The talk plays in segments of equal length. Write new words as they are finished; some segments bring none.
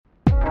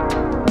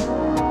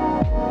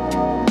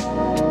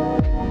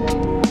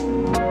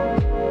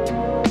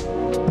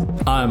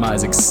I'm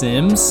Isaac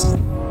Sims.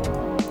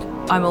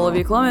 I'm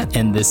Olivia Clement.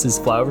 And this is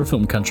Flyover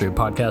Film Country, a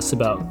podcast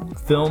about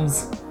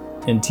films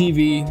and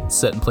TV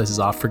set in places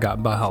oft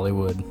forgotten by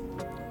Hollywood.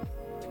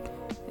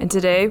 And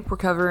today we're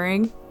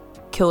covering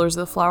Killers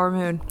of the Flower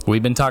Moon.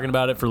 We've been talking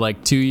about it for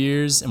like 2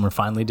 years, and we're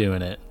finally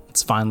doing it.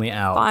 It's finally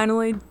out.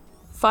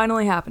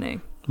 Finally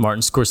happening.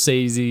 Martin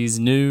Scorsese's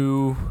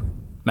new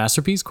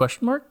masterpiece, ?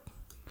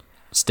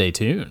 Stay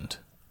tuned.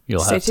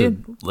 You'll have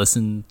to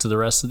listen to the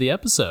rest of the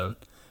episode.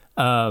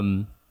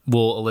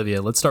 Well,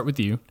 Olivia, let's start with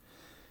you.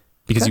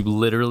 Because you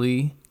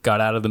literally got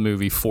out of the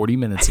movie 40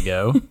 minutes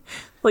ago.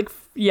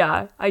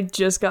 I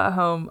just got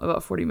home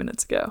about 40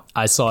 minutes ago.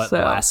 I saw it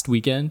last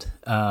weekend.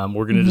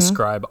 We're going to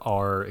describe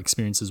our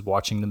experiences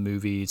watching the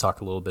movie,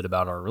 talk a little bit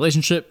about our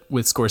relationship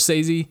with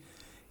Scorsese,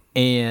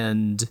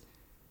 and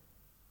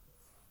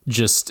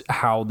just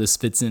how this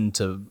fits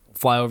into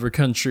Flyover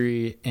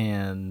Country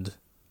and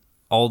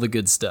all the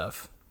good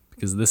stuff.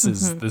 Because this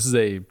is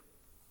a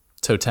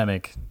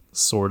totemic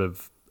sort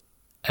of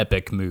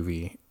epic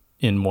movie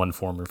in one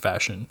form or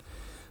fashion.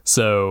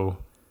 So,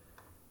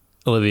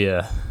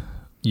 Olivia,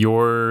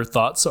 your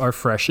thoughts are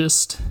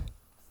freshest.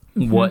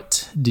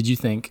 What did you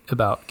think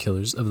about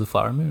Killers of the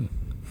Flower Moon?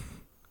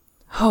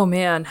 Oh,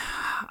 man.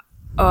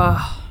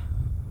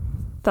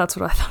 That's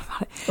what I thought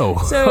about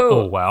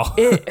it. Wow.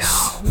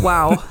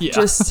 Wow. Yeah.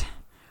 Just,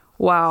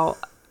 wow.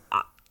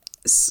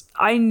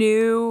 I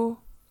knew...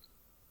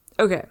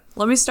 Okay,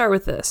 let me start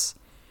with this.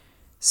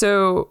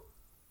 So,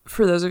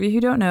 for those of you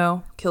who don't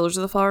know, Killers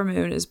of the Flower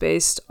Moon is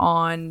based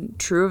on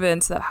true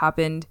events that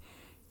happened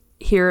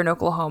here in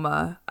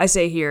Oklahoma. I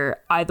say here,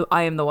 I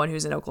am the one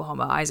who's in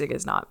Oklahoma. Isaac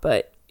is not,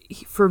 but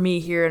for me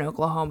here in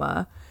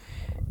Oklahoma.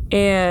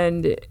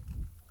 And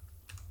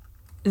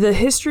the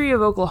history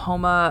of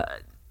Oklahoma,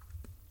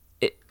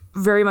 it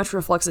very much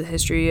reflects the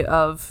history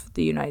of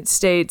the United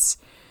States.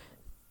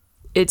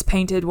 It's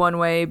painted one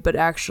way, but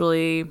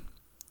actually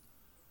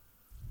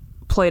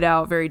played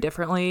out very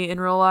differently in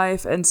real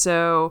life. And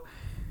so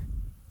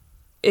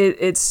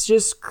it's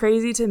just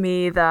crazy to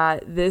me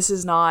that this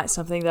is not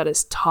something that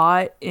is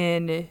taught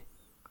in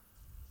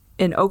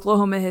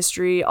Oklahoma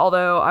history.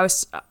 Although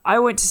I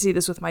went to see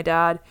this with my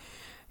dad.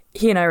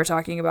 He and I were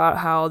talking about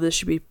how this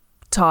should be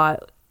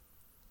taught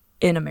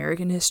in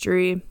American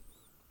history.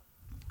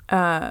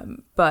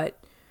 But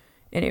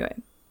anyway,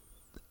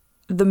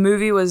 the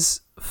movie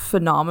was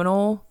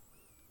phenomenal.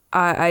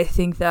 I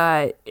think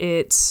that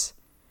it's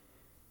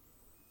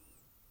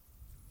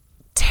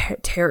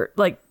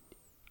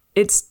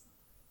it's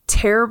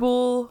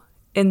terrible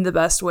in the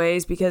best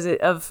ways because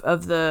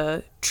of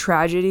the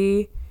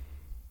tragedy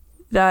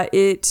that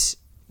it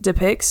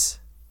depicts.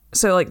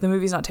 So like the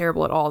movie's not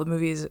terrible at all. The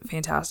movie is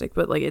fantastic,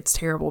 but like it's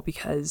terrible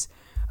because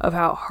of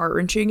how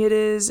heart-wrenching it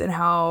is and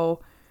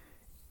how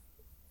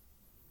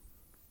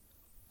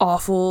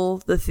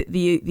awful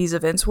these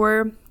events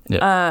were.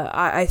 Yep.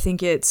 I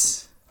think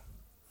it's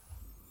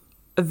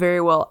a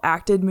very well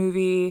acted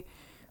movie.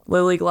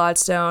 Lily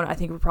Gladstone, I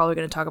think we're probably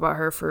going to talk about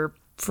her for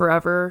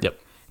forever. Yep.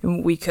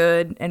 And we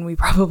could, and we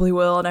probably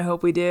will, and I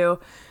hope we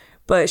do.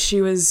 But she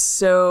was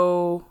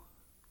so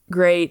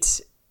great,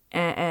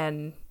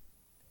 and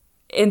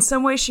in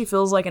some ways she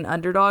feels like an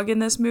underdog in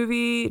this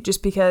movie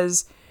just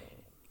because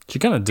she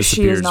kind of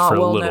disappears for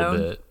a little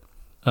bit.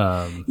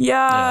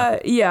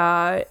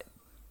 Yeah.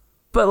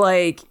 But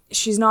like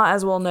she's not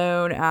as well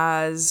known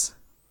as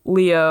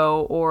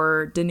Leo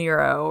or De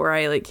Niro,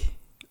 right? Like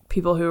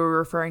people who are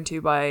referring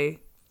to by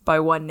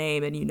one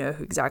name and you know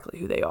exactly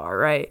who they are,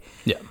 right?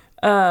 Yeah.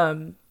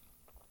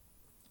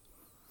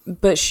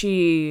 But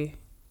she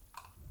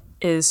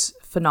is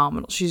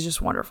phenomenal. She's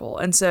just wonderful.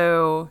 And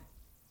so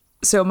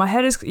my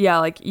head is,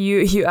 like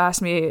you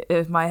asked me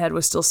if my head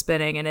was still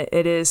spinning, and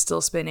it is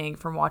still spinning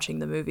from watching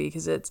the movie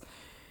because it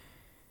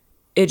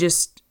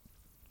just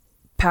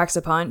packs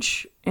a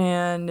punch.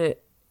 And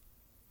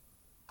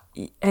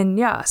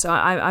yeah, so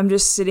I'm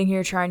just sitting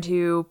here trying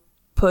to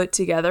put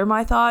together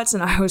my thoughts,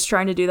 and I was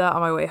trying to do that on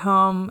my way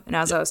home, and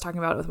as I was talking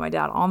about it with my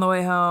dad on the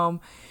way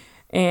home,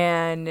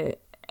 and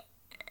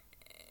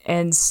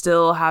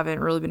still haven't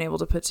really been able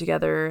to put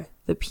together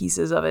the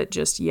pieces of it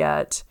just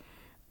yet.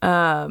 So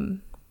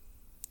I'm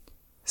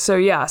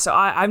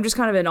just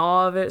kind of in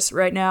awe of it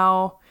right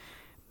now,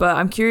 but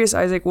I'm curious,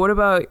 Isaac, what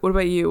about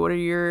you? What are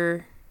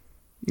your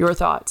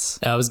thoughts?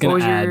 I was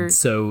going to add,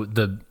 so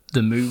the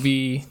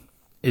movie,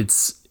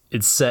 it's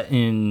set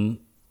in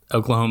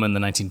Oklahoma in the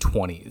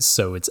 1920s,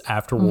 so it's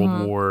after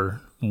World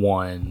War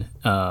I.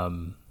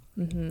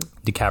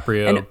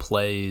 DiCaprio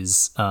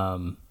plays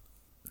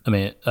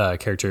a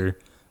character,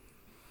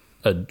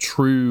 a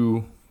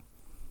true,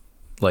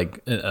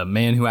 like a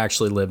man who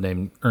actually lived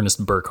named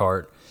Ernest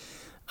Burkhart.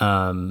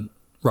 Robert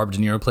De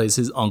Niro plays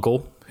his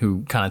uncle,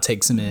 who kind of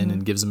takes him in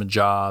and gives him a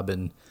job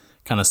and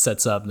kind of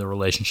sets up the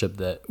relationship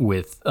that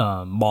with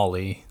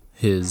Molly,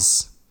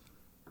 his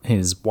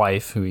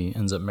wife, who he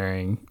ends up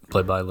marrying,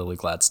 played by Lily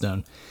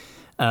Gladstone.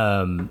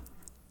 And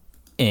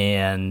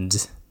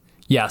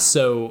yeah,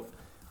 so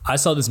I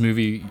saw this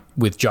movie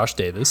with Josh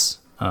Davis,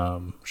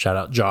 Shout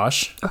out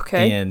Josh.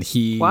 Okay. And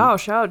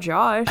shout out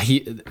Josh.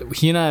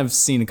 He and I have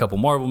seen a couple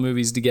Marvel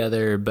movies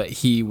together, but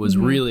he was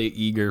really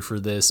eager for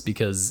this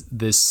because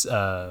this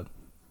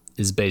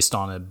is based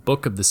on a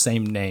book of the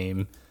same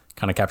name,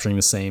 kind of capturing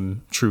the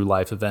same true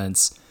life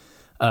events.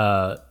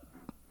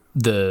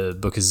 The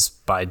book is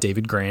by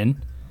David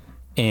Grann,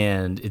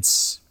 and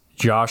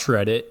Josh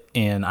read it,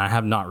 and I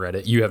have not read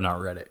it. You have not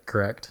read it,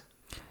 correct?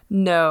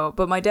 No,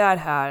 but my dad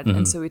had,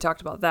 and so we talked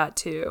about that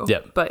too. Yeah.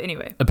 But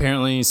anyway.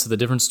 Apparently, so the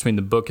difference between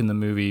the book and the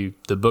movie,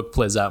 the book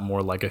plays out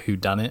more like a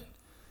whodunit.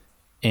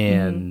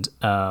 And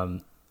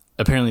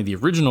apparently the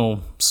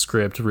original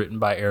script written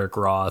by Eric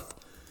Roth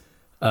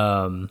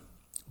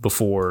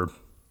before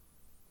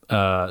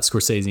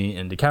Scorsese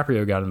and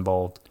DiCaprio got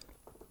involved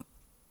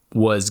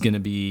was going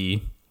to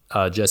be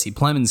Jesse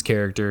Plemons'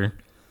 character.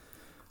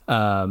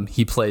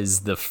 He plays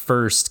the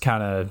first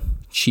kind of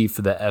chief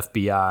of the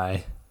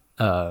FBI,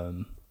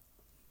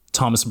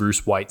 Thomas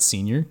Bruce White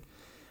Sr.,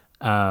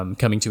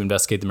 coming to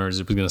investigate the murders.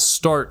 It was going to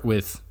start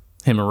with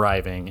him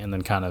arriving and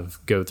then kind of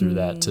go through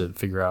that to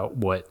figure out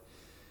what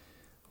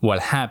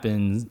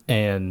happened,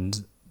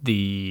 and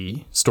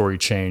the story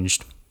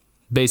changed.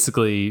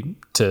 Basically,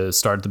 to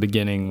start at the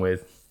beginning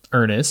with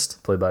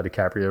Ernest, played by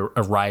DiCaprio,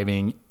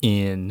 arriving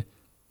in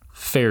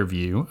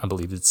Fairview. I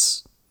believe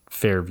it's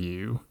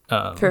Fairview.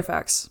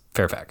 Fairfax.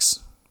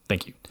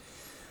 Thank you.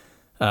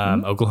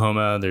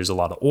 Oklahoma, there's a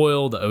lot of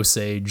oil. The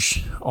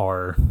Osage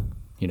are,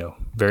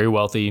 very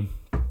wealthy,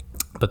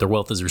 but their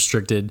wealth is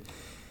restricted.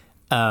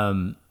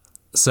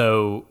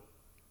 So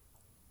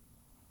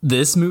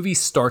this movie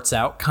starts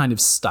out kind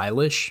of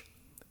stylish,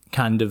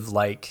 kind of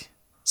like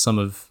some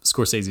of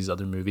Scorsese's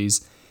other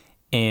movies,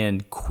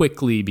 and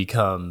quickly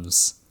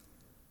becomes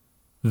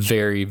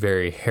very,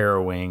 very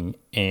harrowing.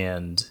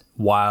 And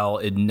while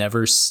it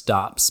never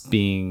stops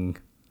being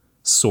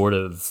sort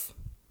of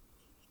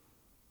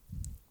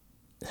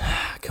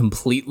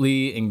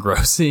completely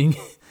engrossing,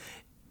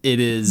 it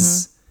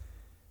is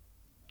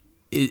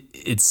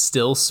it's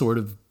still sort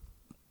of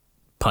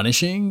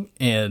punishing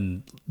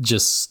and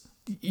just,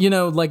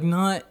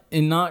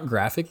 not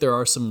graphic. There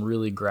are some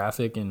really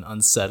graphic and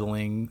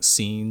unsettling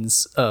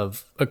scenes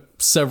of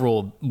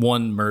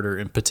one murder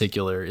in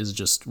particular is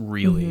just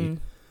really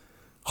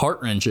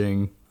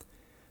heart-wrenching.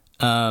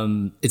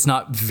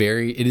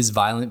 It is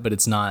violent, but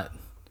it's not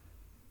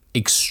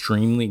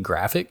extremely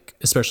graphic,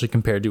 especially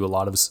compared to a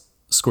lot of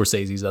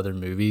Scorsese's other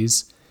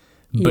movies.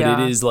 But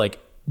it is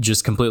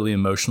just completely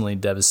emotionally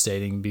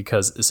devastating,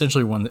 because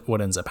essentially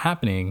what ends up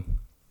happening,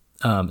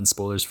 and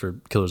spoilers for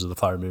Killers of the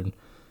Flower Moon,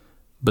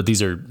 but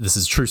this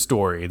is true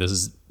story. This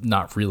is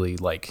not really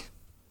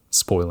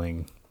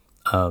spoiling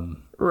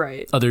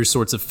right other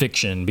sorts of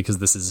fiction, because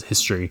this is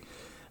history.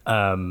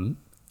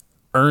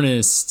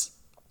 Ernest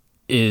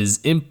is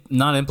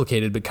not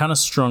implicated, but kind of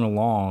strung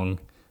along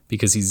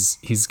because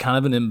he's kind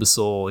of an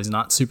imbecile. He's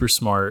not super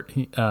smart.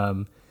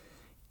 And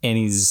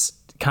he's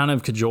kind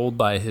of cajoled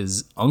by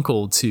his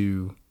uncle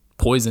to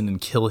poison and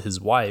kill his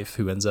wife,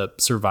 who ends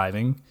up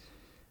surviving.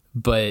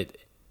 But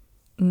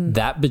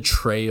that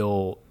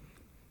betrayal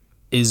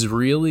is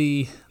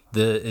really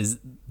the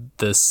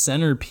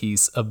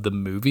centerpiece of the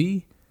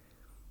movie,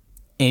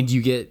 and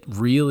you get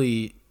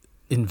really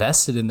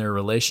invested in their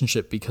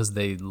relationship because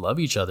they love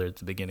each other at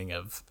the beginning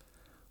of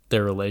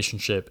their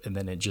relationship, and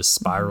then it just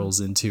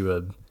spirals into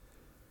a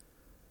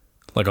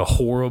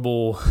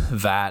horrible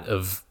vat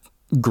of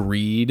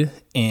greed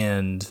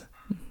and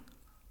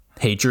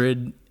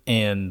hatred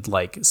and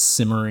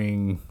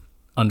simmering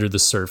under the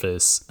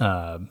surface,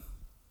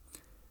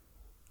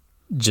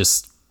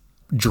 just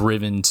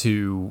driven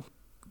to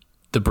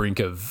the brink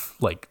of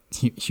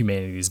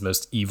humanity's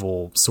most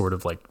evil sort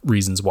of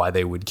reasons why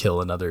they would kill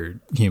another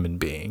human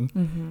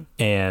being.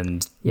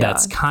 And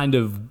that kind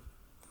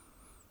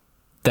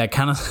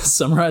of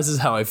summarizes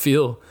how I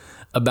feel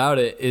about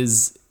it.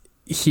 Is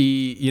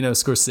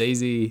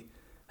Scorsese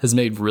has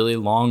made really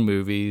long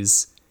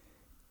movies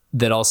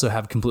that also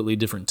have completely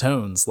different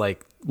tones.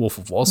 Like Wolf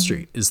of Wall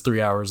Street is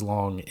 3 hours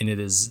long, and it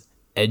is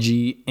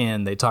edgy,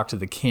 and they talk to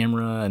the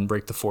camera and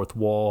break the fourth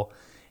wall,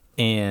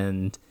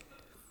 and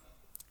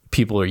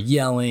people are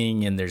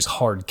yelling, and there's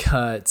hard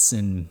cuts,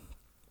 and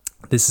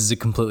this is a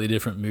completely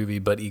different movie,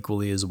 but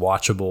equally as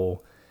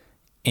watchable.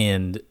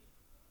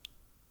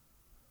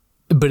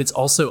 But it's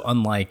also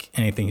unlike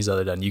anything he's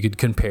ever done. You could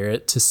compare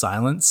it to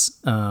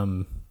Silence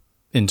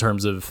in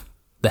terms of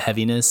the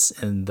heaviness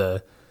and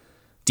the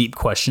deep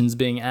questions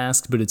being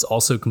asked, but it's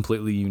also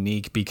completely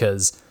unique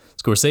because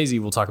Scorsese,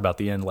 we'll talk about at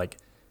the end,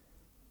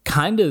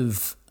 kind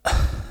of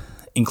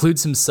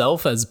includes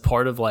himself as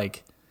part of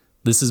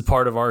this is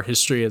part of our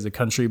history as a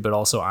country, but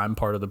also I'm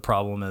part of the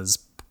problem as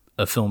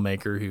a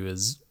filmmaker who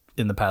has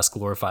in the past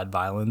glorified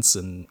violence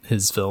in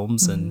his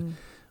films. And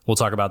we'll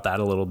talk about that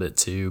a little bit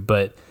too.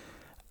 But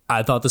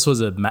I thought this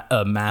was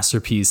a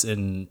masterpiece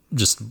and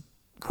just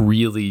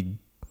really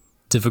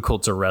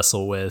difficult to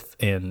wrestle with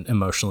and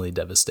emotionally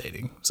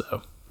devastating.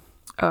 So.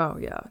 Oh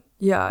yeah.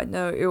 Yeah,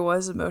 no, it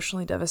was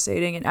emotionally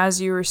devastating. And as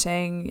you were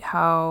saying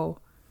how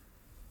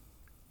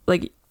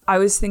I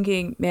was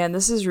thinking, man,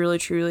 this is really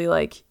truly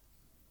like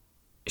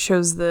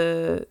shows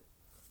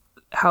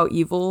how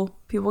evil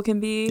people can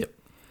be.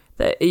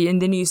 Yep.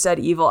 And then you said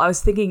evil. I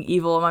was thinking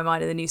evil in my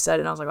mind, and then you said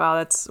it, and I was like,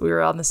 wow, we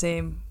were on the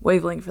same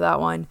wavelength for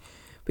that one.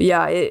 But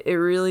yeah, it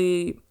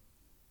really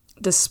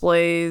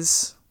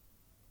displays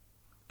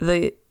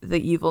the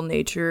evil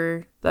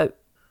nature that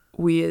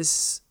we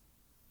as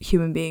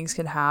human beings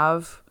can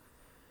have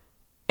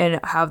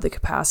and have the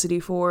capacity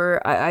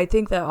for. I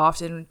think that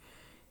often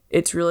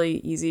it's really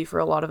easy for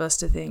a lot of us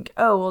to think,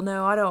 oh, well,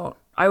 no,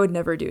 I would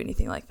never do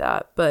anything like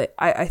that. But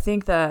I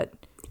think that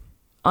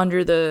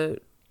under the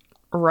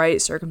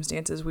right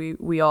circumstances,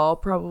 we all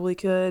probably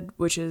could,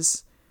 which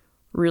is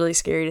really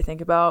scary to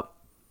think about.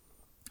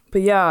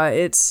 But yeah,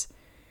 it's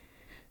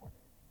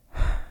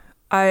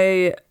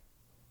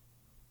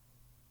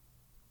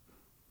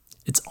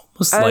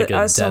almost like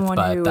a death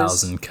by a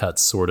thousand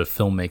cuts sort of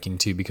filmmaking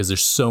too, because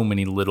there's so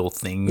many little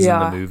things in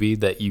the movie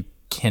that you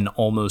can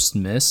almost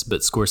miss,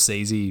 but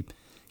Scorsese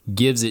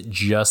gives it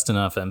just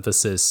enough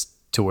emphasis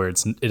to where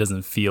it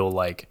doesn't feel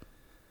like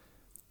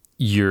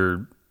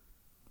you're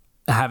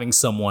having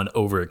someone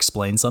over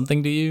explain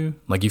something to you.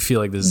 Like you feel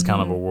like this is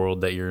kind of a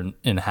world that you're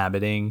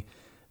inhabiting,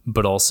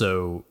 but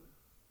also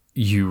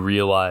you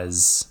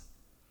realize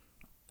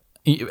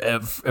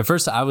at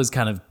first I was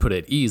kind of put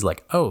at ease,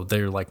 like, oh,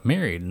 they're like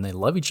married and they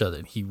love each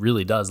other. He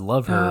really does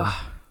love her.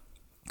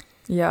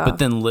 Yeah. But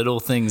then little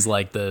things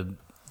like the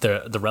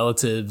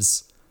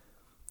relatives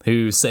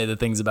who say the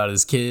things about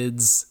his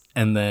kids,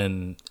 and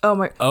then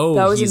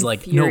he's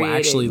like, no,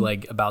 actually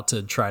like about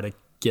to try to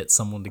get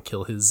someone to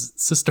kill his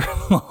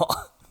sister-in-law.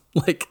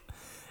 Like,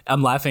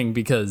 I'm laughing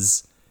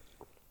because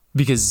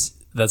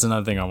that's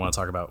another thing I want to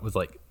talk about with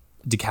like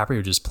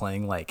DiCaprio just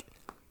playing like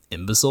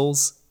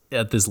imbeciles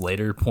at this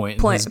later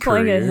point in his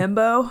career. Playing a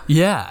himbo.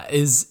 Yeah,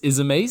 is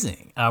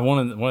amazing. I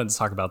wanted to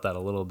talk about that a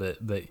little bit,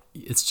 but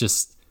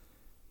it's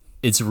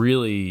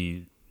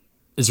really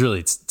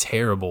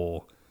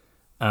terrible.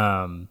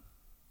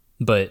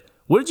 But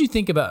what did you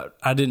think about,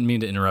 I didn't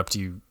mean to interrupt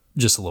you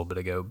just a little bit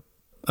ago.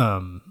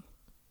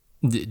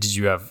 Did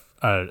you have,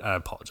 I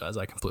apologize,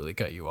 I completely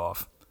cut you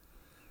off.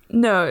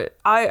 No,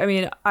 I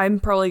mean, I'm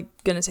probably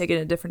going to take it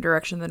in a different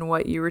direction than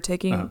what you were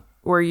taking,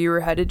 where you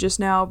were headed just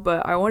now.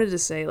 But I wanted to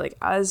say, like,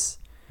 as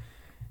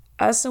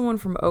someone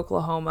from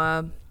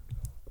Oklahoma,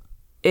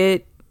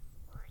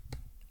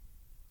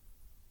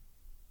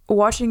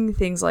 watching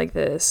things like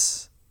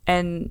this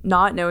and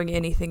not knowing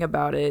anything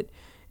about it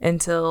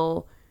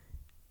until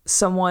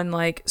someone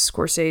like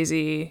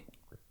Scorsese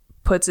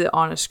puts it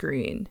on a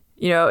screen,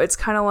 you know, it's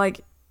kind of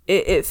like,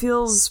 it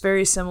feels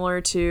very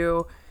similar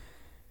to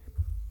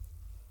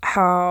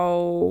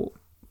how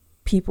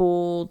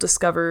people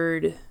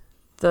discovered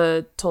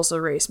the Tulsa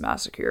Race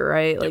Massacre,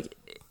 right? Yep. Like,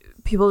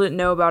 people didn't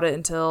know about it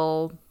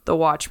until The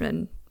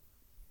Watchmen,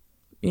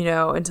 you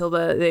know, until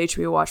the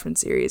HBO Watchmen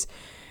series.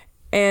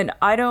 And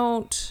I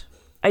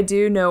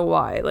do know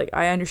why. Like,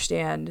 I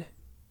understand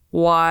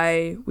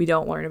why we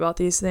don't learn about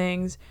these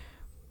things.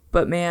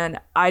 But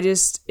man, it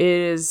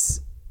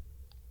is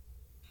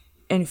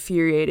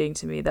infuriating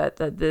to me that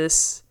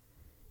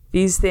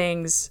these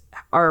things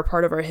are a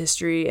part of our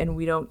history, and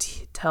we don't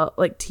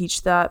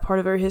teach that part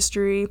of our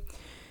history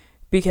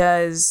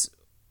because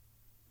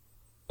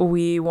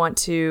we want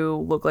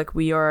to look like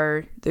we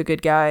are the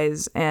good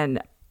guys.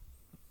 And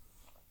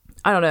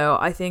I don't know,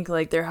 I think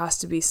like there has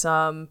to be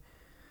some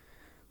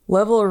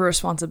level of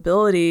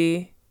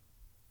responsibility,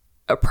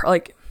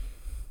 like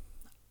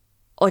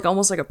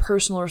almost like a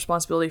personal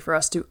responsibility for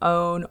us to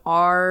own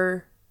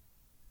our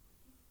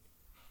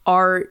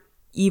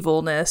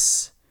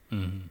evilness.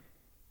 Mm-hmm.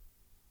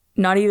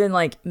 Not even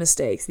like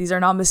mistakes. These are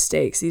not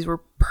mistakes. These were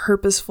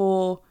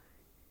purposeful,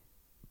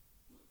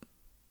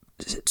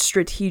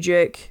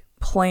 strategic,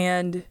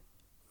 planned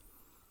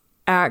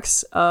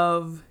acts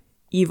of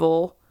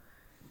evil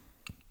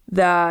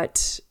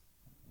that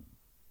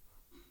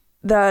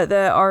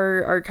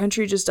our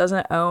country just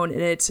doesn't own,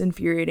 and it's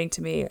infuriating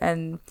to me.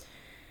 And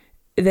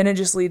then it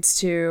just leads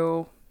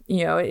to,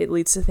 you know, it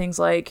leads to things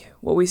like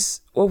what we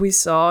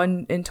saw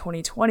in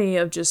 2020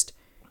 of just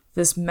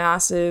this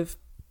massive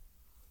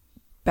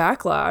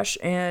backlash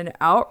and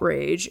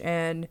outrage,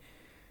 and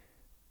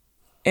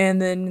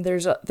then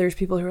there's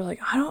people who are like,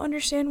 I don't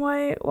understand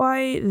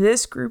why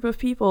this group of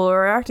people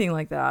are acting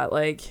like that.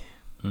 Like,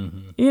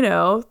 you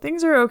know,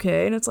 things are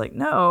okay. And it's like,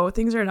 no,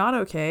 things are not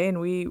okay.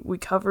 And we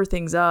cover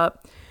things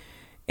up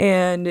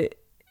and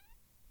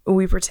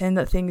we pretend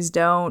that things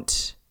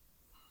don't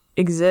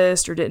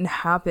exist or didn't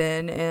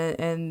happen.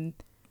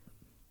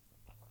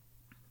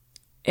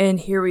 And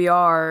here we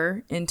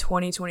are in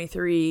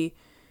 2023,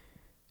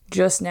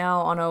 just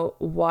now on a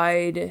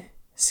wide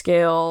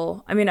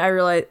scale. I mean, I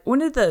realize, when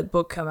did the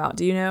book come out?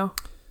 Do you know?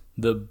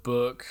 The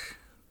book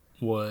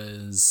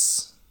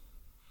was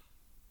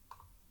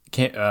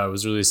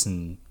released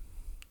in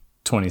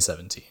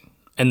 2017,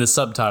 and the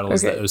subtitle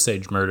is The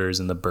Osage Murders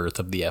and the Birth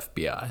of the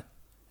FBI.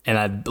 And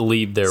I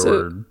believe there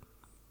were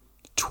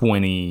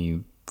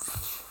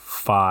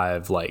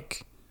 25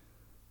 like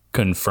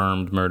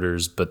confirmed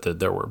murders, but that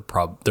there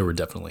were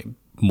definitely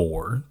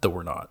more that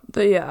were not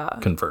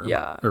confirmed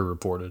or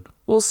reported.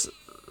 Well,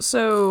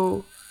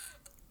 so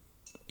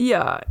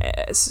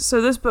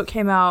this book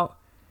came out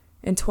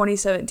in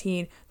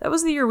 2017. That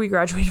was the year we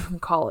graduated from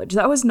college.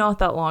 That was not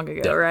that long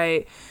ago,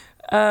 right?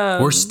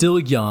 We're still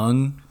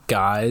young,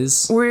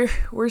 guys.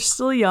 We're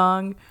still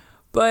young,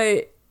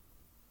 but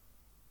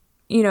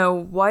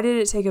why did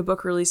it take a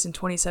book released in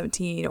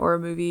 2017 or a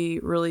movie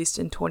released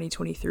in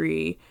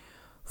 2023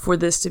 for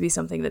this to be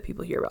something that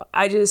people hear about?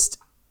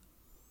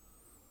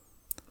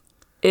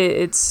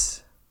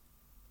 It's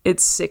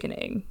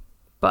sickening.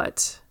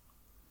 But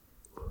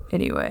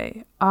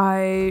anyway,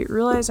 I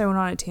realized I went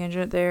on a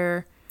tangent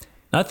there.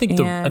 I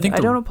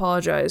don't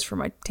apologize for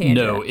my tangent.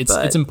 No,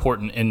 it's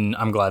important, and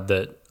I'm glad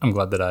that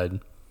I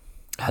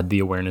had the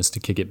awareness to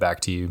kick it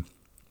back to you,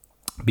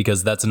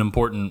 because that's an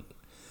important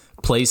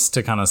place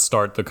to kind of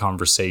start the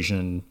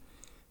conversation.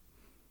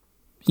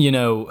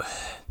 And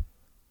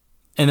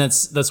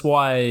that's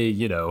why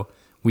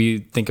we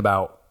think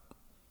about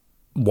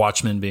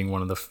Watchmen being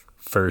one of the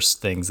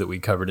first things that we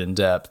covered in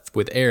depth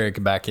with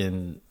Eric back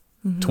in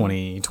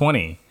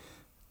 2020,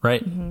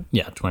 right? Mm-hmm.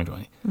 Yeah,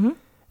 2020. Mm-hmm.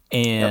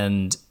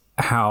 And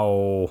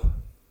how,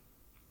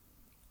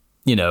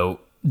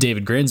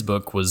 David Grann's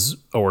book was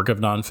a work of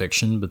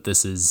nonfiction, but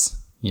this is,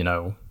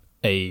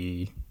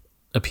 a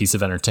piece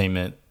of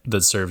entertainment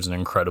that serves an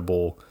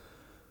incredible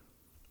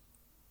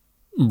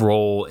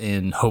role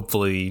in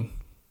hopefully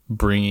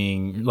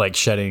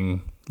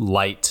shedding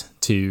light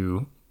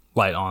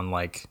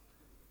on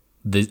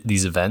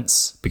these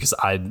events, because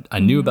I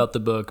knew about the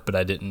book, but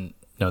I didn't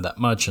know that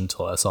much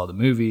until I saw the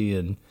movie.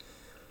 And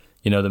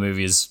the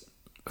movie is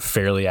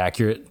fairly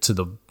accurate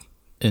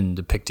in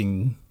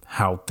depicting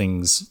how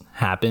things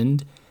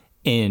happened,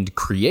 and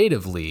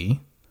creatively,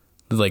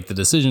 the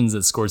decisions that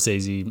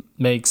Scorsese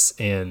makes,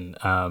 and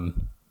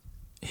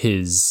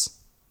his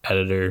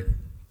editor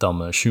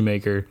Thelma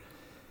Shoemaker.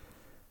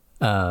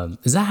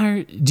 Is that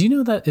her? Do you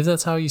know that if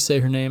that's how you say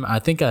her name? I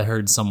think I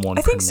heard someone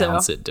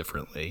pronounce it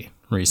differently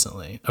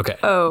recently. Okay.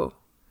 Oh,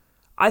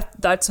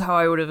 that's how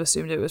I would have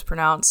assumed it was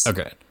pronounced.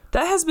 Okay.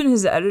 That has been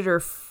his editor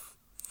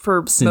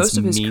for since most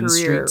of his Mean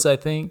career, Streets, I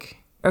think.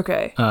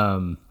 Okay.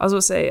 I was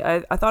gonna say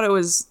I thought it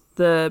was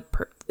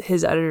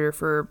his editor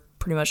for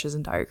pretty much his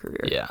entire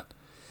career. Yeah.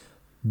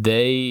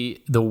 The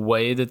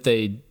way that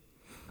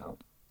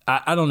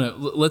I don't know.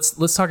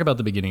 Let's talk about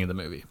the beginning of the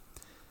movie.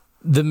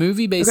 The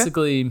movie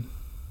basically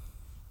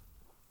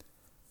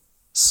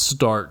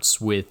starts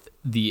with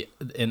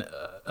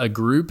a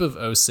group of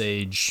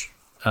Osage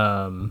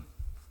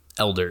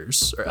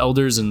elders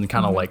and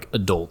kind of like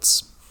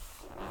adults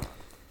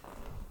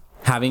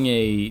having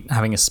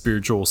a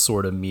spiritual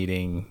sort of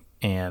meeting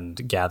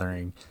and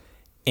gathering,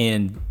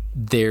 and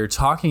they're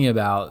kind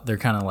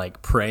of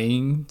like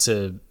praying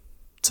to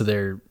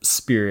their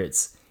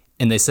spirits.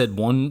 And they said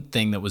one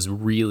thing that was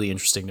really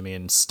interesting to me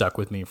and stuck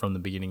with me from the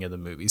beginning of the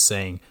movie,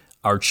 saying,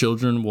 "Our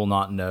children will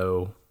not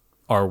know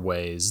our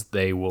ways;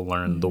 they will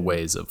learn the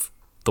ways of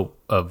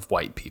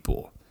white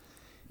people."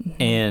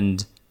 Mm-hmm.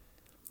 And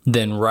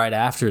then right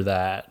after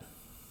that,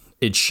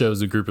 it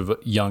shows a group of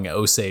young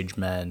Osage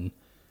men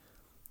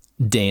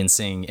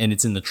dancing, and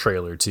it's in the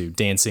trailer too,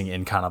 dancing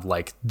in kind of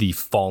like the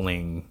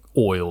falling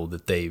oil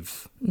that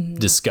they've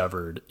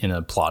discovered in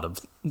a plot of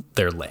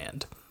their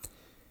land.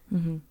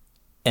 Mm-hmm.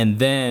 And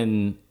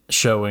then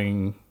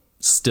showing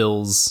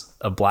stills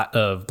of black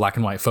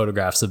and white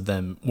photographs of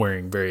them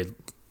wearing very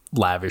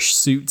lavish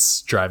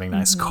suits, driving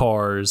nice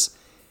cars.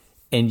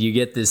 And you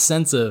get this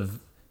sense of,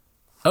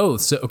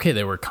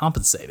 they were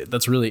compensated.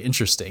 That's really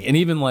interesting. And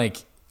even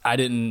like,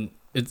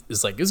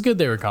 it's good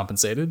they were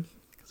compensated,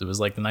 because it was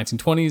like the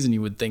 1920s, and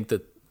you would think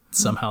that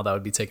somehow that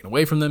would be taken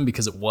away from them,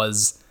 because it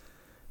was,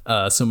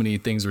 so many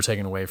things were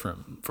taken away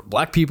from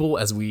black people,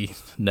 as we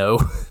know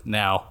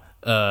now,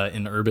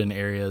 in urban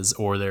areas,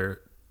 or their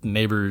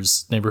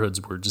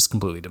neighborhoods were just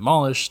completely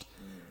demolished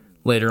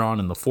later on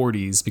in the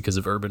 40s because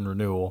of urban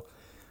renewal.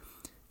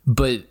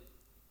 But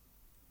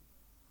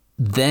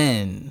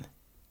then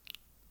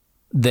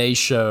they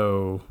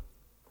show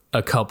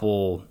a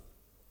couple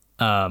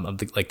of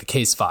the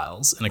case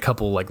files and a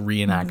couple like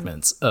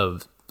reenactments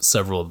of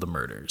several of the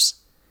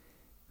murders.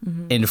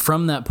 Mm-hmm. And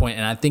from that point,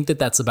 and I think that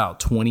that's about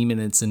 20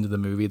 minutes into the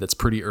movie, that's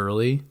pretty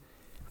early.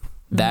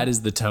 Mm-hmm. That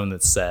is the tone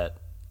that's set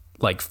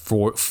like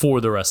for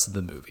the rest of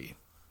the movie.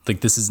 Like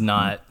this is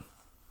not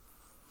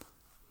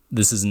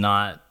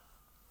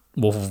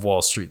Wolf of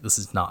Wall Street. This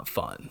is not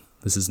fun.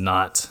 This is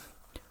not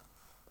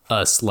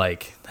us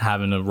like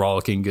having a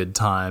rollicking good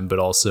time, but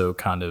also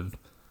kind of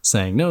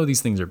saying, no,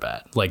 these things are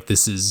bad. Like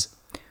this is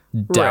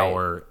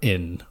dour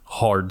and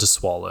hard to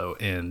swallow,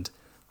 and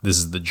this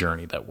is the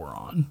journey that we're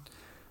on.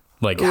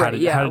 Like how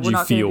did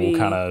you feel?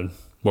 Kind of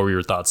what were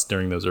your thoughts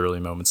during those early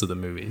moments of the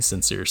movie,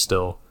 since your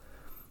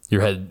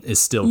head is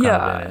still kind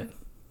of in it?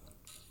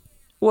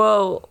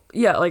 Well,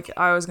 yeah, like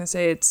I was gonna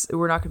say,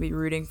 we're not gonna be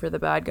rooting for the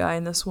bad guy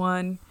in this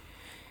one.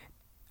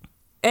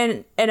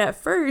 and at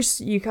first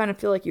you kind of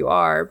feel like you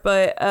are,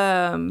 but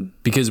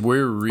because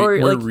we're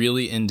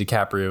really in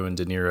DiCaprio and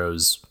De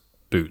Niro's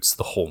boots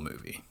the whole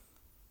movie,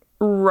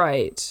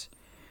 right?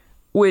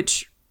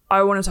 Which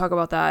I want to talk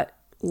about that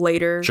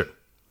later. Sure,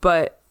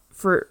 but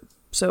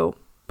so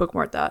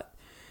bookmark that.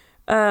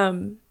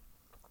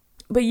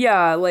 But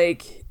yeah,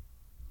 like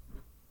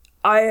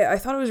I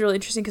thought it was really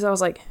interesting because I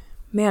was like,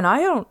 man, I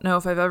don't know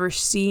if I've ever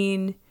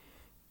seen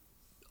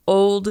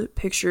old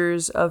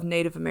pictures of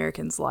Native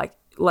Americans like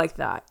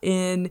that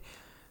in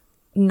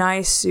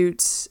nice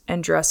suits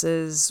and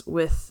dresses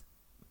with,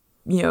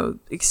 you know,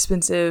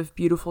 expensive,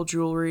 beautiful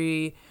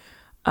jewelry.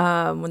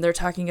 When they're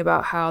talking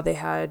about how they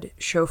had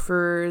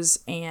chauffeurs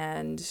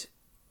and,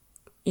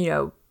 you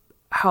know,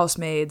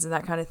 housemaids and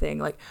that kind of thing.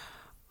 Like,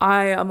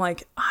 I'm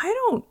like,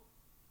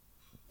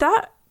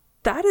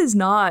 that is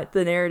not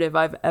the narrative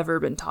I've ever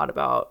been taught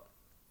about,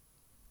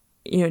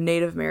 you know,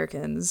 Native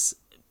Americans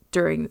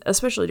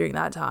especially during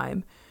that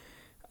time.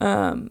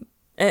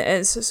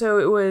 And so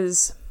it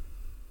was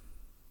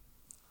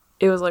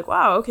like,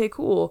 wow, okay,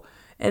 cool.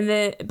 And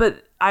then,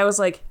 but I was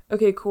like,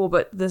 okay, cool,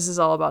 but this is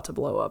all about to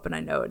blow up, and I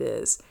know it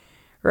is,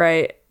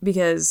 right?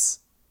 Because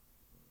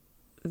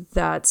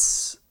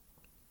that's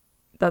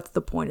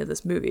the point of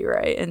this movie,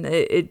 right? And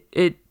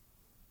it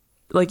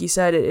like you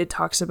said, it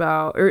talks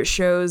about, or it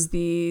shows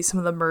some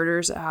of the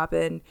murders that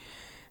happen,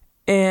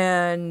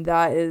 and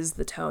that is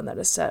the tone that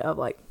is set of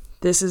like,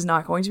 this is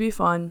not going to be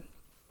fun.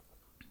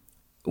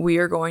 We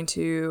are going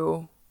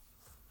to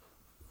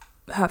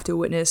have to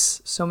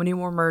witness so many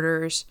more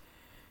murders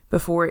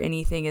before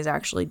anything is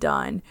actually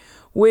done,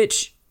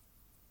 which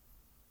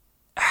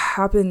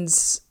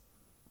happens.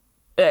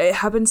 It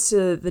happens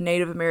to the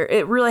Native American.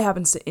 It really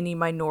happens to any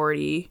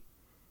minority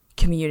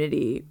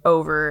community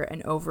over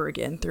and over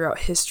again throughout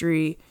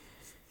history,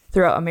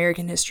 throughout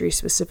American history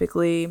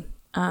specifically.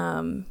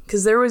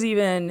 Because there was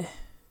even,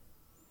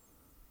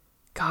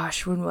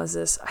 gosh, when was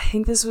this? I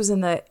think this was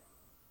in the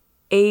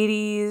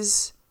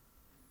 80s,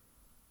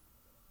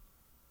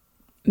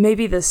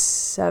 maybe the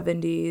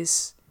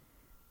 70s.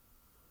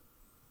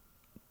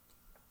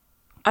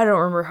 I don't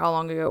remember how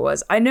long ago it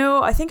was.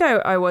 I think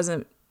I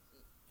wasn't,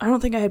 I don't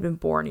think I had been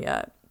born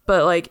yet,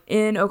 but like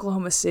in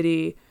Oklahoma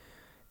City,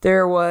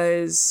 there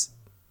was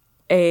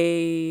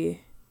a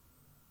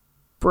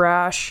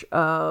brash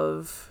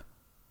of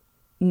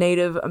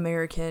Native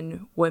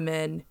American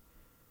women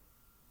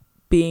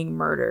being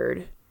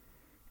murdered.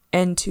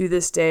 And to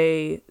this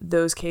day,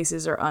 those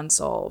cases are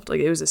unsolved.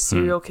 Like, it was a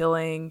serial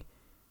killing,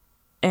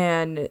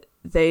 and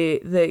they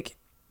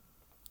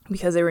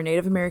because they were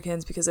Native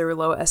Americans, because they were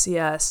low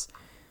SES,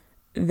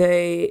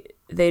 they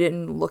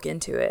didn't look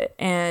into it.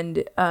 And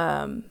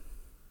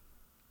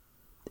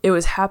it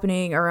was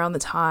happening around the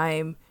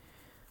time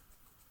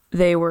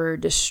they were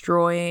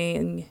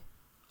destroying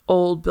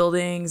old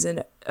buildings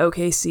in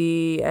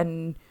OKC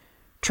and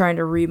trying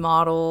to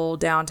remodel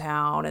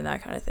downtown and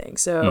that kind of thing.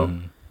 So,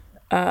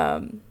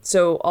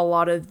 so a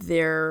lot of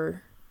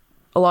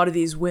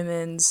these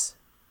women's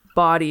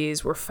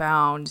bodies were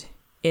found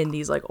in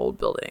these like old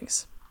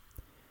buildings.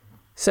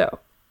 So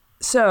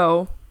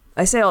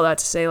I say all that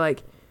to say,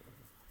 like,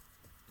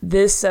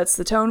 this sets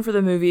the tone for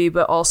the movie,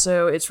 but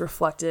also it's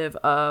reflective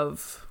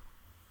of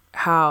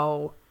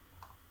how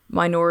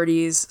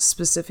minorities,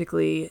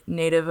 specifically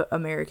Native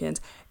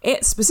Americans,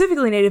 and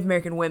specifically Native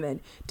American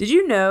women. Did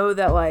you know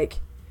that,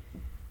 like,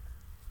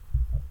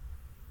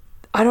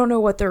 I don't know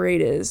what the rate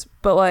is,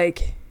 but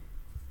like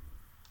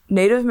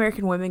Native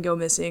American women go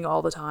missing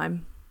all the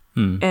time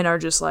and are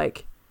just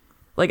like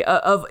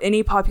of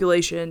any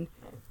population,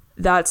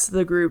 that's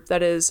the group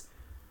that is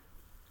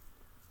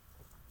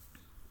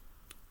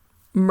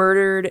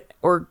murdered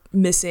or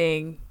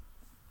missing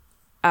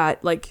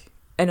at like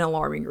an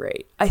alarming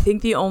rate. I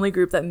think the only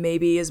group that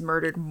maybe is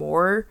murdered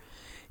more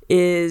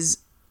is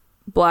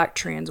Black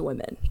trans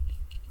women.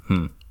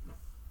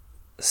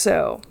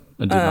 So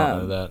I did not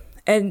know that.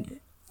 And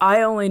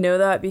I only know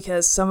that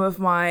because some of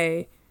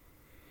the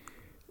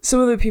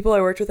people I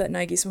worked with at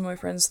Nike, some of my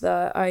friends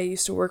that I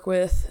used to work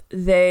with,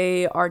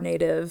 they are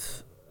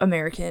Native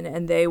American,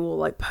 and they will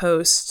like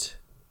post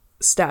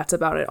stats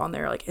about it on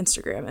their like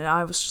Instagram. And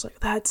I was just like,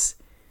 that's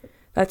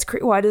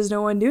crazy. Why does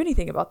no one do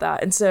anything about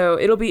that? And so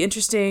it'll be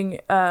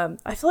interesting.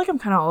 I feel like I'm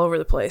kind of all over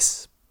the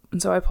place,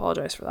 and so I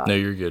apologize for that. No,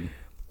 you're good.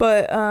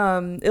 But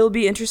it'll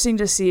be interesting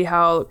to see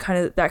how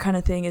that kind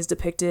of thing is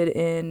depicted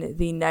in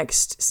the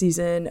next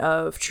season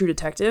of True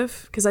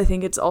Detective, because I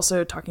think it's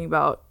also talking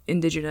about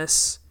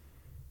indigenous,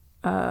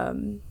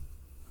 because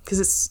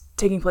it's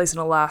taking place in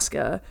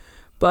Alaska,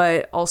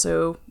 but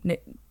also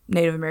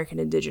Native American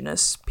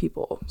indigenous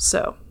people.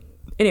 So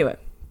anyway,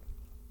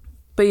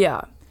 but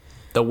yeah.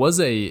 That was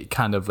a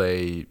kind of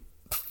it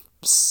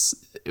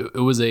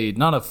was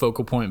not a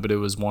focal point, but it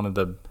was one of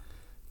the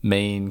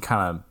main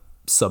kind of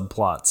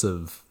subplots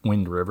of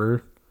Wind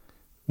River,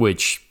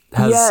 which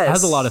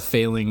has a lot of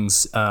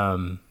failings.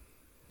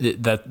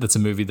 That's a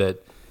movie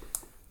that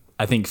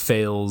I think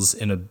fails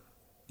in a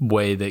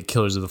way that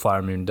Killers of the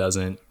Flower Moon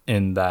doesn't,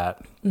 in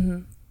that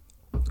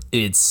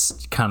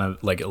it's kind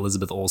of like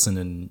Elizabeth Olsen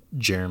and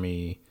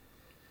Jeremy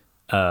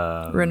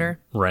Renner.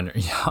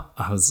 Yeah,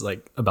 I was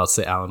like about to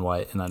say Alan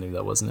White, and I knew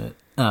that wasn't it.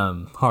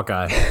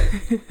 Hawkeye,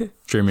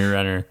 Jeremy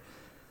Renner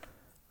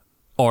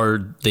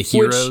are the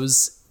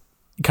heroes,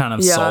 kind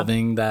of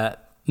solving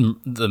that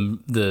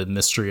the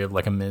mystery of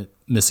like a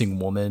missing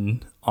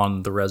woman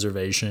on the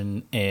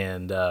reservation,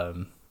 and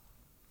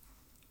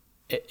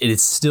it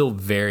is still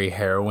very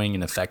harrowing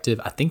and effective.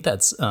 I think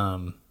that's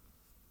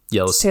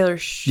Yellowstone.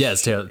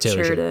 It's Taylor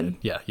Sheridan.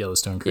 Yeah,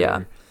 Yellowstone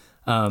creator.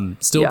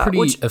 Still pretty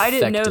effective. I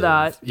didn't know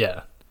that.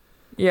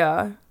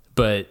 Yeah.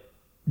 But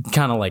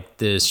kind of like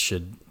this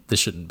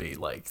shouldn't be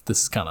like,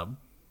 this is kind of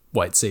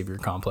white savior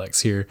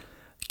complex here.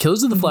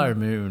 Killers of the Flower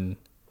Moon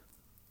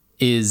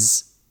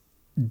is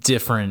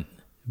different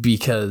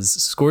because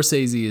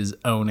Scorsese is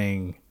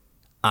owning,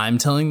 I'm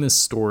telling this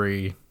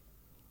story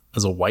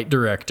as a white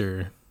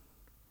director,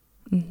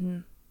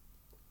 and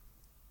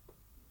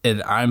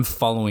I'm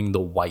following the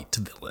white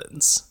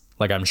villains.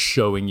 Like, I'm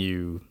showing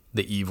you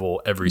the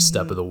evil every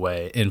step of the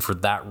way. And for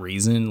that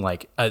reason,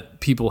 like,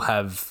 people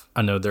have,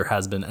 I know there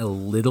has been a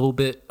little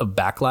bit of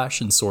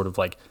backlash and sort of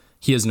like,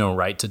 he has no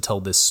right to tell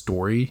this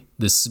story.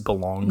 This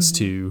belongs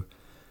to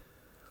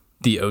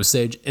the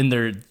Osage. And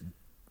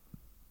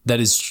that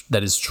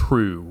is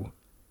true.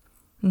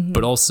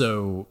 But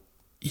also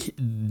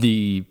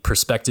the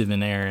perspective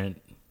inherent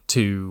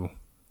to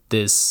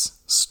this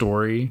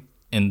story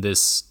and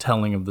this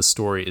telling of the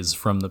story is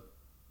from the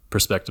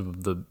perspective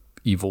of the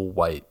evil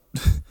white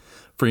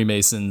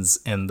Freemasons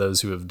and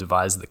those who have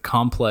devised the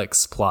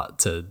complex plot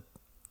to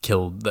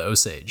kill the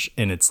Osage.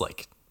 And it's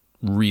like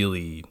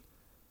really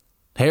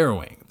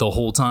harrowing the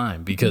whole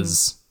time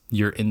because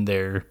you're in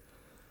their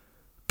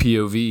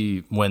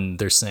POV when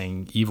they're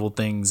saying evil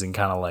things and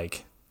kind of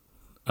like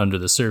under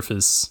the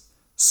surface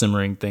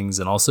simmering things,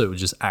 and also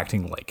just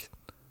acting like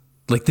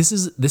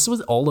this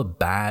was all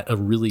a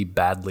really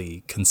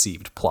badly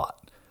conceived plot.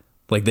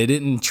 Like, they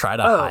didn't try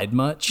to hide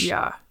much.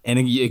 Yeah. And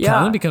it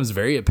kind of becomes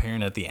very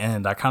apparent at the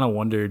end. I kind of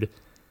wondered,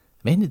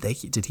 man,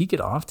 did he get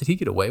off? Did he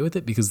get away with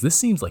it? Because this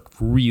seems like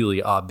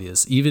really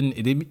obvious.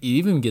 It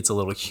even gets a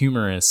little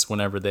humorous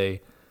whenever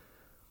they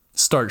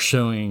start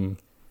showing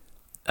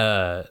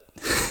Hale,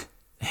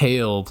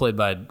 played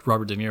by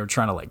Robert De Niro,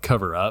 trying to like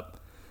cover up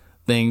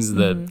things.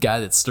 The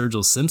guy that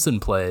Sturgill Simpson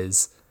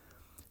plays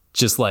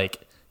just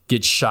like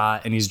gets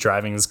shot and he's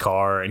driving his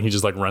car and he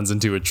just like runs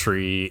into a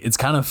tree. It's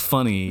kind of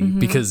funny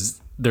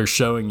because they're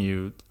showing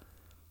you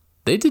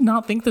they did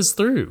not think this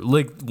through.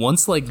 Like,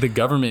 once like the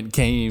government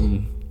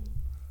came,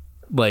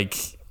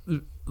 like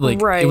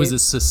right. It was a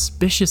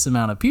suspicious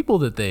amount of people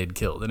that they had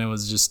killed, and it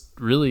was just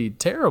really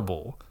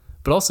terrible,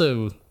 but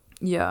also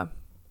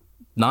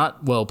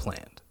not well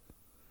planned.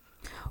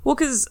 Well,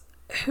 because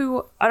I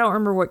don't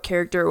remember what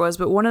character it was,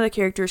 but one of the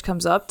characters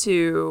comes up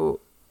to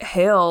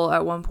Hale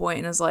at one point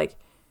and is like,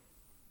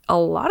 a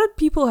lot of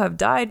people have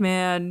died,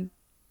 man.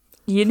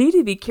 You need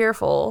to be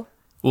careful.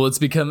 Well, it's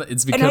become a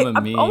meme.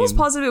 I'm almost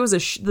positive it was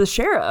the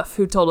sheriff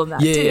who told him that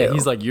too. Yeah,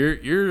 he's like,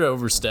 you're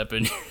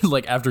overstepping.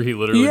 Like, after he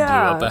literally blew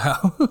up a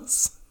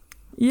house.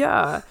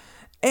 Yeah,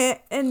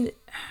 and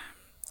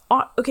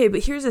okay,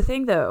 but here's the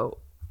thing though.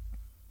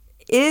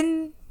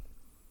 In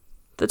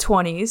the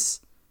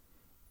 20s,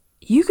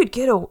 you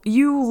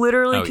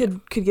literally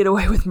could get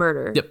away with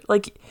murder. Yep.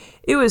 Like,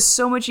 it was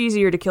so much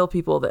easier to kill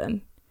people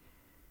then.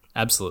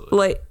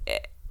 Absolutely.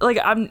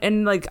 I'm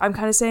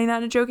kind of saying that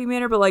in a joking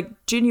manner, but like,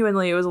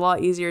 genuinely, it was a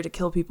lot easier to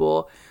kill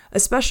people,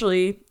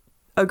 especially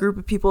a group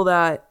of people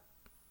that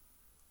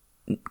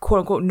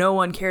quote unquote no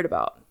one cared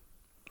about.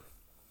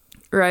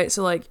 Right?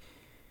 So like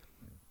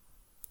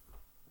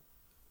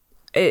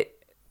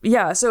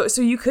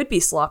so you could be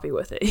sloppy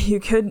with it. You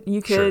could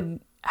sure.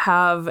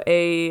 have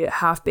a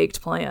half-baked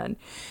plan.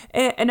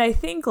 And I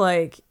think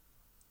like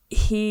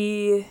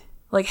Hale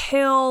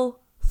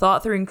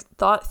thought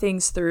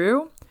things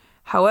through.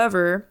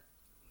 However,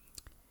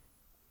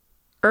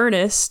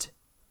 Ernest,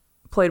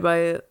 played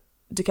by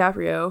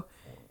DiCaprio,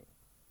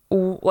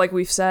 like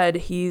we've said,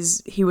 he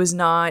was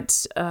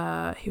not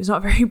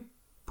very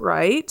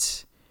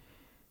bright,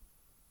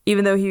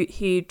 even though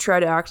he tried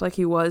to act like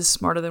he was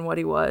smarter than what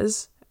he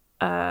was.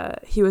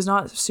 He was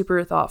not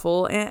super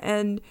thoughtful,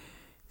 and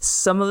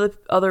some of the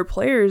other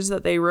players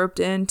that they roped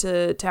in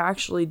to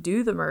actually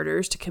do the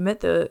murders, to commit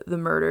the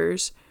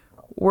murders,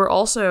 were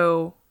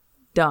also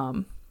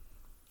dumb.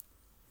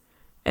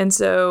 And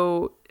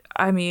so,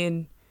 I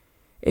mean,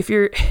 if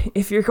you're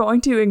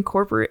going to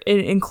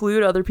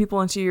include other people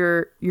into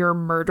your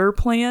murder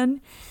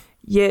plan,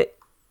 you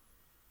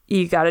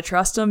got to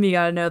trust them. You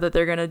got to know that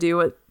they're going to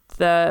do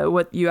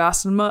what you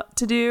asked them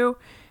to do.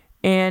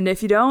 And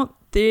if you don't,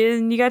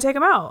 then you got to take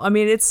them out. I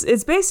mean,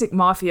 it's basic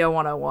Mafia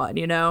 101,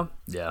 you know?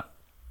 Yeah.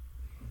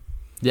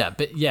 Yeah,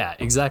 but yeah,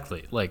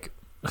 exactly. Like,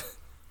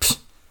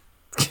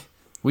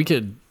 we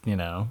could, I'm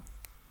not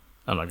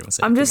going to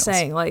say I'm just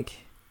saying, like,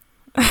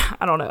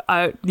 I don't know.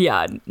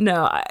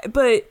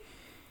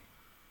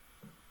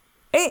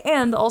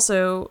 And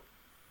also,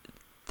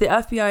 the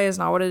FBI is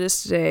not what it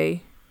is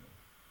today.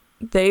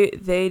 they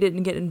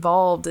didn't get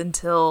involved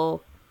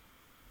until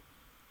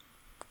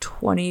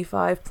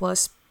 25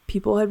 plus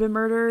people had been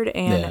murdered,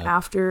 and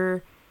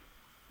after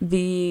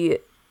the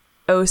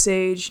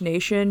Osage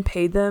Nation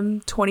paid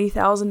them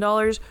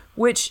 $20,000,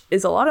 which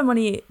is a lot of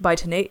money by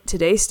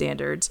today's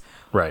standards.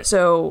 Right.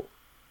 So,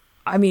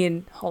 I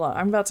mean, hold on.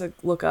 I'm about to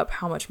look up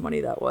how much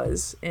money that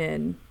was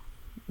in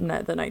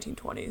the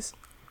 1920s.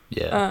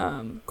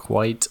 Yeah.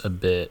 Quite a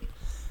bit.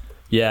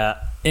 Yeah.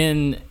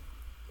 And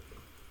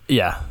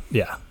yeah.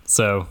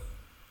 So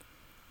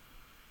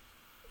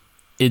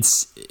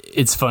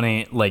it's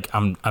funny. Like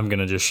I'm going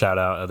to just shout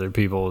out other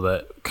people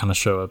that kind of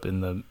show up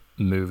in the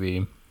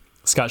movie.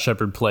 Scott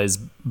Shepherd plays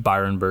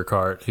Byron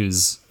Burkhart,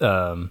 who's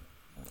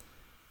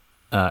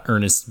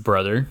Ernest's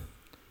brother.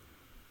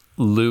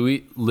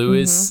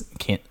 Lewis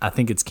can't. I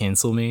think it's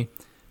Cancel Me,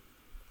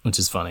 which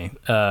is funny.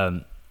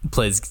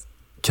 Plays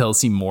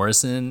Kelsey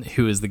Morrison,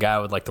 who is the guy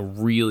with like the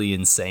really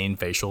insane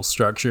facial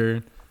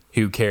structure,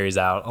 who carries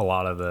out a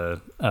lot of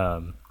the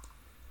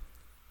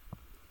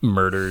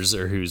murders,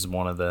 or who's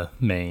one of the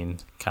main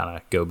kind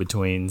of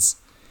go-betweens,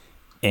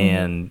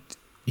 and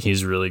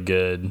he's really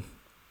good.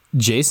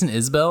 Jason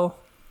Isbell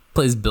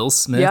plays Bill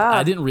Smith. Yeah.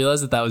 I didn't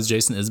realize that was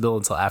Jason Isbell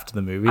until after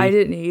the movie. I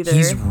didn't either.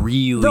 He's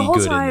really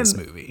good in this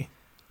movie.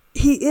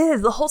 He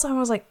is. The whole time I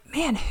was like,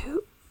 man,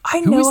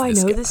 I know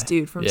this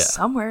dude from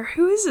somewhere.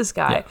 Who is this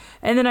guy? Yeah.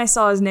 And then I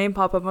saw his name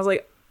pop up and I was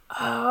like,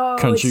 oh,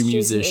 country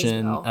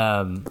musician.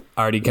 I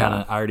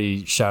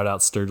already shout out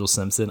Sturgill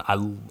Simpson.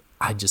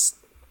 I just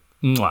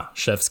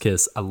chef's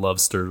kiss. I love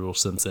Sturgill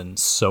Simpson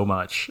so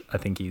much. I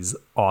think he's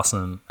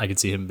awesome. I could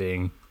see him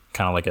being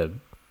kind of like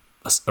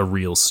a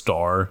real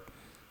star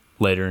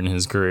later in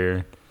his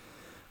career.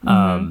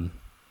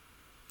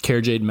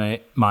 Cara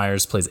Jade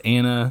Myers plays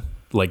Anna.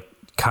 Like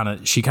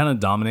she kind of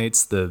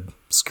dominates the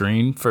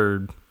screen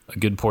for a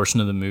good portion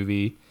of the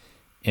movie,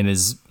 and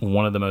is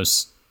one of the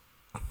most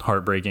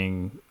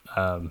heartbreaking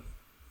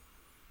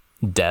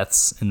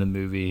deaths in the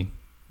movie.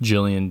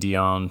 Jillian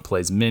Dion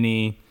plays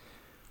Minnie.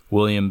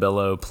 William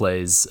Bello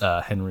plays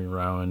Henry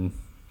Rowan,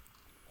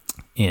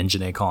 and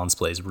Janae Collins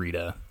plays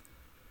Rita.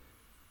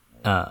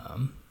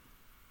 And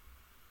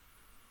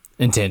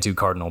Tantu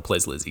Cardinal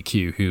plays Lizzie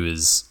Q, who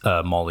is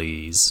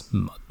Molly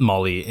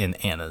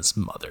and Anna's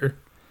mother.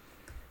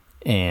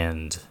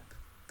 And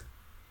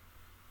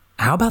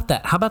how about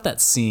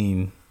that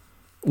scene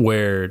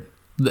where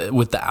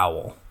with the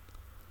owl?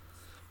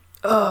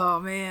 Oh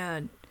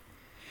man,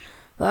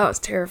 that was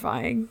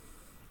terrifying.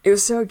 It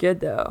was so good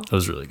though. It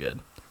was really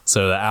good.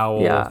 So the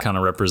owl kind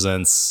of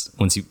represents,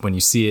 when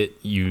you see it,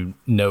 you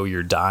know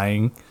you're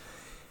dying.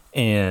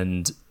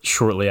 And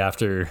shortly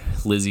after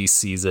Lizzie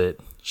sees it,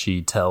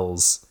 she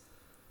tells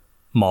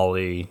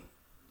Molly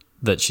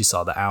that she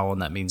saw the owl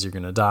and that means you're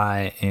going to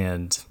die.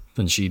 And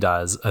then she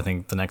dies, I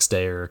think, the next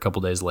day or a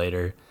couple days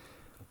later.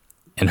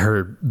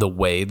 And the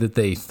way that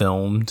they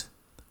filmed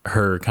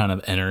her kind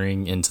of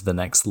entering into the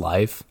next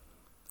life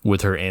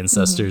with her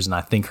ancestors, and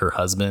I think her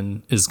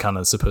husband is kind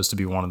of supposed to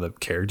be one of the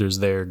characters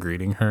there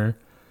greeting her.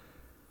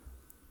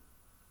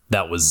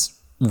 That was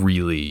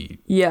really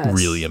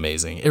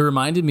amazing. It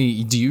reminded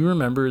me, do you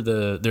remember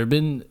there have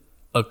been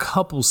a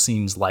couple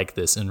scenes like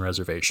this in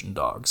Reservation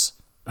Dogs?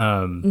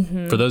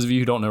 For those of you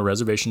who don't know,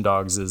 Reservation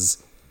Dogs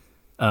is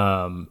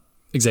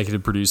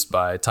executive produced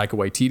by Taika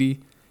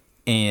Waititi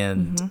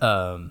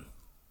and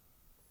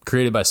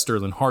created by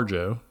Sterling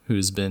Harjo,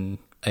 who's been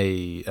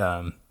he's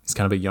kind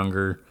of a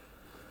younger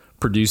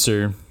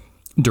producer,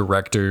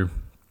 director,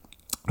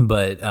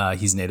 but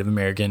he's Native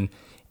American.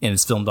 And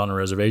it's filmed on a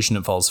reservation.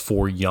 It follows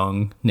 4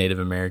 young Native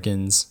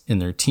Americans in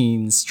their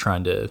teens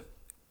trying to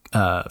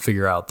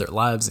figure out their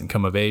lives and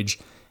come of age.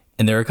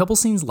 And there are a couple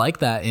scenes like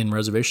that in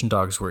Reservation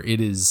Dogs where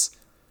it is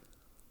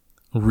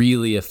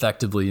really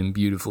effectively and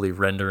beautifully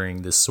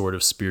rendering this sort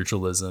of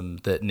spiritualism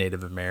that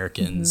Native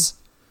Americans,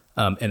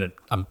 and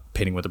I'm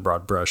painting with a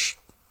broad brush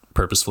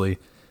purposefully,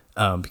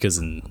 because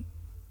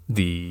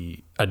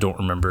I don't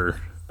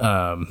remember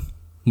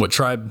what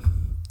tribe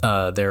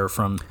they're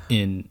from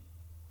in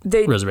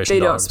Reservation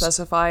Dogs. Don't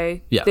specify.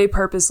 Yeah. They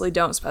purposely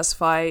don't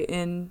specify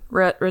in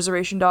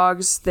Reservation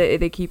Dogs.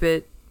 They keep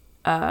it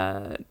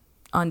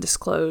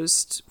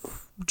undisclosed,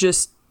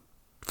 just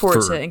for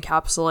it to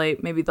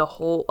encapsulate maybe the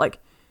whole, like,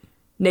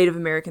 Native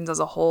Americans as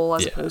a whole,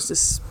 as opposed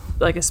to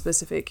like a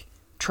specific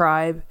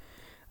tribe.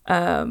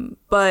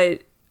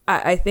 But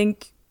I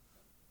think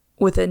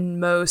within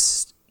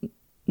most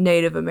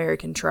Native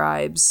American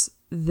tribes,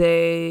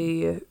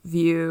 they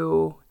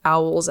view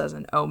owls as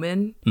an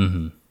omen.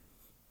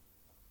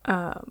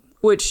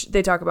 Which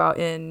they talk about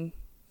in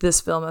this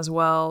film as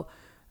well.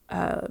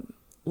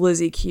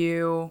 Lizzie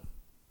Q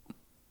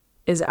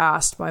is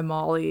asked by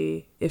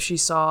Molly if she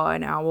saw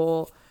an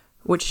owl,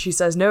 which she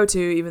says no to,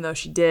 even though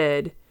she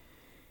did,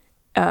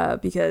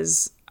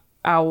 because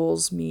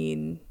owls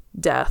mean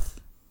death.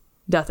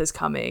 Death is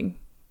coming.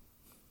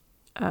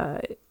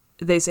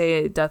 They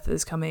say death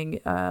is coming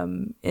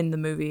in the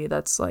movie.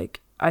 That's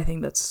like, I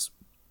think that's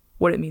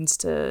what it means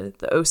to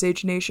the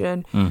Osage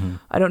Nation.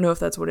 I don't know if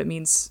that's what it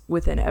means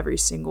within every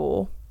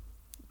single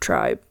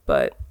tribe,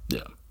 but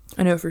Yeah.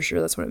 I know for sure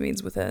that's what it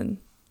means within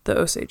the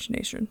Osage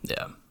Nation.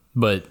 Yeah.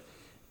 But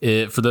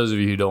for those of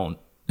you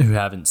who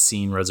haven't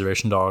seen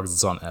Reservation Dogs,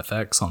 it's on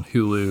FX, on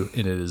Hulu,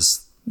 and it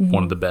is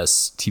one of the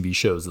best TV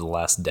shows of the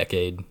last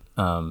decade.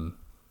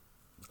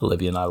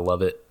 Olivia and I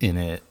love it, and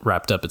it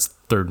wrapped up its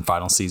third and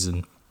final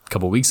season a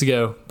couple of weeks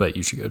ago, but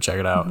you should go check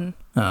it out.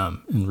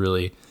 And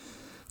really,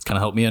 it's kind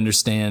of helped me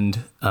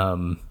understand,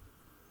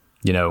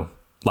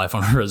 life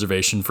on a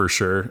reservation for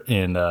sure,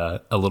 and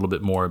a little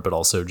bit more, but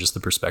also just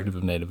the perspective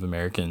of Native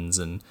Americans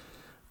and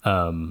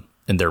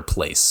their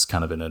place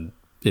kind of in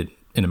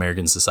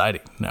American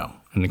society now,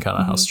 and kind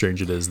of how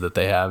strange it is that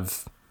they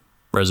have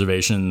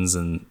reservations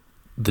and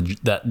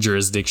that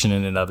jurisdiction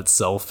in and of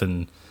itself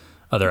and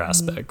other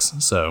aspects.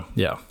 So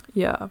yeah.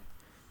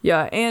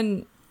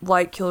 And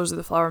like Killers of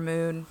the Flower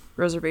Moon,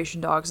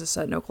 Reservation Dogs is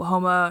set in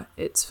Oklahoma.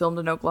 It's filmed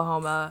in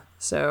Oklahoma,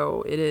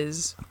 so it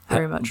is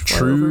very much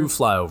true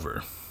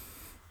flyover.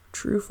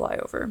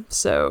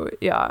 So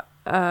yeah.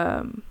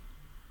 And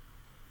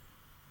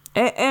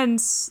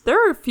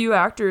there are a few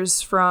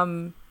actors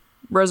from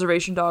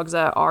Reservation Dogs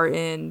that are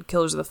in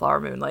Killers of the Flower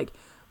Moon. Like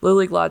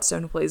Lily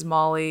Gladstone, who plays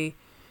Molly,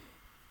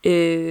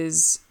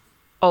 is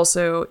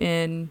also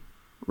in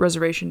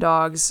Reservation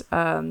Dogs.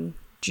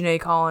 Janae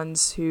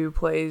Collins, who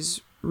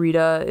plays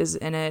Rita, is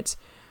in it.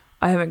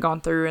 I haven't gone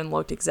through and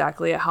looked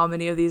exactly at how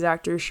many of these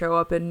actors show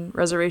up in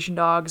Reservation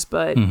Dogs,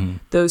 but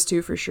those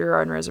two for sure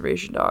are in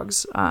Reservation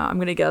Dogs. I'm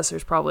going to guess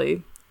there's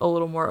probably a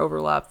little more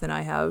overlap than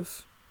I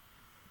have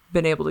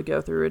been able to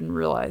go through and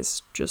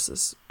realize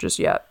just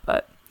yet.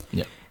 But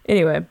yeah.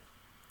 Anyway,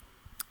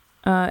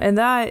 and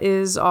that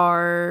is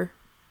our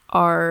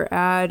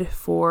ad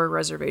for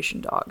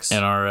Reservation Dogs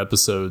and our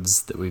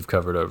episodes that we've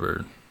covered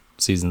over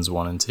seasons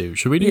 1 and 2.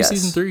 Should we do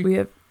season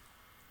 3?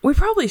 We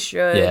probably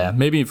should. Yeah,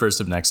 maybe first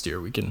of next year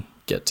we can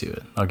get to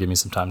it. I'll give me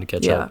some time to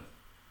catch up.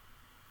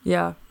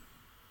 Yeah.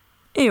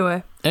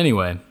 Anyway,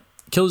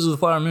 Killers of the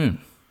Flower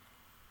Moon.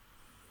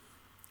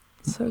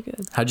 So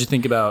good. How'd you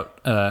think about?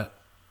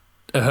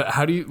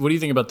 What do you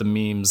think about the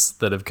memes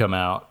that have come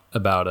out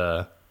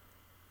about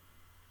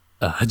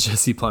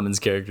Jesse Plemons'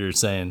 character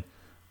saying,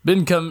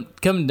 "Been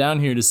coming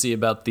down here to see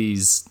about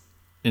these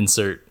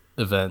insert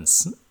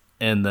events,"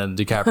 and then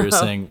DiCaprio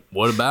saying,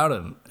 "What about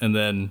him?" And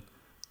then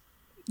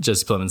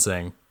Jesse Plemons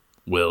saying,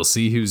 "We'll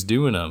see who's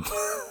doing them."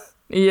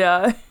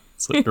 Yeah.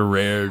 It's like a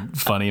rare,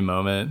 funny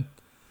moment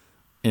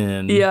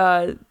in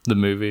the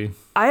movie.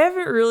 I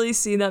haven't really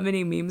seen that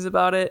many memes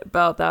about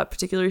that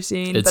particular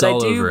scene. It's but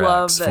all I do over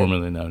love X, that.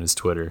 formerly known as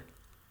Twitter.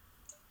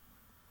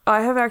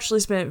 I have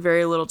actually spent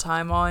very little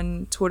time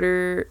on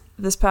Twitter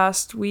this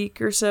past week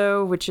or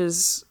so, which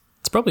is...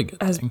 It's probably a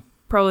good has thing.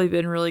 Probably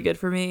been really good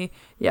for me.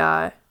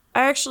 Yeah.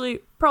 I actually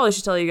probably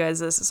should tell you guys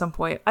this at some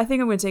point. I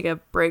think I'm going to take a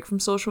break from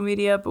social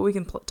media, but we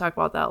can talk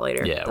about that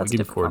later. Yeah, that's we can a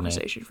different coordinate.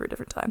 Conversation for a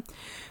different time.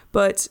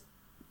 But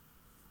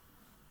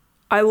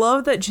I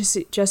love that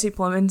Jesse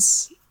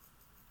Plemons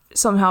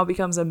somehow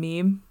becomes a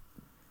meme.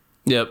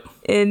 Yep.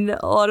 In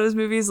a lot of his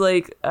movies,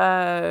 like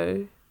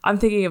I'm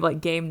thinking of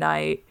like Game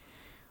Night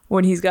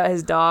when he's got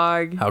his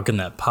dog. How can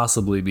that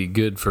possibly be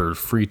good for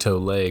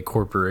Frito-Lay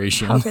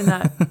Corporation? How can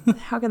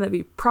that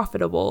be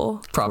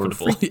profitable?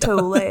 Profitable.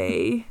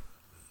 Frito-Lay.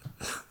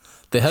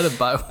 They had a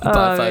buy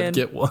five man.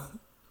 Get one,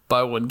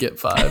 buy one get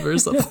five or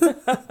something.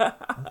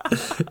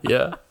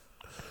 Yeah.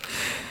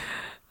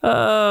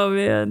 Oh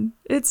man,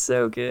 it's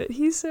so good.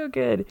 He's so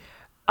good.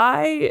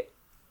 We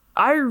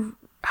want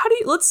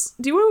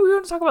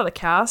to talk about the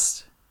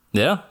cast?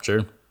 Yeah,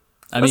 sure.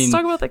 Let's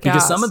talk about the cast.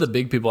 Because some of the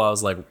big people, I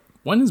was like,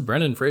 when is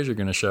Brendan Fraser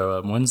going to show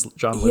up? When's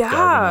John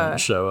Lithgow going to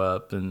show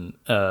up? And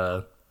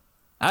I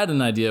had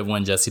an idea of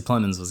when Jesse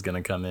Plemons was going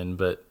to come in,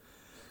 but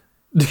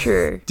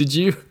sure. Did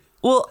you?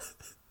 Well,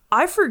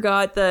 I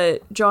forgot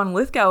that John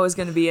Lithgow was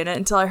going to be in it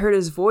until I heard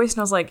his voice, and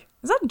I was like,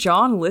 "Is that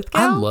John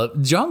Lithgow?"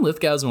 John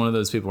Lithgow is one of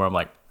those people where I'm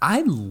like,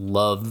 I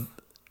love,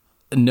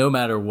 no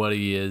matter what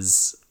he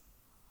is,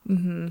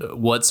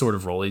 what sort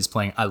of role he's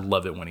playing, I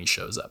love it when he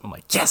shows up. I'm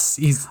like, yes,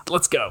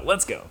 let's go,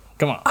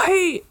 come on.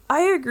 I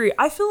agree.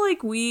 I feel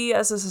like we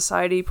as a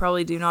society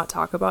probably do not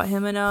talk about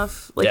him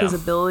enough, like his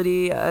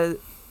ability as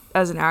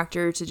an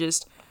actor to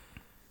just.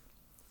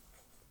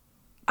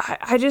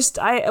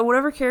 I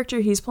whatever character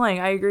he's playing,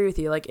 I agree with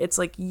you. Like, it's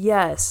like,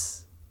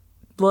 yes,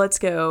 let's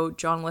go.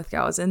 John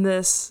Lithgow is in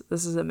this.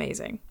 This is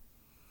amazing.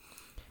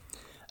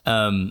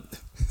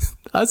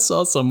 I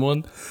saw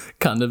someone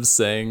kind of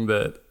saying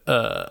that,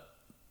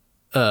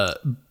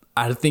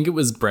 I think it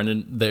was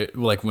Brendan,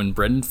 like when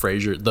Brendan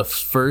Fraser, the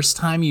first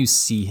time you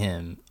see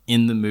him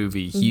in the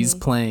movie, he's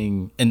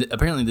playing, and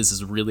apparently this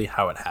is really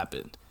how it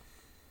happened.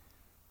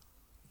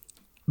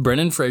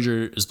 Brendan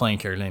Fraser is playing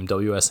a character named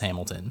W.S.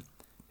 Hamilton,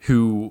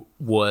 who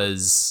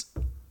was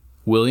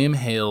William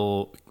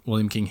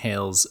King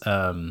Hale's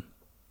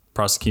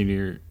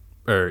prosecutor,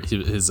 or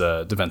his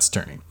defense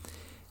attorney.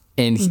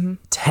 And he,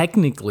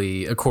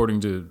 technically,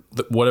 according to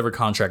whatever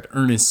contract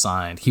Ernest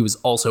signed, he was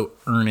also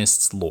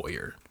Ernest's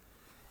lawyer.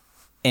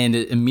 And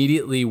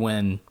immediately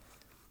when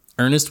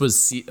Ernest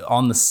was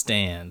on the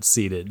stand,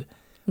 seated,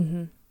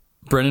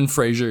 Brendan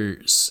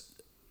Fraser's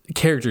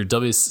character,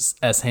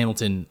 W.S.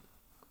 Hamilton,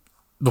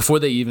 before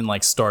they even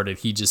like started,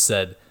 he just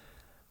said,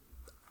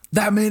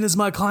 "That man is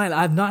my client.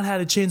 I've not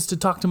had a chance to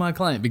talk to my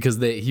client," because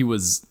he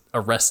was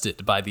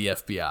arrested by the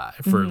FBI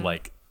for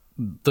like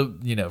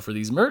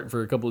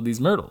for a couple of these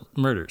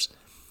murders.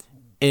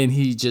 And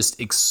he just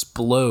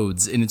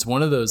explodes. And it's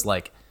one of those,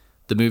 like,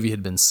 the movie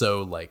had been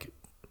so like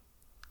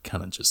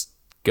kind of just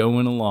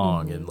going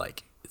along and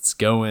like it's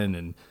going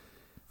and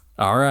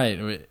all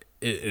right.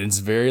 It's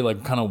very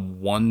like kind of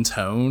one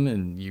tone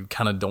and you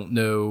kind of don't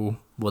know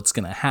what's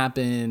going to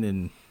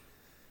happen.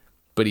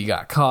 But he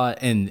got caught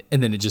and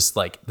then it just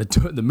like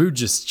the mood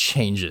just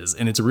changes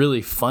and it's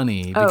really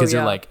funny because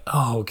you're like,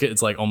 oh, okay.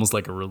 It's like almost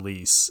like a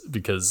release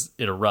because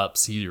he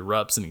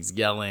erupts and he's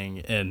yelling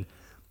and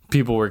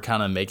people were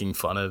kind of making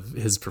fun of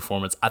his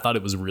performance. I thought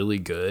it was really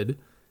good.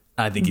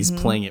 I think he's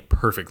playing it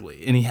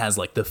perfectly and he has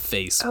like the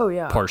face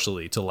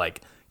partially to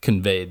like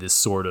convey this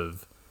sort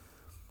of,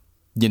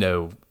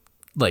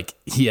 like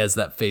he has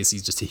that face.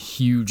 He's just a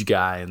huge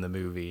guy in the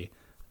movie.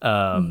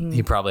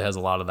 He probably has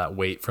a lot of that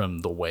weight from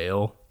The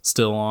Whale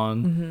still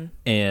on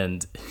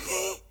and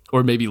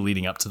or maybe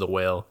leading up to The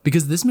Whale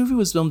because this movie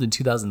was filmed in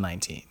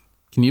 2019.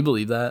 Can you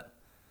believe that?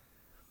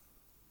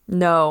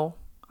 No,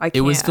 I can't.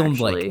 It was filmed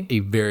actually. like a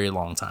very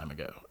long time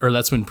ago, or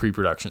that's when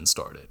pre-production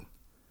started.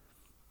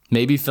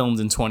 Maybe filmed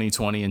in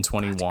 2020 and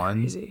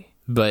 21,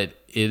 but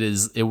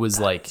it was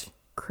like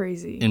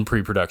crazy in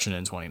pre-production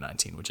in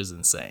 2019, which is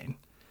insane.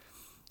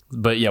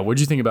 But yeah, what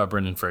did you think about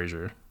Brendan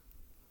Fraser?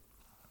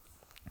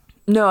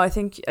 No, I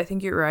think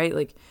you're right.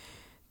 Like,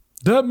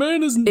 that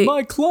man is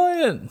my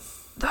client.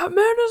 That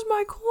man is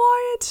my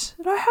client,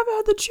 and I haven't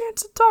had the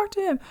chance to talk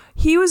to him.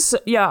 He was,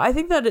 I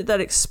think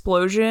that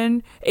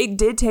explosion, it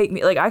did take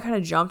me, like, I kind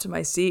of jumped in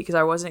my seat because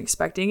I wasn't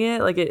expecting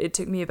it. Like, it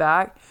took me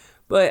aback.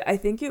 But I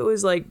think it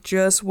was, like,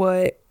 just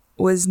what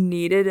was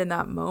needed in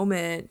that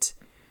moment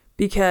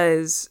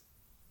because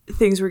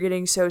things were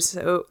getting so,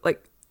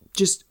 like,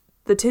 just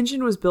the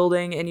tension was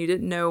building, and you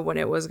didn't know when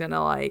it was going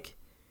to, like,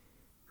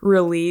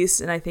 release.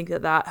 And I think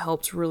that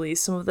helped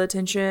release some of the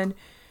tension.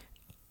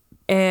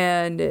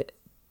 And,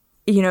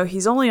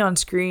 he's only on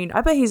screen.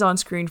 I bet he's on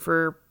screen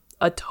for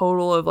a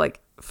total of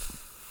like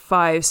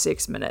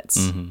 5-6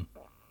 minutes.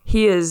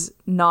 He is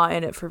not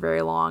in it for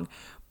very long,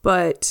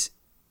 but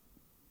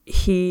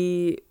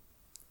he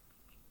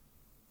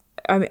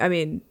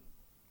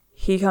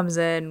comes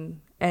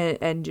in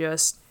and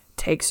just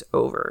takes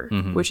over,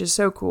 which is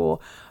so cool.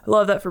 I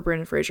love that for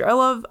Brendan Fraser. I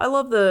love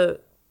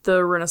the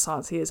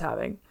renaissance he is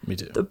having. Me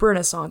too. The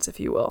Renaissance, if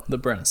you will. The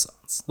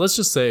Renaissance. Let's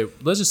just say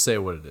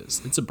what it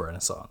is. It's a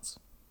Renaissance.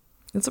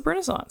 It's a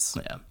Renaissance.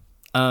 Yeah.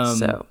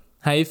 So,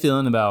 how you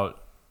feeling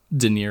about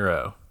De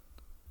Niro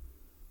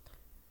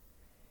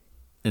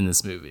in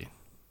this movie?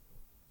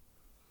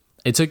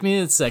 It took me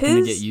a second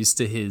to get used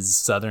to his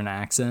Southern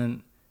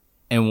accent,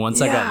 and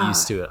once I got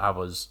used to it, I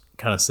was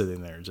kind of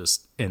sitting there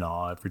just in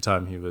awe every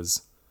time he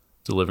was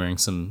delivering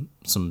some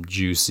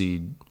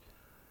juicy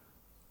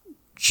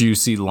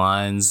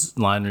line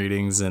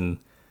readings, and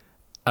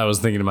I was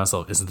thinking to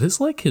myself, is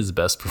this like his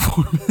best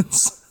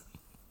performance?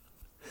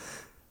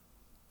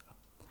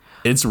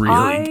 It's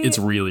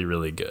really,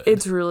 really good.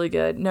 It's really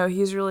good. No,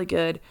 he's really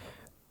good.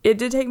 It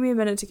did take me a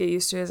minute to get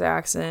used to his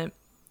accent.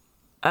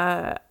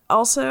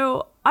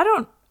 Also, I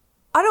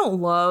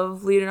don't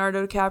love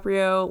Leonardo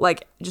DiCaprio,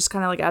 like just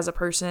kind of like as a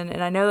person,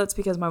 and I know that's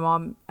because my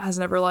mom has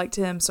never liked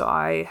him, so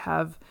I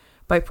have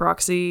by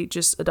proxy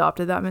just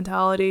adopted that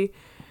mentality.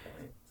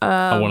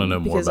 I want to know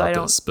more about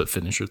this, but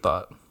finish your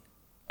thought.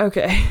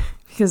 Okay,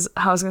 because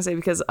I was gonna say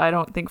because I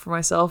don't think for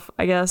myself,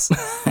 I guess,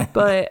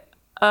 but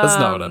that's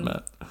not what I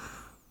meant.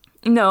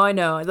 No, I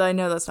know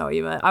that's not what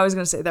you meant. I was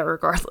gonna say that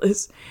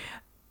regardless.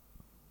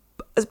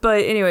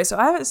 But anyway, so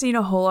I haven't seen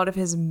a whole lot of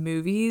his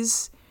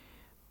movies.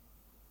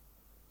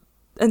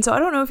 And so I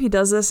don't know if he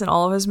does this in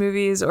all of his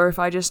movies or if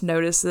I just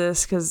noticed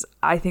this because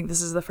I think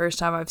this is the first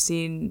time I've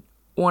seen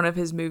one of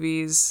his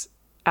movies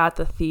at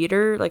the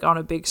theater, like on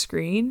a big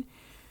screen.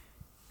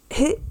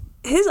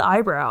 His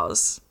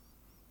eyebrows,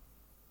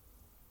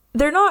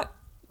 they're not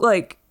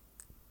like...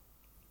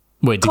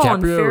 Wait,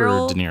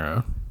 DiCaprio or De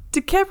Niro?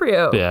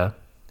 DiCaprio. Yeah.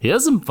 He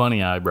has some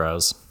funny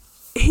eyebrows.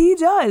 He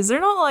does.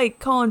 They're not like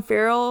Colin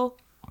Farrell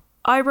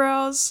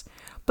eyebrows,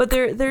 but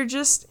they're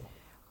just,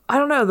 I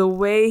don't know, the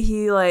way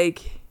he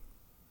like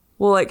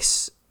will like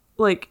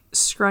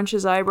scrunch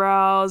his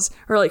eyebrows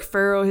or like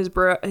furrow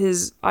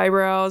his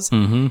eyebrows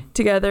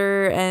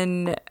together,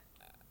 and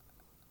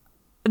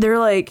they're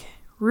like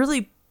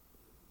really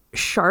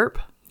sharp.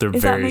 They're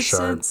very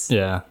sharp. Sense.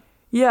 Yeah.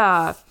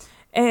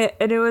 And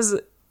it was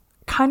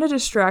kind of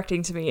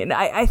distracting to me, and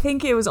I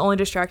think it was only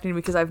distracting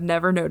because I've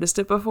never noticed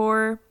it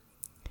before.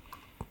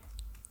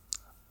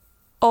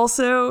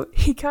 Also,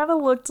 he kind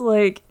of looked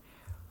like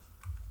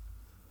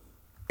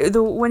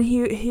when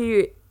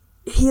he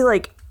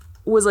like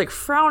was like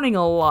frowning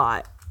a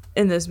lot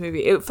in this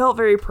movie. It felt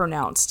very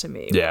pronounced to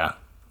me. Yeah.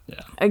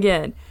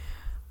 Again,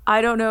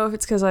 I don't know if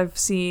it's because I've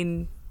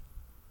seen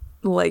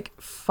like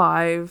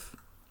 5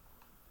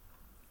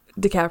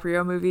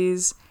 DiCaprio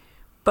movies,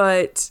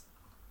 but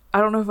I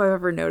don't know if I've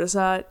ever noticed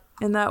that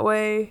in that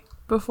way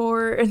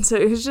before. And so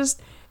it was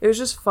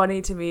just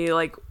funny to me,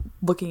 like,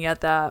 looking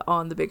at that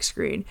on the big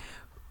screen.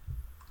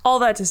 All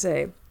that to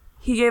say,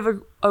 he gave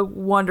a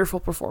wonderful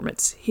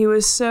performance. He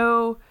was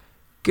so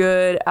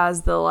good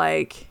as the,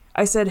 like,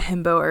 I said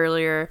himbo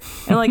earlier,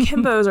 and like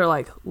himbos are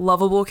like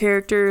lovable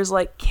characters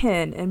like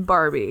Ken and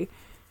Barbie,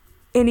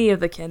 any of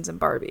the Kens and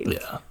Barbie.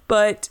 Yeah.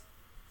 But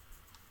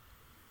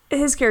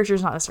his character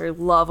is not necessarily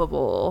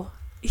lovable.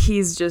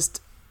 He's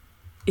just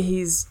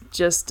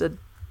a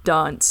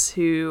dunce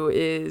who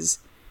is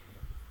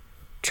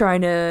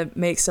trying to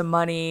make some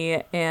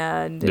money,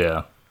 and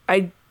yeah.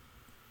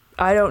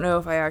 I don't know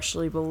if I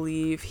actually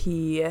believe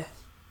he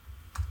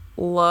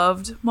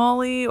loved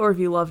Molly or if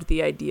he loved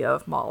the idea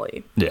of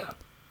Molly. Yeah.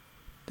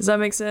 Does that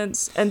make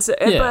sense? And so,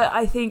 yeah. But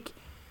I think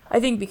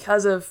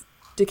because of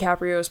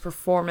DiCaprio's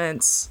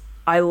performance,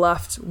 I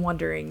left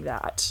wondering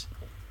that,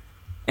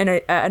 and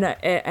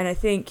I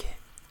think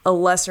a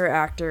lesser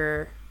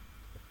actor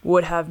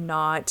would have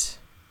not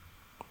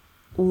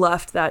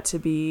left that to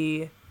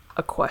be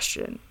a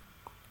question,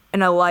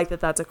 and I like that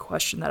that's a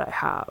question that I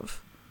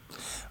have.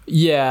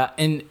 Yeah,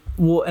 and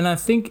I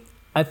think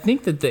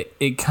that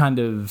it kind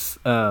of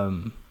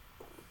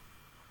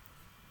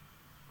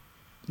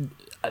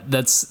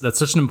that's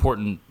such an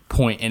important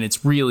point, and it's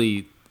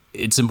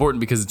important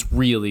because it's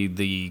really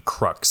the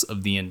crux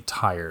of the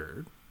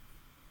entire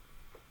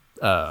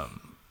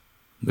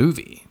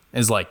movie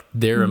is like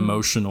their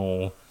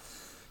emotional.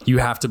 You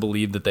have to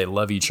believe that they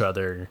love each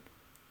other,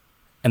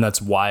 and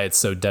that's why it's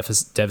so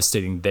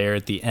devastating there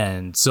at the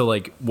end. So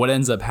like what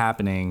ends up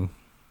happening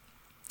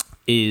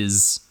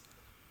is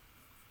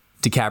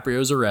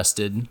DiCaprio's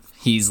arrested.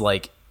 He's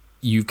like,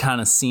 you've kind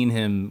of seen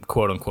him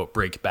quote unquote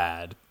break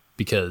bad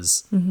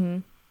because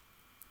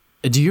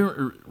do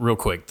you, real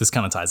quick, this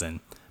kind of ties in,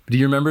 but do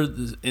you remember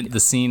the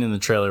scene in the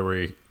trailer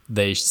where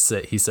he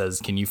says,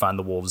 can you find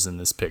the wolves in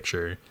this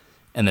picture?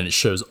 And then it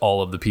shows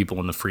all of the people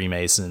in the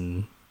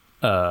Freemason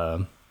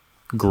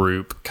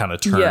group kind of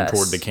turn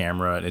toward the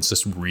camera, and it's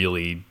just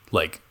really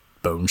like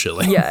bone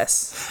chilling.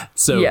 Yes.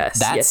 So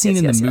that scene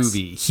in the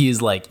movie, he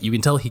is like, you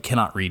can tell he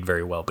cannot read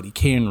very well, but he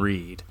can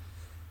read.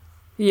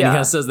 Yeah. And he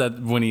kind of says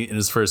that when he in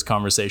his first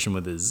conversation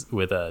with De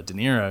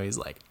Niro, he's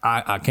like,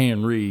 I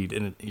can read,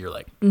 and you're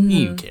like,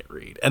 you can't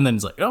read, and then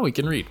he's like, oh, he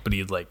can read, but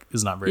he like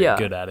is not very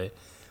good at it.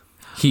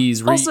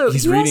 He's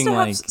reading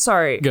like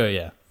sorry. Go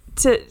yeah.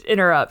 To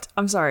interrupt,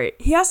 I'm sorry.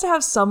 He has to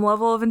have some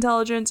level of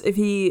intelligence if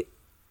he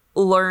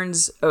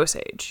learns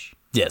Osage.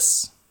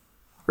 Yes.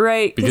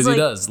 Right? Because he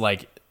does,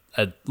 like,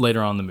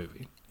 later on in the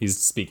movie. He's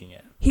speaking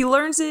it. He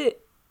learns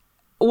it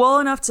well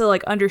enough to,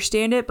 like,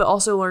 understand it, but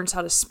also learns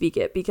how to speak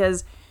it.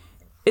 Because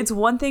it's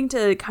one thing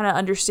to kind of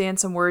understand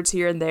some words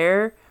here and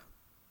there,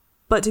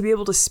 but to be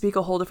able to speak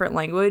a whole different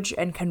language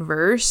and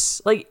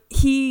converse, like,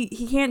 he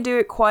can't do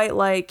it quite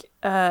like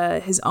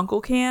his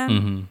uncle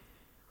can.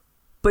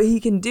 But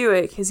he can do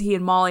it because he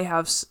and Molly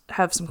have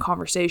some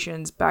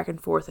conversations back and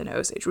forth in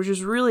Osage, which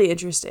is really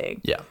interesting.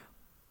 Yeah.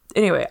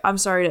 Anyway, I'm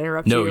sorry to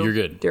interrupt you. No, you're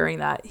good. During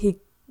that.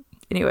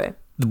 Anyway.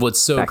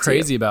 What's so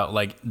crazy about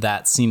like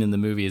that scene in the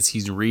movie is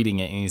he's reading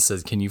it and he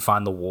says, can you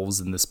find the wolves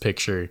in this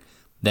picture?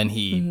 Then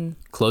he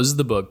closes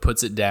the book,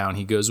 puts it down.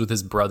 He goes with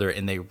his brother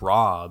and they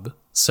rob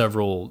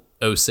several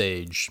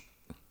Osage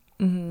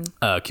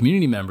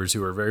community members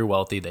who are very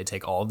wealthy. They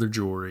take all of their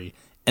jewelry,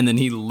 and then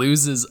he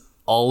loses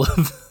all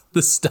of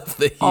the stuff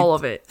that he all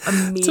of it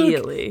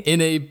immediately in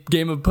a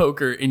game of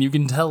poker, and you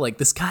can tell like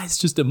this guy's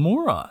just a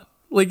moron.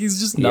 Like he's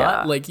just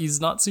not like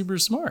he's not super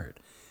smart,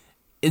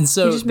 and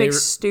so he just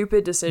makes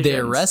stupid decisions. They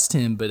arrest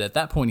him, but at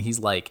that point he's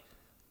like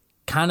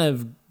kind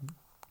of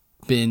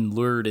been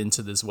lured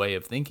into this way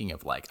of thinking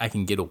of like, I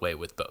can get away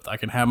with both. I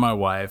can have my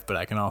wife, but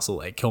I can also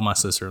like kill my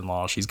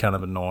sister-in-law. She's kind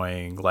of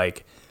annoying.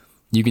 Like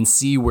you can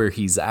see where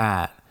he's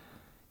at.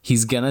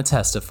 He's gonna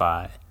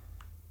testify.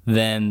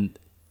 Then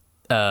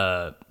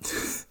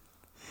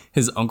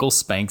his uncle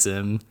spanks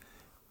him,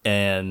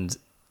 and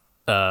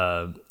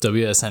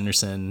W.S.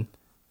 Henderson,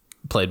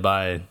 played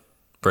by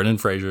Brendan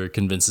Fraser,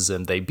 convinces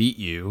him they beat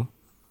you.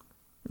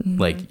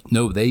 Like,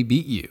 no, they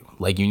beat you.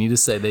 Like, you need to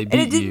say they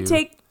beat you.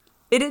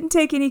 It didn't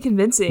take any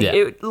convincing. Yeah.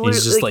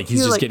 He's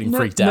just getting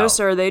freaked out. No,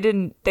 sir, they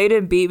didn't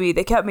beat me.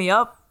 They kept me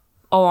up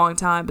a long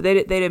time, but they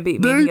didn't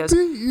beat me. And he goes,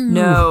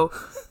 no,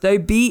 they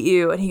beat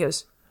you. And he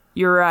goes,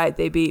 you're right,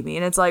 they beat me.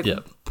 And it's like,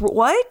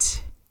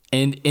 what?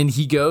 And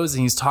he goes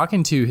and he's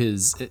talking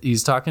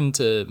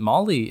to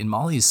Molly, and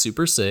Molly's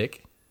super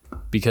sick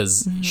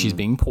because she's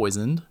being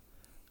poisoned.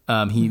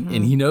 And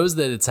he knows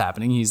that it's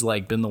happening. He's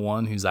like been the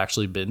one who's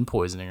actually been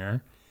poisoning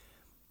her.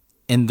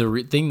 And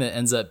the thing that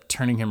ends up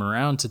turning him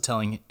around to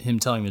telling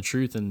the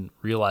truth and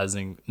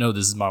realizing, no,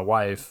 this is my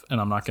wife,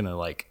 and I'm not gonna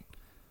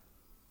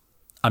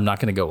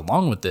go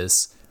along with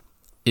this,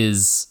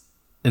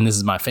 and this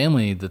is my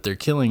family that they're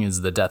killing, is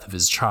the death of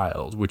his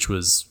child, which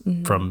was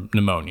from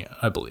pneumonia,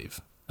 I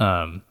believe.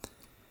 And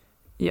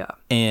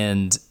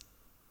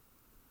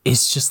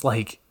it's just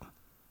like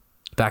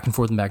back and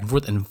forth.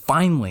 And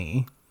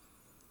finally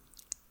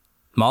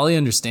Molly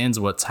understands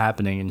what's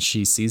happening, and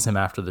she sees him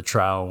after the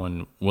trial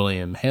when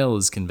William Hale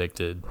is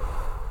convicted.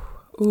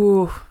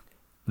 Ooh.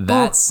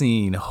 That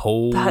scene,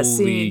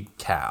 holy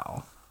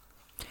cow.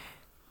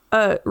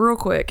 Real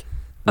quick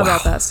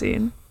about that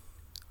scene.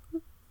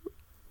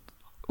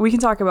 We can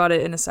talk about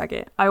it in a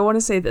second. I want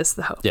to say this,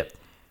 though. Yep.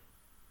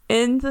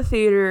 In the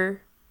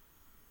theater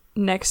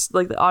next,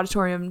 like the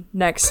auditorium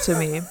next to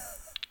me,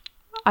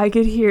 I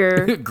could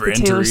hear the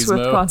Taylor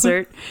Swift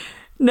concert.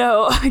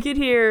 No, I could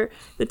hear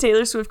the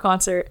Taylor Swift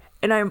concert,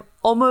 and I'm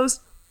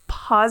almost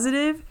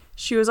positive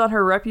she was on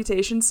her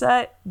Reputation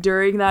set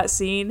during that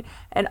scene.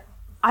 And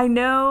I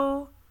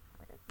know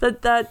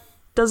that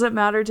doesn't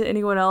matter to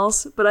anyone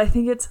else, but I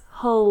think it's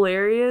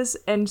hilarious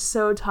and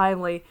so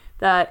timely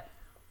that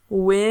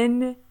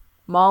when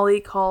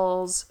Molly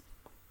calls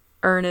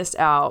Ernest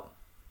out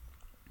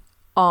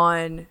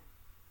on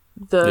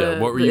what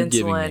were the you insulin,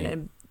 giving me?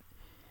 and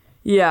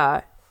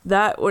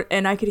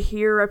and I could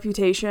hear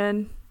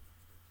Reputation,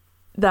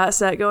 that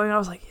set going. I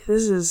was like,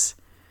 this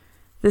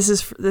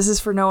is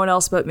for no one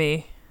else but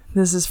me.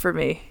 This is for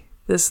me.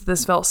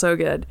 This felt so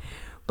good.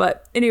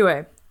 But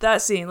anyway,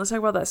 that scene. Let's talk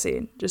about that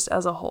scene just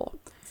as a whole.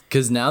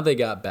 Because now they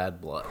got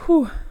bad blood.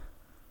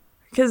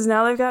 Because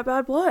now they've got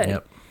bad blood.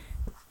 Yep.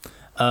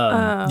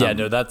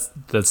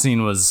 That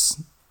scene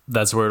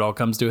that's where it all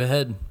comes to a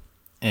head,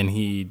 and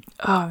he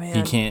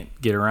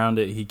can't get around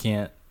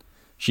it.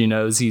 She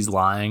knows he's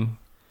lying,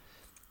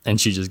 and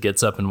she just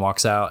gets up and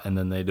walks out, and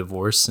then they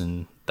divorce,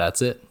 and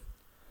that's it.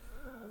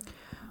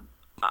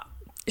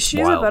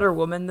 She's a better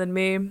woman than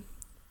me,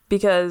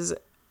 because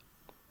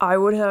I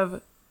would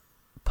have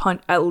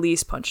at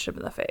least punched him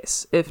in the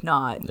face, if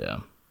not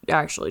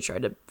actually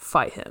tried to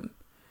fight him.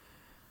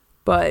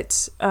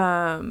 But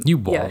you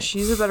won't. Yeah,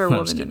 she's a better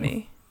woman than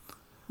me.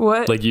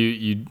 What? Like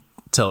you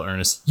tell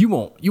Ernest, you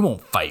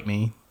won't fight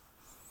me.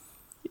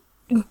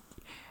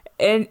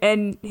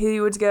 And he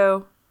would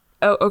go,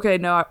 "Oh, okay,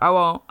 no, I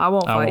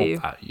won't fight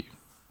you.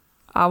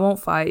 I won't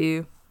fight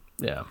you."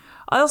 Yeah.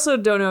 I also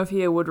don't know if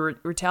he would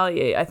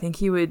retaliate. I think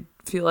he would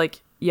feel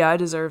like, yeah, I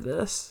deserve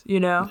this, you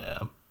know?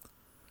 Yeah.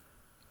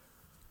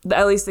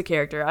 At least the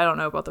character. I don't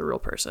know about the real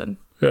person.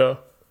 Yeah.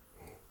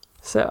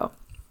 So.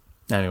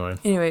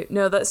 Anyway,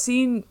 no, that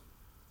scene,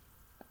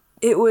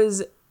 it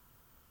was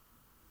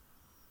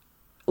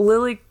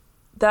Lily,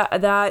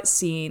 that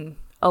scene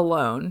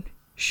alone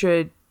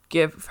should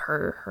give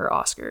her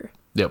Oscar.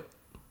 Yep.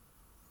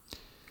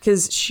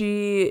 Because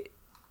she's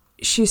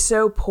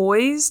so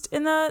poised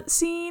in that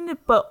scene,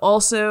 but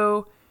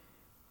also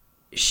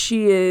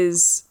she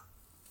is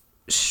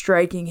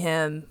striking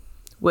him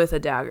with a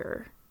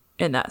dagger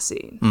in that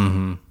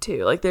scene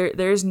too. Like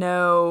there's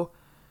no,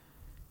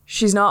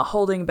 she's not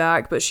holding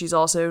back, but she's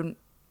also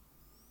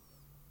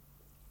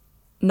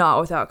not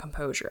without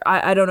composure.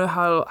 I don't know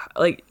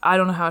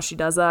how she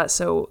does that.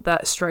 So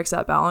that strikes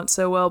that balance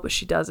so well, but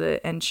she does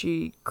it and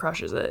she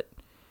crushes it.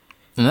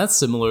 And that's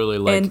similarly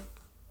like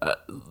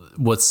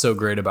what's so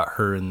great about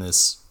her in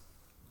this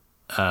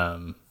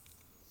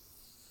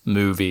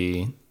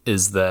movie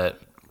is that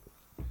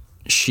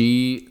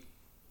she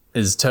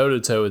is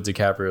toe-to-toe with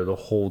DiCaprio the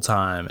whole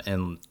time,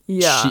 and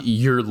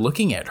you're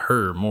looking at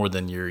her more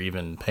than you're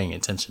even paying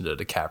attention to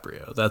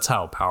DiCaprio. That's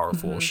how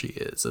powerful she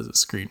is as a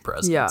screen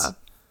presence.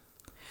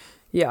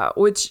 Yeah,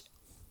 which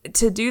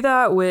to do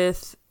that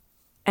with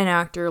an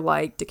actor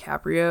like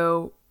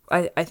DiCaprio,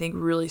 I think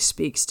really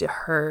speaks to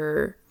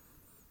her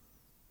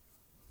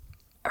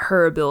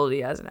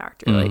ability as an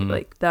actor.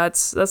 Like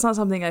that's not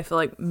something I feel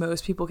like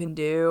most people can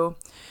do.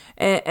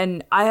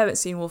 And I haven't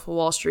seen Wolf of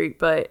Wall Street,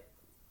 but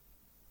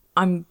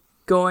I'm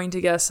going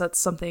to guess that's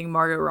something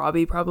Margot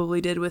Robbie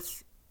probably did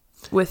with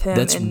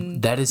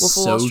him. That is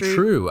so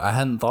true. I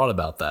hadn't thought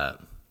about that.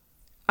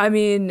 I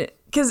mean,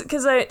 because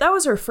that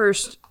was her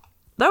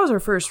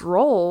first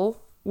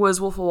role,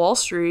 was Wolf of Wall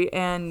Street,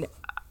 and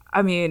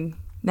I mean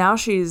now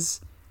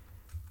she's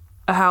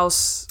a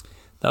house.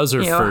 That was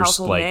her first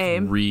like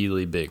name.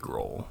 Really big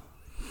role.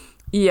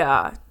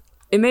 Yeah,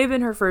 it may have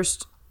been her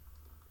first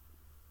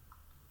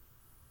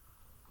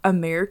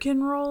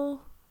American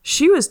role.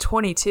 She was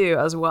 22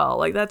 as well.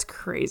 Like, that's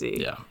crazy.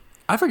 Yeah.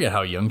 I forget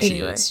how young she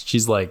is.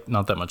 She's like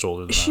not that much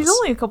older than us. She's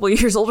only a couple of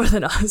years older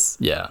than us.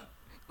 Yeah.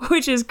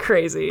 Which is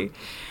crazy.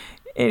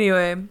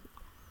 Anyway,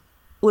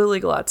 Lily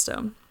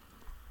Gladstone.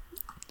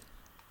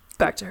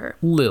 Back to her.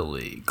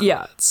 Lily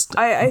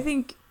Gladstone.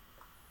 Yeah.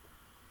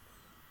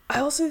 I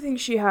also think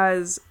she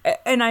has,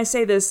 and I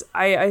say this,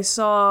 I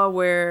saw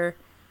where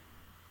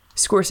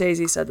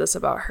Scorsese said this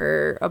about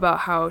her, about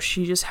how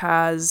she just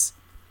has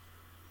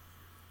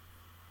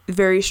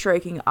very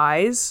striking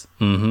eyes.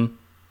 Mm-hmm.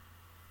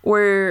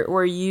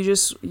 Where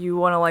you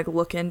want to like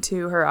look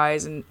into her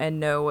eyes and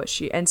know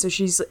what and so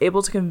she's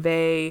able to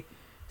convey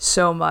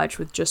so much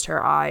with just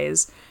her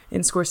eyes.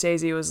 And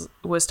Scorsese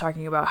was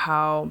talking about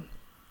how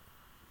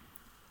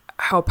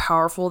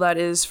powerful that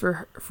is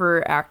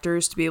for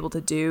actors to be able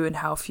to do, and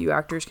how few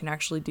actors can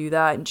actually do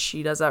that, and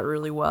she does that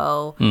really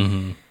well.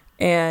 Mm-hmm.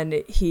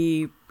 And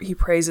he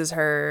praises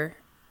her,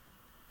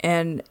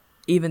 and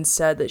even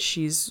said that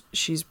she's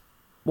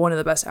one of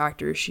the best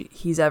actors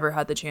he's ever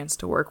had the chance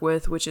to work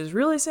with, which is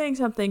really saying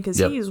something because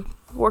he's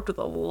worked with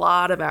a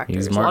lot of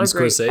actors. He's Martin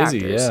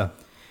Scorsese, yeah.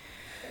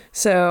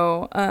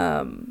 So,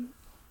 I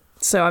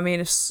mean,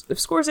 if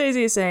Scorsese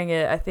is saying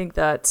it, I think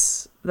that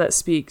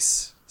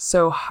speaks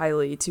so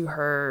highly to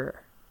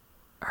her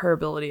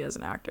ability as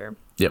an actor.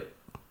 Yep.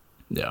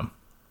 Yeah.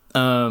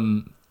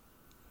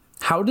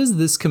 How does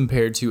this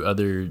compare to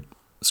other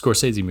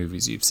Scorsese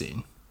movies you've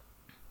seen?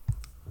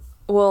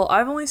 Well,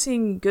 I've only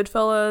seen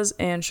Goodfellas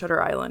and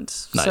Shutter Island.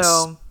 Nice.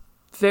 So,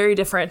 very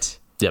different.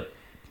 Yep.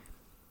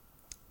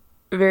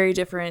 Very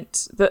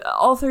different.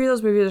 All three of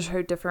those movies are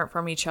so different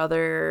from each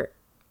other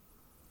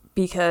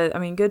because, I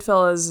mean,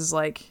 Goodfellas is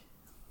like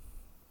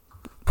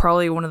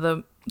probably one of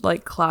the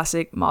like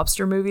classic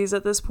mobster movies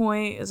at this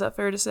point. Is that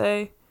fair to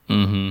say?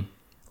 Mm-hmm.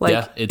 Like,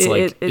 yeah,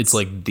 it's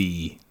like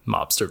the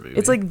mobster movie.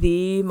 It's like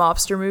the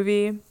mobster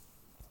movie.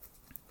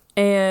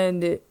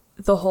 And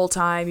the whole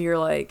time you're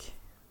like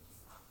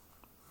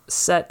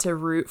set to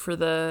root for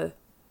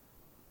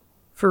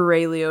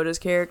Ray Liotta's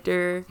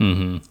character,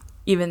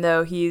 even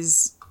though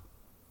he's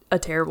a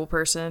terrible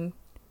person.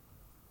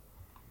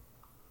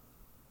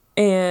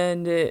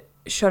 And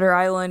Shutter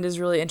Island is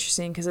really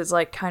interesting because it's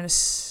like kind of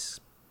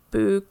spooky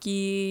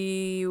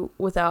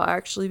without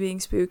actually being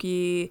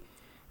spooky,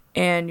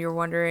 and you're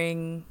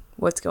wondering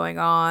what's going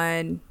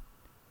on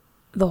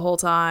the whole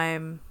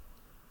time.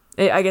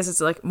 I guess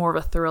it's like more of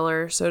a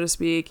thriller, so to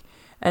speak.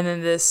 And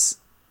then this,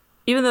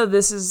 even though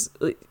this is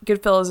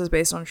Goodfellas is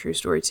based on a true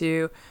story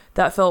too,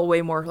 that felt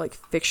way more like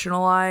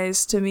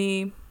fictionalized to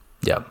me.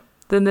 Yeah.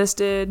 Than this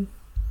did.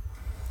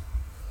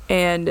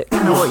 And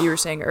kind of what you were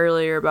saying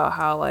earlier about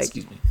how like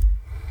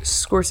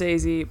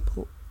Scorsese,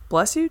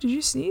 bless you. Did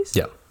you sneeze?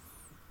 Yeah.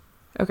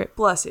 Okay,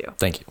 bless you.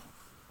 Thank you.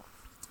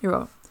 You're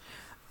welcome.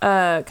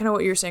 Kind of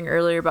what you were saying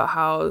earlier about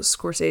how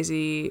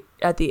Scorsese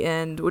at the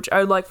end, which I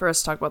would like for us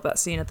to talk about that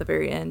scene at the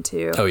very end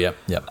too. Oh yeah,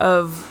 yeah.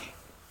 Of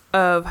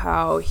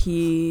how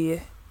he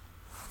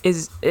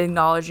is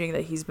acknowledging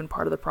that he's been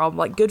part of the problem.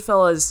 Like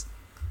Goodfellas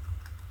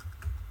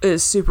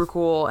is super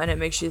cool, and it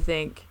makes you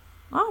think,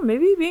 oh,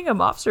 maybe being a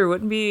mobster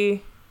wouldn't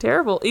be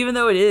terrible, even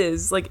though it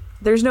is. Like,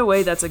 there's no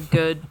way that's a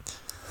good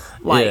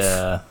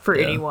life for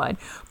anyone.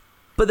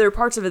 But there are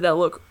parts of it that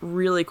look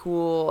really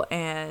cool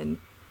and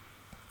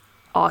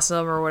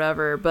awesome or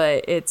whatever,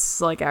 but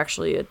it's like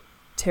actually a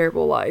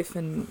terrible life.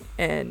 But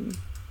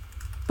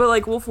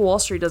like Wolf of Wall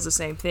Street does the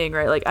same thing,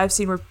 right? Like I've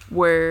seen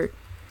where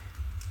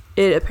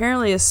it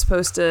apparently is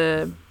supposed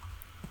to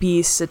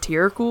be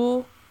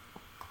satirical,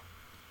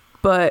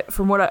 but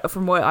from what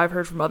I've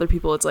heard from other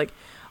people, it's like,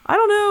 I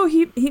don't know,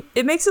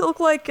 it makes it look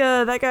like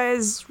that guy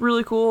is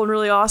really cool and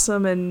really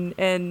awesome,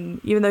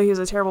 and even though he was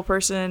a terrible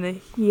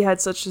person, he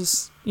had such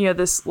this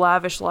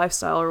lavish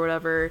lifestyle or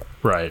whatever,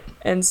 right?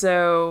 And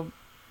so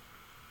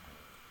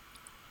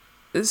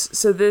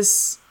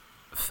this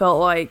felt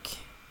like,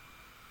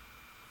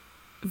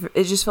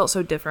 it just felt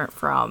so different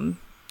from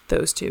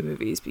those two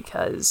movies,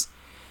 because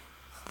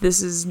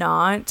this is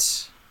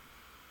not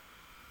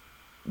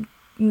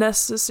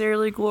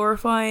necessarily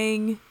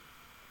glorifying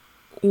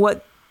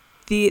what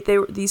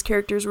these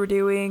characters were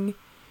doing.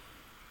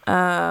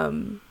 I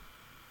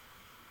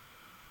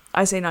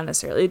say not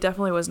necessarily. It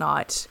definitely was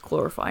not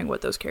glorifying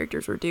what those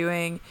characters were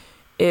doing.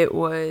 It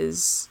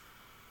was,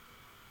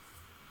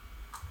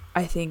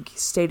 I think,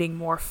 stating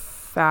more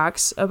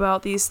facts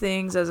about these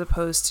things as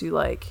opposed to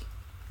like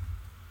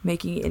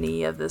making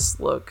any of this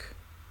look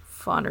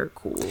fun or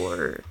cool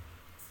or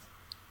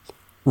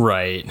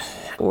right,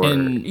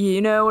 and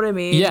you know what I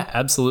mean. Yeah,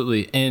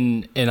 absolutely.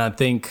 And I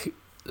think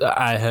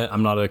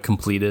I'm not a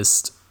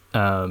completist.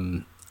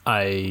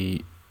 I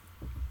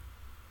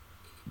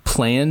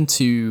plan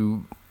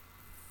to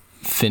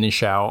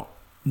finish out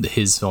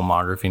his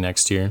filmography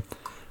next year,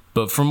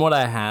 but from what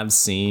I have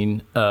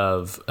seen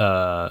of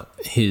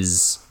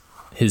his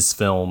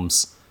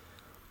films,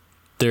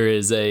 there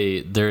is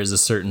a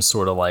certain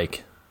sort of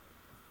like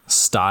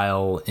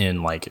style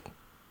and like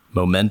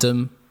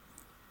momentum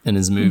in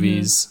his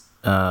movies.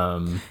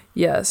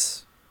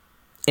 Yes.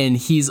 And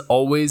he's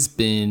always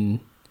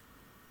been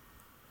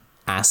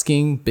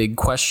asking big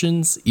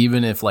questions,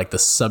 even if like the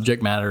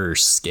subject matter or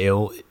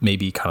scale may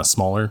be kind of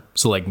smaller.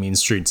 So like Mean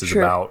Streets is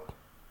about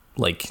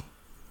like,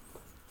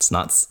 it's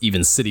not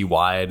even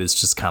citywide. It's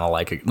just kind of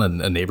like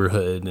a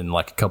neighborhood and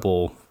like a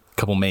couple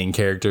main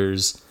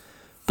characters.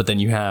 But then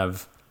you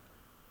have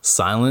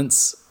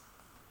Silence.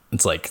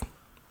 It's like,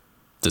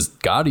 does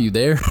God, are you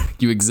there?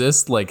 You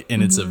exist? Like,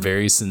 and it's a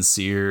very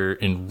sincere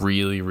and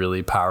really,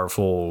 really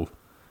powerful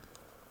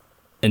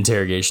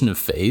interrogation of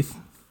faith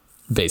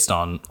based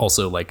on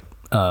also like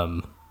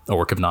a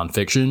work of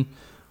nonfiction.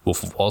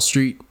 Wolf of Wall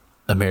Street,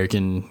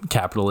 American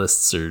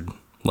capitalists are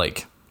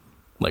like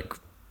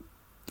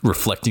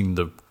reflecting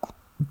the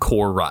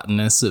core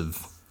rottenness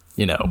of,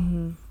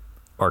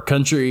 our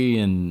country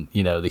and,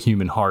 the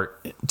human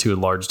heart to a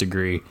large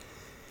degree.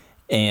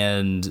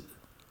 And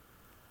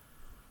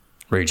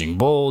Raging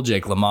Bull,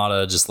 Jake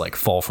LaMotta, just like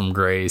fall from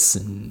grace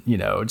and,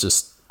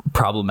 just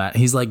problematic.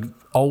 He's like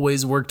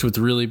always worked with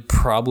really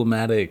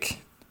problematic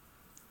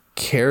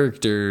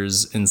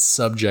characters and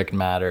subject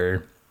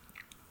matter.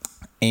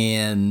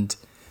 And,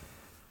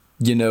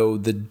 you know,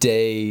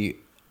 the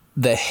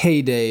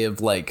heyday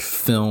of like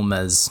film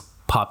as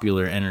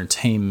popular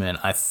entertainment,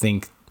 I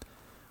think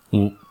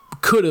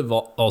could have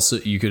also,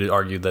 you could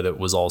argue that it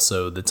was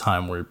also the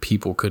time where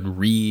people could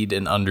read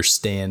and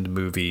understand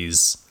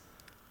movies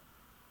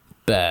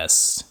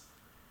best.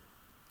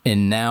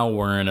 And now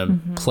we're in a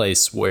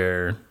place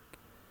where,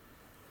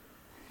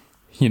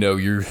 you know,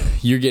 you're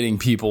getting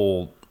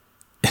people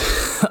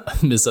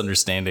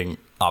misunderstanding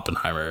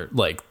Oppenheimer,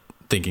 like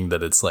thinking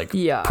that it's like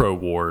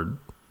pro-war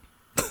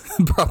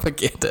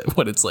propaganda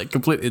when it's like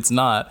it's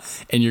not.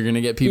 And you're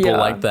gonna get people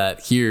like that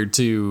here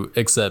too,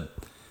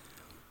 except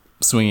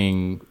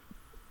swinging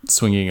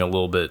a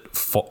little bit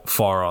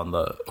far on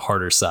the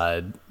harder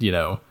side, you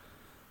know,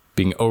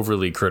 being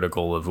overly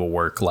critical of a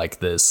work like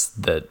this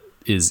that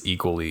is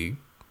equally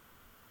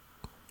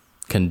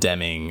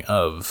condemning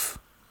of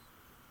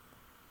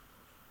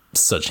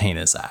such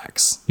heinous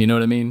acts. You know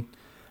what I mean?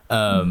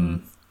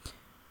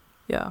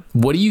 Yeah.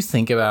 What do you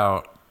think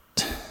about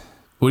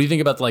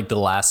like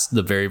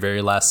the very,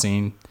 very last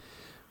scene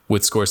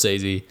with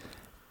Scorsese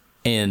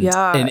and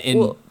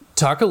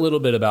talk a little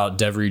bit about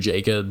Devery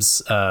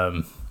Jacobs,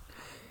 kind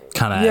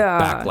of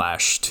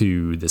backlash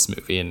to this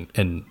movie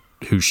and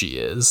who she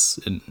is.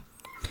 And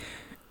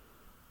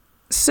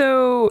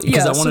so,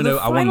 because I want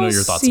to know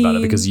your thoughts about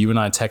it, because you and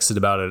I texted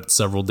about it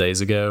several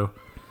days ago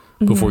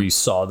before you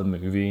saw the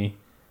movie.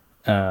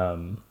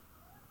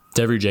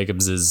 Devery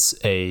Jacobs is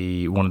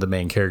one of the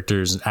main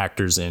characters and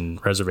actors in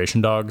Reservation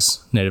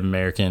Dogs, Native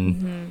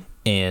American,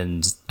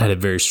 and had a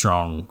very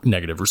strong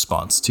negative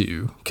response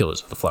to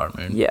Killers of the Flower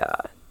Moon. Yeah.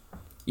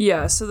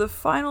 Yeah, so the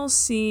final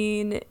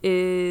scene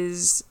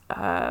is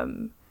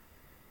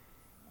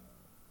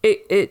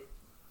it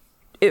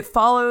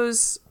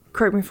follows,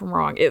 correct me if I'm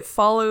wrong, it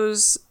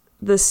follows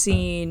the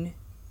scene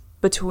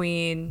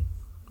between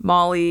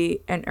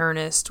Molly and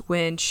Ernest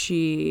when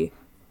she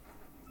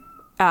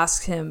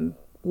asks him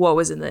what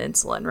was in the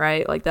insulin,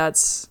 right? Like it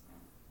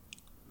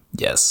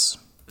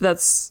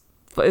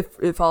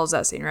follows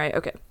that scene, right?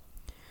 Okay.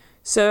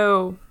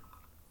 So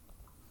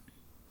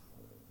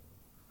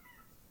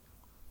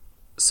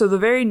the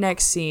very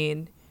next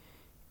scene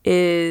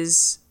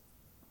is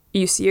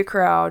you see a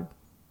crowd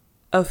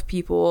of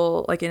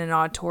people like in an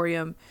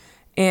auditorium,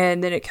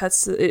 and then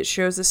it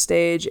shows the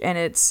stage, and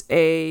it's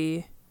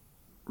a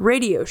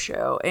radio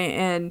show,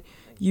 and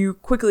you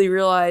quickly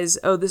realize,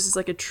 oh, this is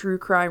like a true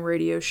crime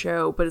radio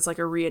show, but it's like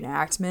a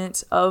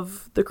reenactment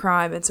of the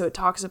crime. And so it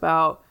talks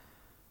about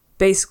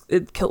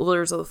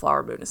Killers of the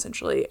Flower Moon,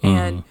 essentially.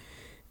 And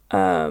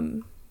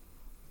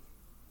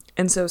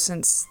so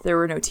since there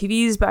were no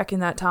TVs back in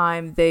that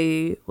time,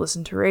 they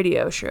listened to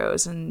radio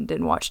shows and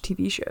didn't watch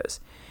TV shows.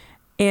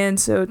 And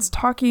so it's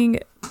talking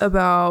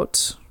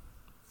about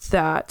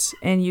that.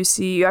 And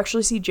you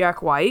actually see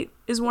Jack White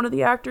is one of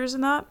the actors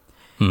in that.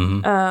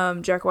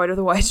 Jack White of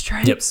the White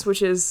Stripes,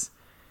 which is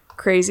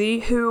crazy.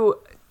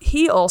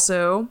 He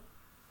also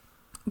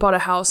bought a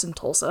house in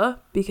Tulsa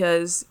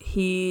because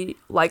he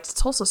liked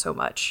Tulsa so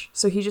much.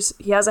 So he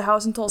has a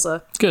house in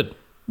Tulsa. Good.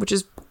 Which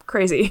is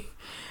crazy.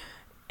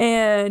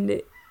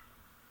 And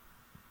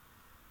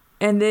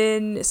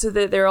then so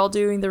that they're all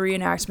doing the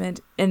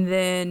reenactment, and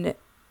then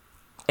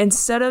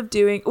instead of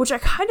doing, which I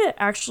kind of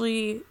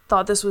actually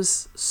thought this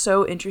was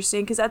so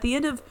interesting, because at the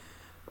end of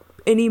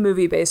any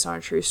movie based on a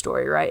true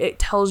story, right, it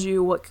tells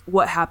you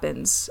what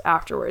happens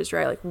afterwards,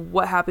 right? Like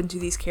what happened to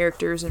these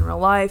characters in real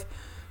life,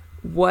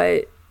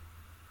 how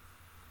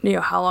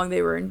long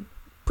they were in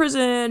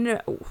prison,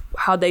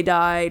 how they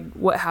died,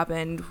 what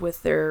happened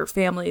with their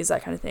families,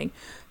 that kind of thing.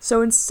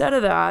 So instead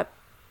of that,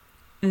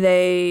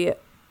 they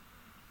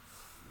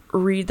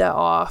read that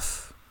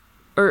off,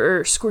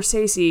 or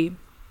Scorsese,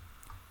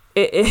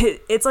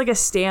 it's like a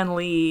Stan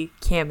Lee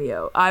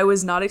cameo. I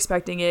was not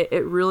expecting it.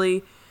 It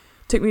really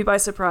took me by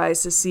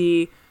surprise to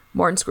see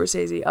Martin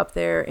Scorsese up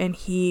there, and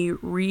he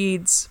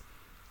reads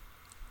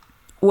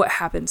what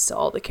happens to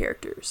all the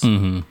characters.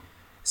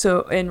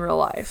 So in real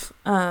life,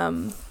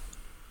 and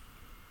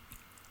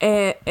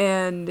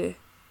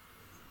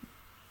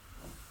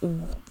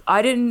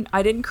I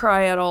didn't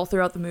cry at all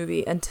throughout the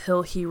movie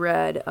until he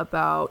read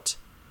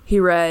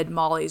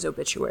Molly's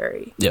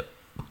obituary. Yep.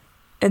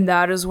 And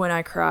that is when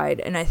I cried,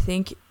 and I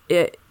think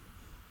it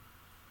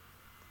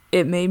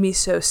made me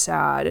so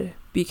sad,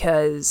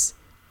 because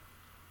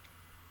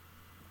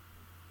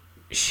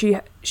she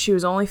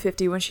was only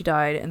 50 when she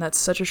died, and that's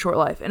such a short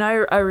life. And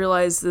I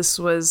realized this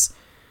was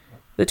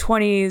the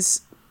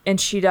 20s, and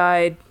she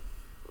died,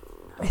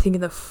 I think,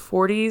 in the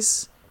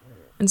 40s.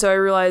 And so I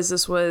realized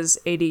this was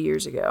 80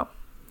 years ago.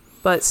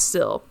 But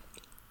still,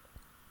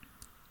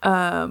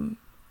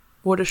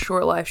 what a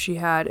short life she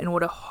had, and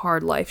what a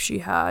hard life she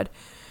had.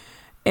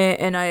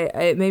 And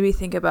it made me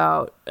think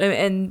about,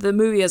 and the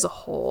movie as a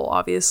whole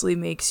obviously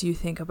makes you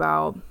think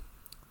about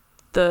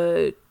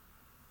the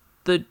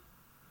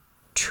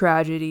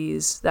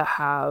tragedies that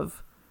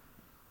have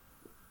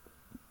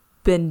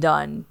been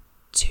done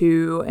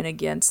to and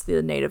against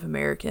the Native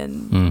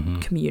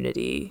American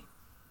community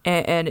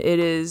and it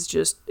is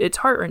just, it's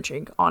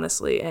heart-wrenching,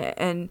 honestly.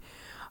 And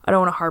I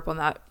don't want to harp on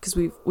that because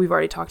we've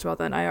already talked about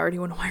that, and I already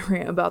went on my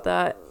rant about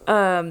that.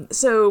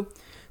 So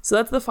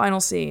that's the final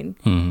scene.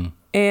 Mm-hmm.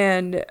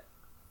 And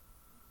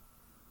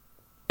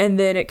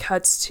then it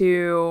cuts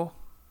to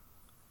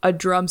a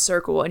drum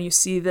circle, and you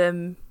see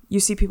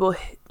people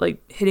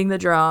like hitting the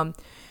drum.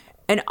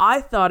 And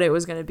I thought it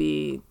was going to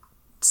be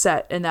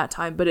set in that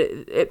time, but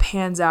it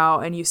pans out,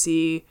 and you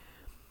see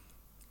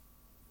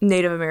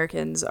Native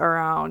Americans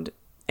around,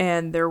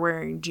 and they're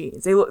wearing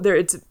jeans.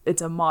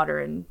 It's a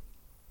modern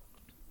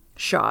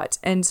shot.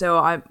 And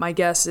so my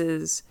guess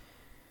is,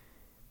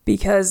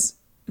 because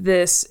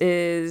this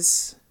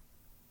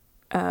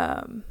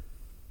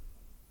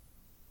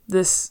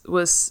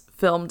was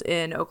filmed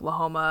in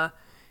Oklahoma,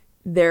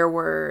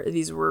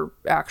 these were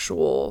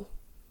actual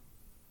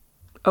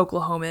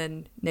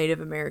Oklahoman Native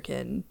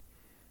American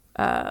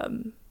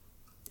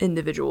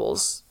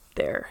individuals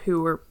there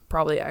who were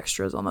probably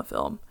extras on the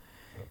film.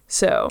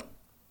 So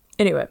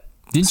anyway,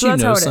 did you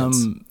know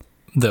some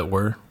that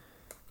were,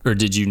 or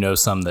did you know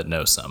some that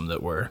know some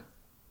that were?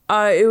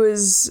 It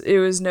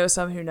was know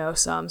some who know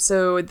some.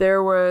 So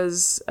there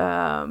was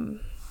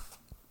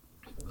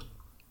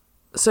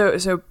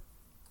so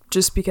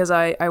just because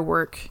I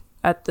work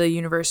at the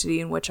university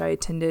in which I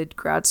attended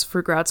grad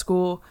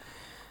school,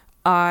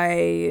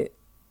 I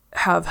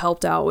have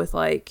helped out with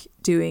like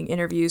doing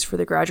interviews for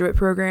the graduate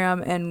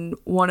program, and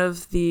one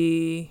of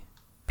the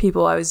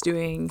people I was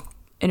doing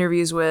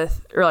interviews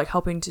with, or like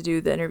helping to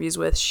do the interviews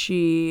with,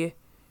 she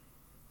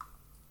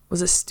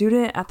was a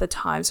student at the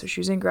time, so she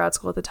was in grad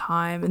school at the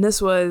time, and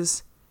this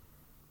was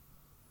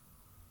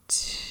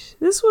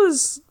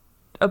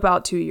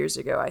about 2 years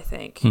ago, I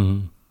think.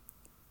 Mm-hmm.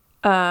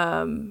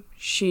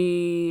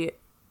 She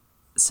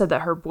said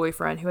that her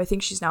boyfriend, who I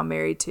think she's now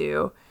married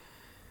to,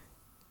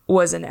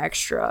 was an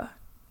extra.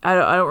 I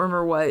don't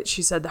remember what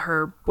she said that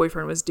her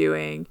boyfriend was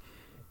doing,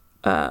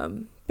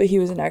 but he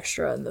was an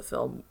extra in the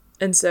film.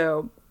 And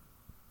so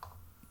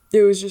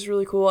it was just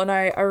really cool. And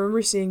I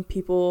remember seeing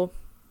people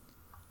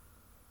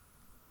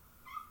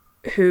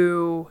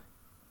who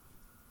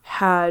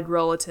had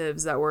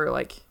relatives that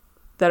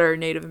are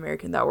Native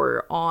American that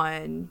were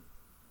on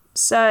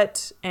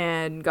set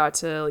and got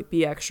to like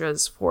be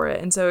extras for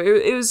it. And so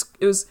it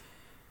was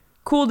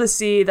cool to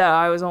see that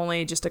I was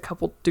only just a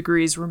couple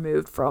degrees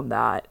removed from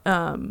that,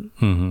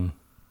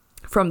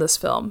 from this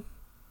film.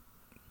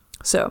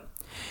 So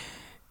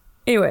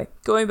anyway,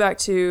 going back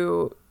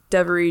to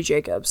Devery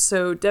Jacobs.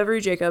 So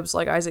Devery Jacobs,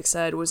 like Isaac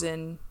said, was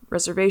in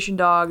Reservation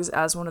Dogs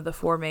as one of the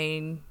four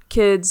main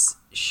kids.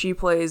 She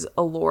plays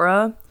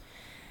Alora,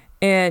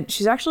 and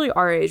she's actually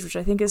our age, which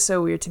I think is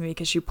so weird to me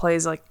because she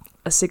plays like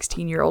a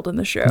 16-year-old in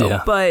the show.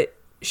 Yeah. But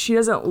she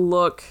doesn't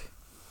look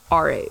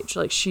our age.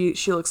 Like she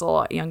looks a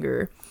lot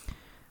younger,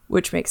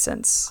 which makes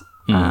sense.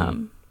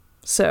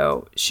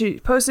 So she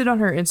posted on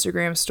her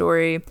Instagram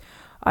story,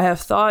 "I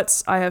have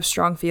thoughts, I have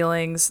strong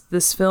feelings.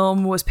 This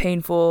film was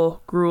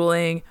painful,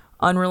 grueling,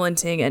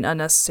 unrelenting, and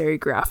unnecessary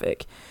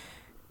graphic."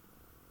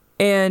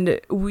 And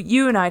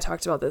you and I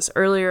talked about this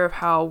earlier of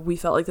how we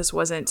felt like this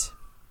wasn't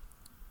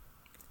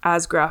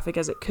as graphic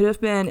as it could have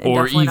been, and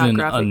or definitely even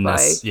not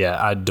graphic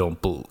yeah, I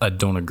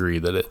don't agree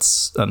that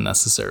it's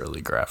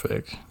unnecessarily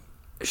graphic.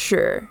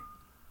 Sure.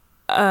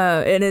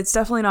 And it's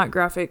definitely not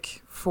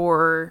graphic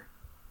for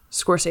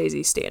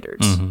Scorsese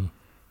standards. Mm-hmm.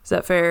 Is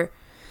that fair?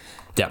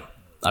 Yeah,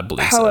 I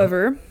believe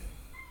However,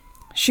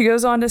 she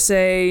goes on to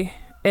say,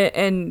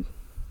 and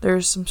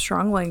there's some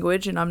strong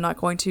language, and I'm not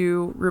going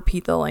to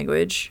repeat the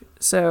language,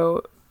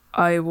 so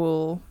I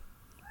will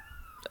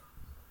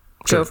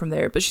go from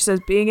there. But she says,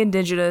 "Being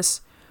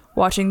Indigenous,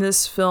 watching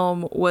this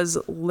film was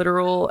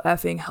literal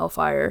effing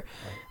hellfire.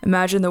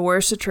 Imagine the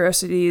worst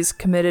atrocities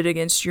committed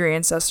against your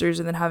ancestors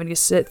and then having to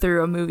sit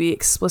through a movie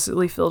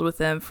explicitly filled with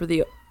them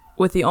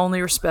with the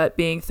only respect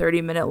being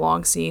 30-minute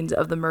long scenes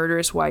of the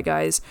murderous white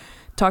guys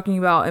talking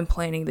about and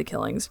planning the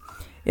killings.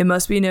 It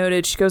must be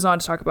noted," she goes on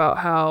to talk about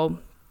how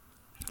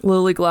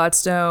Lily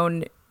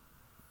Gladstone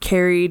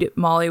carried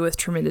Molly with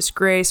tremendous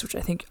grace, which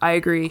I think I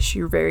agree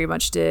she very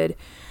much did.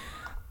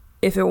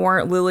 "If it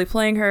weren't Lily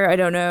playing her, I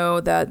don't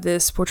know that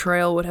this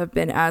portrayal would have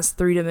been as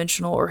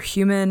three-dimensional or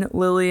human.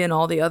 Lily and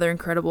all the other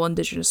incredible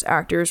Indigenous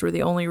actors were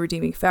the only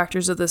redeeming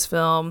factors of this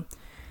film.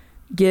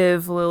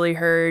 Give Lily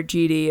her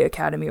GD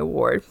Academy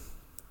Award."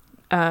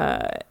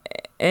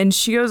 And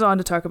she goes on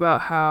to talk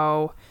about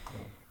how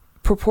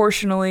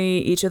proportionally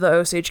each of the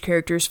Osage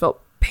characters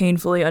felt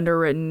painfully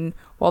underwritten,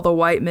 while the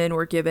white men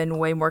were given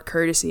way more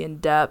courtesy and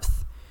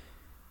depth,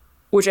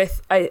 which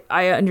I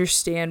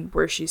understand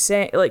where she's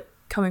saying, like,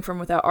 coming from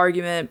with that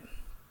argument.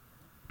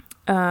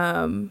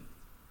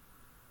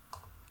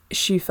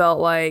 She felt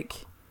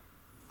like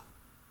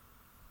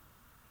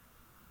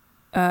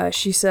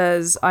she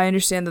says, "I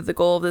understand that the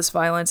goal of this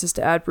violence is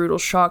to add brutal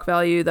shock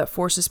value that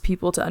forces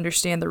people to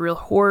understand the real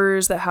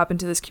horrors that happen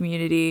to this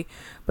community,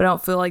 but I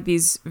don't feel like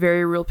these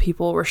very real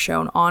people were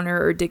shown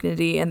honor or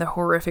dignity in the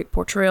horrific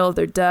portrayal of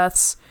their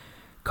deaths.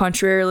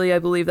 Contrarily, I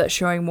believe that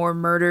showing more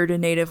murder to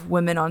Native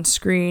women on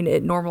screen,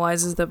 it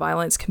normalizes the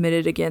violence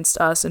committed against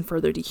us and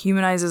further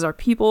dehumanizes our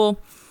people.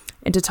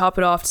 And to top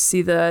it off, to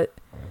see that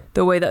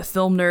the way that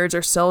film nerds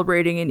are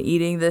celebrating and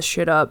eating this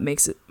shit up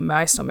makes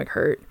my stomach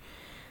hurt.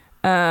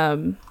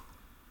 And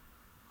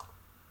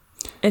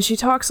she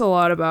talks a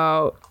lot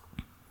about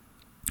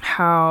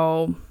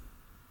how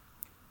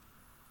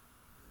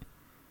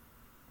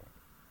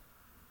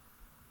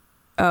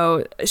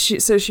she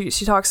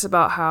talks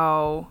about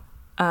how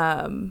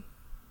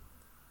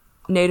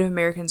Native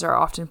Americans are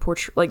often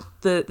portrayed, like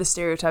the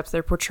stereotypes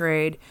they're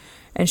portrayed.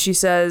 And she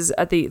says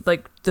at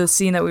the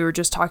scene that we were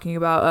just talking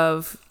about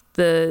of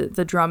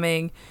the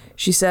drumming,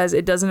 she says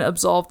it doesn't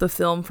absolve the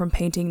film from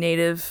painting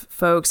Native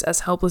folks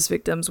as helpless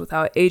victims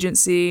without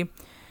agency.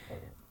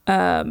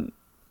 And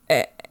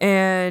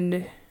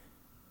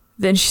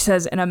then she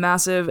says, in a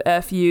massive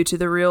FU to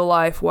the real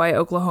life white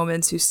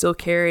Oklahomans who still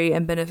carry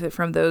and benefit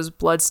from those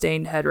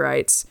bloodstained head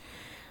rights.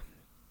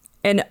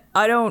 And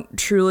I don't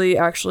truly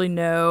actually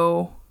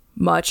know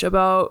much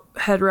about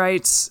head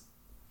rights.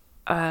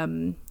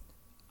 I'm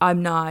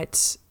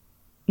not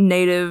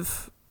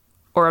Native,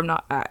 or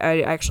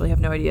I actually have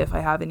no idea if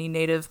I have any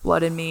Native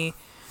blood in me.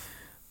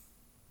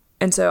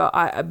 And so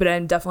but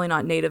I'm definitely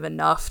not Native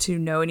enough to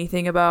know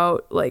anything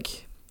about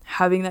like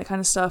having that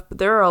kind of stuff. But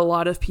there are a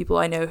lot of people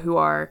I know who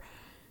are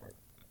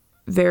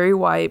very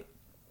white,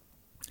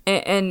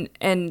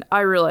 and I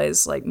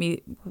realize like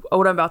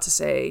what I'm about to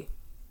say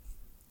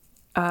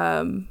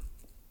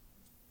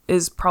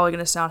is probably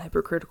going to sound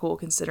hypocritical,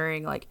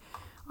 considering like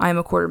I'm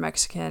a quarter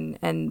Mexican,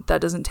 and that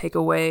doesn't take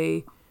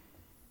away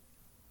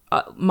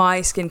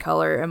my skin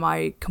color, and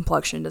my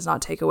complexion does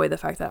not take away the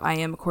fact that I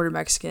am a quarter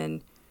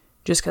Mexican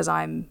just because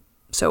I'm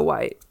so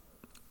white.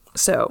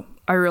 So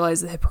I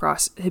realize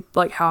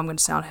like how I'm going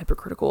to sound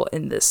hypocritical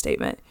in this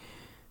statement.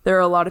 There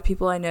are a lot of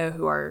people I know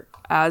who are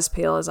as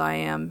pale as I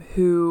am,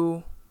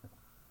 who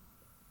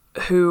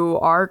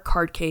are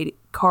card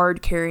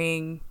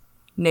carrying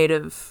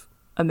Native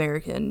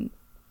American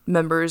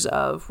members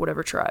of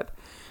whatever tribe.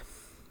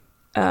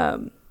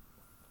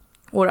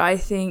 What I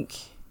think.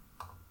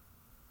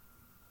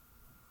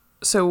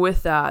 So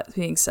with that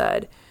being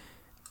said,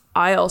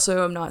 I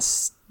also am not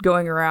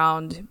going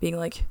around being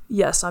like,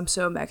 yes, I'm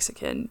so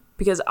Mexican,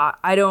 because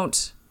I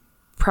don't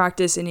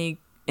practice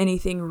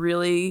anything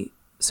really,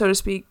 so to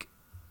speak,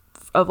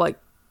 of like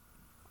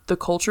the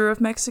culture of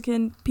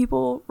Mexican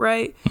people,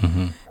 right?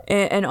 Mm-hmm.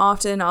 And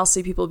often I'll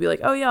see people be like,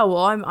 oh yeah,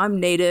 well I'm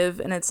Native,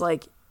 and it's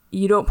like,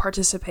 you don't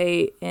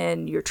participate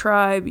in your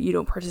tribe, you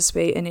don't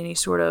participate in any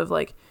sort of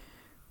like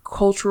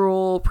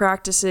cultural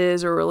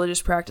practices or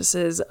religious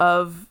practices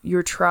of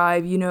your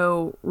tribe. You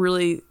know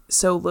really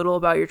so little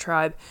about your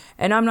tribe.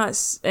 And I'm not,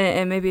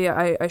 and maybe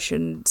I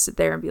shouldn't sit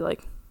there and be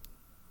like,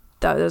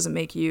 that doesn't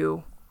make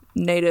you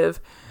Native,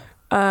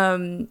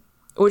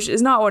 which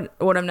is not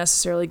what I'm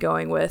necessarily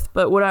going with.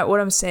 But what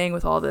I'm saying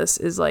with all this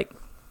is like,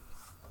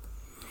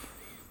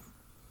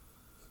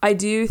 I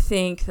do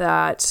think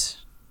that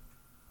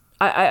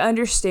I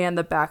understand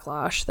the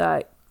backlash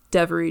that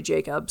Devery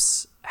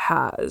Jacobs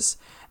has.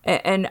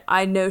 And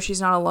I know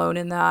she's not alone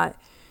in that.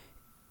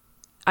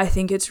 I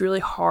think it's really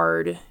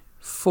hard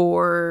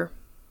for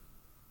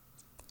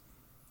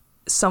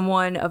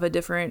someone of a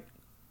different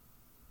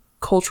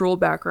cultural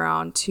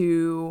background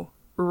to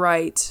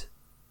write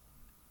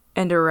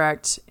and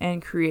direct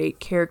and create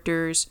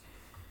characters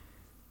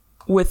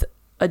with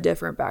a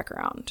different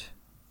background.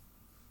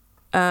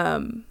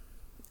 And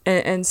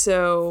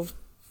so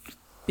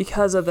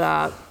because of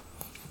that,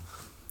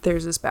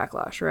 there's this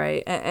backlash,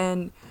 right?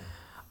 And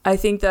I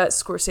think that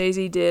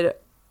Scorsese did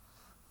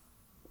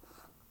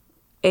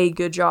a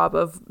good job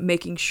of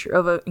making sure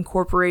of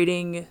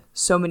incorporating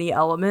so many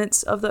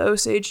elements of the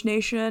Osage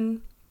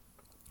Nation,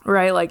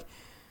 right? Like,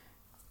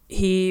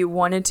 he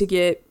wanted to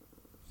get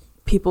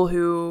people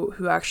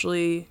who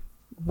actually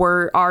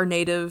are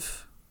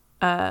native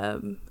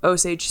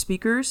Osage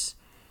speakers,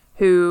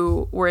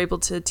 who were able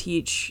to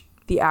teach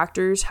the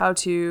actors how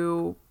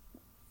to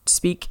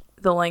speak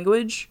the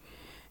language.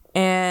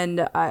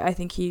 And I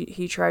think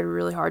he tried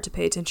really hard to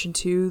pay attention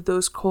to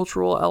those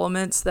cultural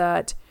elements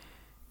that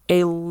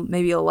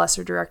maybe a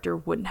lesser director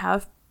wouldn't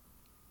have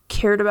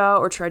cared about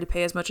or tried to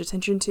pay as much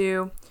attention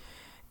to.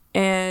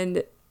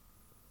 And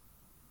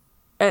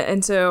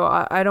so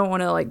I don't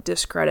want to like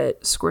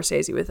discredit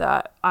Scorsese with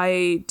that.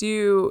 I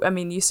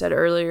mean, you said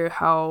earlier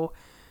how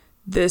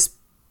this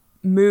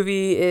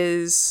movie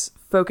is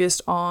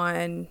focused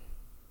on,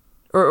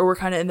 or we're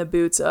kind of in the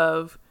boots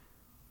of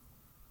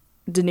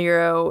De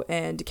Niro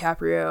and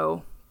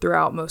DiCaprio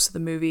throughout most of the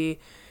movie.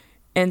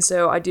 And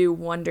so I do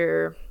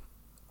wonder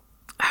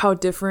how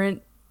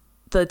different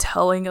the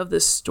telling of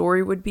this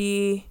story would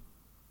be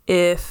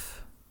or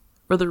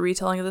the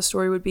retelling of the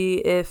story would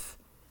be if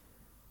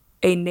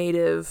a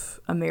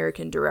Native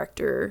American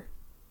director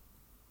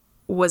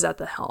was at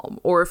the helm,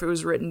 or if it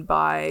was written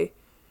by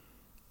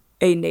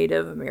a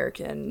Native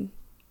American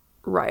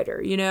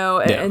writer, you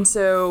know? Yeah. And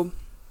so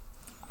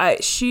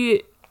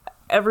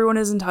everyone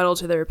is entitled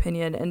to their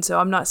opinion. And so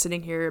I'm not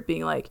sitting here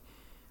being like,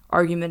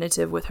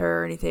 argumentative with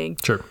her or anything.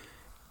 Sure.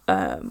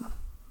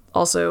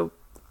 Also,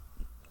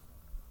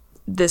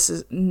 this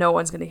is, no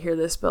one's going to hear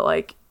this, but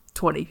like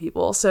 20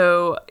 people.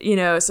 So, you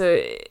know,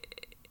 so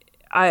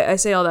I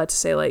say all that to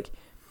say, like,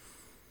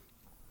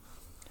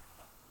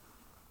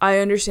 I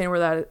understand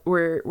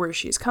where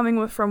she's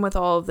coming from with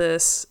all of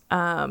this.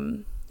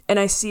 And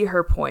I see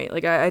her point.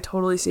 Like, I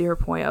totally see her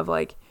point of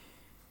like,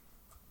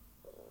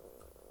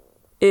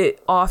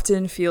 it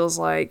often feels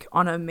like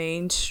on a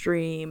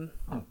mainstream,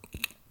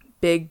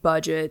 big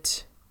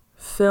budget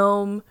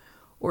film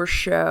or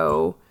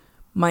show,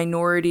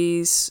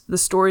 minorities, the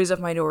stories of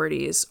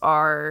minorities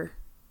are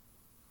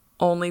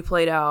only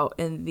played out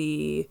in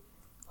the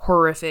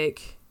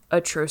horrific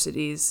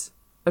atrocities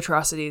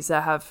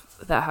that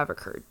have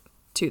occurred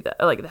to them,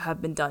 like that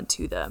have been done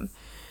to them.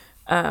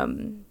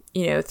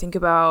 You know, think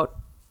about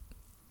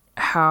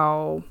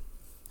how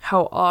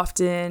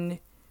often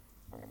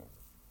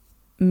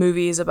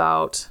movies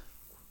about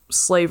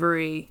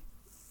slavery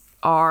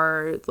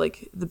are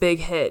like the big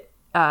hit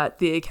at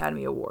the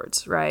Academy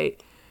Awards,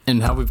 right?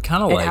 And how we've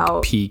kind of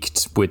like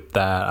peaked with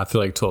that. I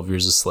feel like 12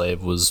 Years a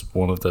Slave was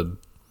one of the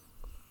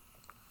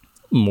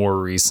more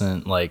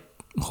recent like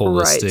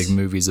holistic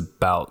movies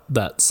about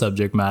that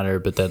subject matter,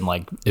 but then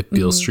like If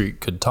Beale Street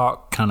Could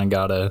Talk kind of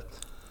got a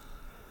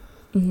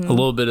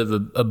little bit of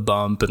a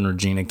bump, and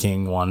Regina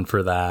King won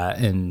for that.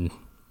 And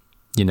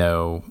you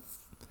know,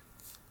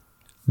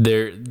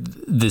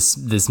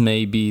 this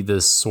may be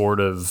this sort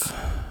of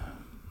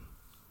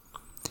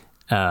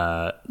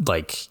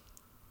like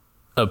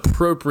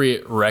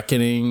appropriate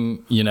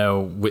reckoning, you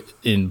know,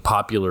 in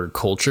popular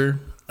culture,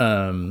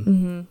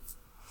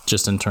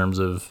 just in terms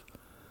of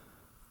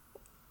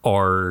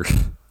our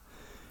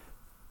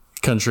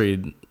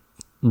country.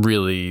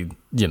 Really,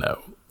 you know,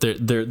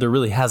 there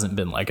really hasn't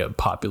been like a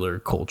popular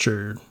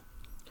culture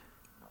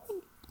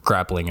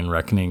grappling and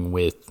reckoning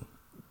with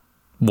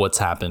what's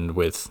happened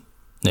with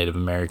Native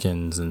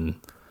Americans, and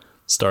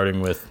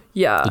starting with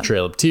the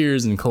Trail of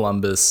Tears and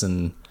Columbus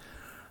and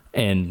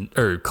then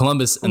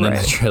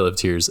the Trail of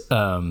Tears,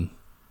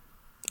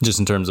 just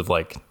in terms of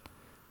like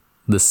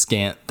the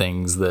scant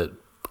things that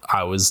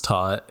I was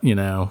taught, you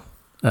know,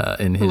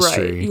 in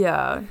history. Right.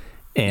 Yeah.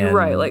 And you're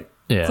right. Like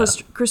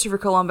Christopher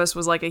Columbus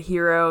was like a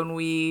hero, and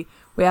we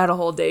had a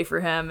whole day for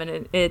him.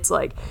 And it's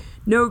like,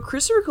 no,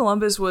 Christopher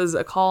Columbus was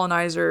a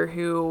colonizer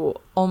who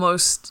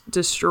almost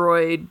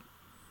destroyed,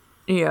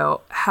 you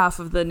know, half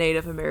of the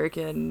Native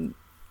American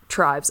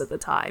tribes at the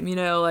time, you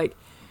know, like,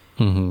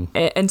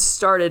 and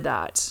started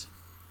the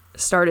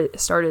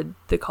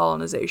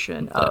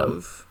colonization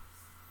of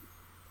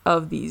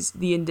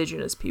the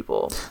indigenous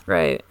people,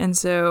 right? And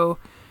so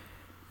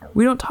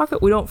we don't talk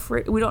about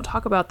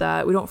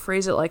that. We don't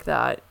phrase it like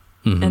that.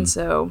 And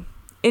so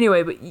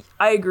anyway, but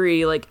I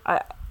agree. Like,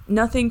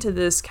 nothing to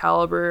this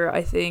caliber,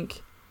 I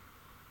think,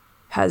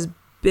 has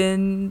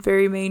been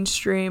very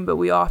mainstream, but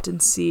we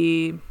often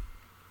see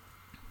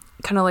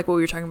kind of like what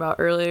we were talking about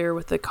earlier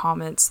with the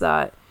comments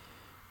that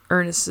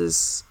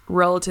Ernest's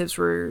relatives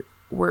were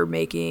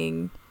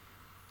making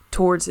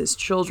towards his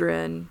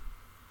children,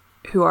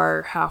 who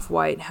are half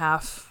white and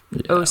half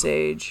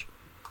Osage.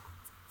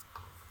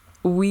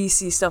 We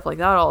see stuff like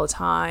that all the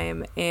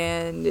time,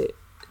 and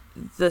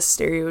the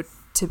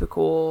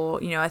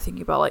stereotypical, you know, I think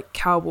about like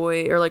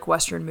cowboy or like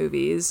Western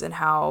movies and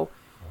how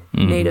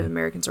Native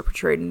Americans are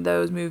portrayed in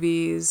those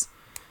movies.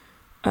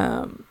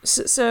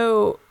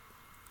 So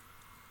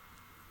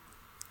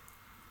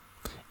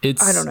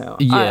it's, I don't know.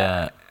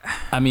 Yeah.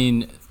 I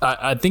mean,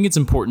 I think it's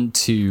important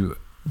to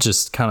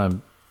just kind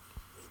of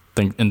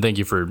think, and thank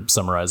you for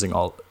summarizing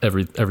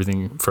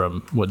everything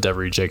from what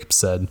Devery Jacobs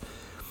said.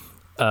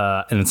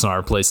 And it's not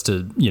our place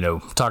to, you know,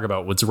 talk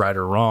about what's right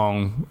or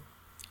wrong.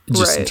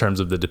 Just in terms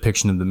of the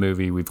depiction of the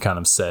movie, we've kind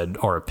of said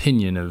our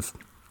opinion of,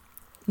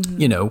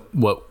 you know,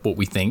 what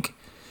we think,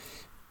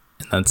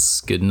 and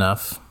that's good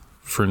enough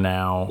for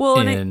now. Well,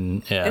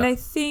 and I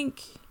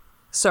think,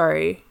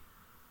 sorry,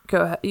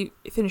 go ahead. You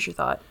finish your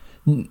thought.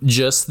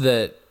 Just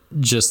that,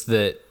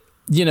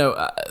 you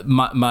know,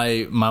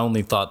 my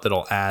only thought that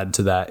I'll add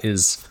to that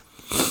is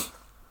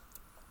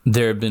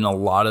there have been a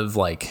lot of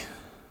like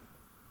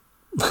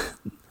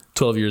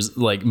 12 years,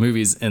 like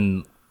movies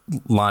in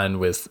line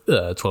with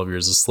 12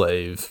 Years a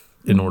Slave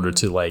in order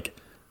to like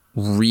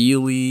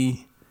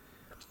really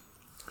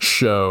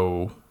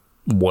show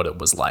what it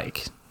was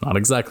like. Not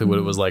exactly what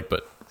it was like,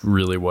 but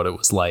really what it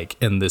was like.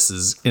 And this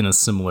is in a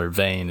similar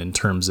vein in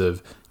terms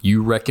of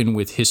you reckon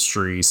with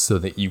history so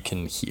that you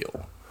can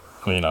heal.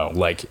 You know,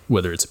 like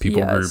whether it's a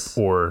people group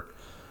or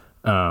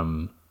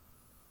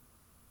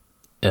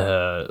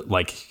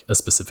like a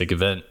specific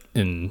event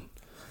in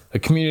a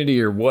community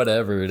or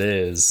whatever it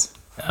is.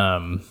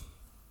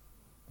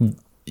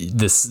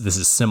 This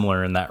is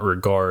similar in that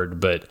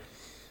regard, but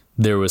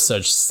there was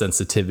such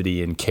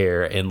sensitivity and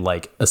care and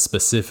like a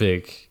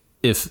specific,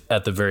 if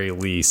at the very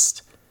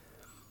least,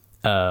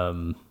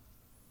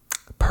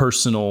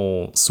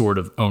 personal sort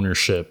of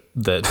ownership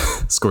that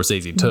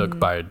Scorsese took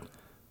by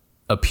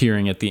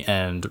appearing at the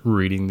end,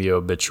 reading the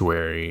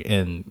obituary,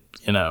 and,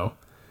 you know,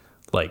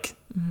 like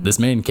this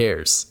man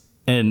cares.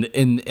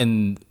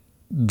 And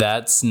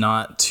that's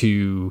not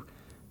to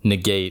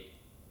negate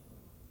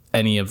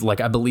any of,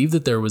 like, I believe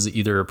that there was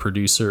either a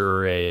producer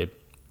or a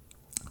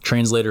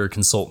translator or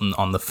consultant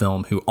on the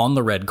film who on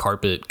the red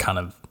carpet kind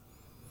of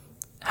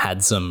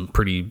had some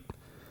pretty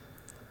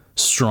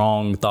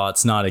strong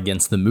thoughts, not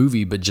against the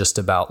movie, but just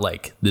about,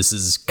 like, this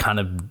is kind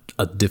of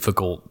a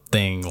difficult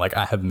thing. Like,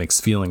 I have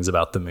mixed feelings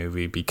about the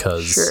movie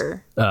because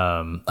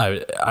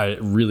I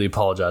really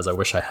apologize. I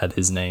wish I had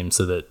his name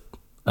so that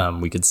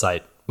we could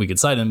cite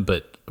him,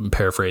 but I'm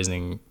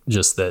paraphrasing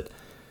just that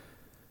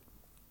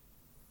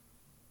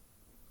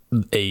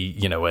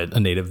a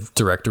native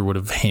director would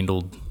have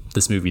handled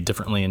this movie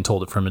differently and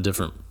told it from a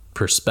different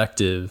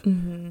perspective.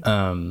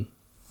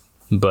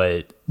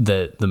 But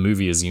that the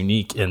movie is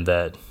unique in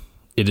that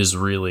it is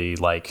really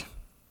like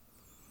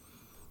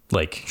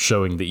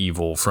showing the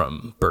evil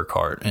from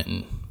Burkhart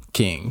and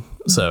King.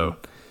 So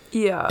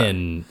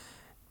it's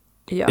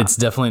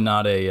definitely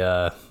not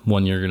a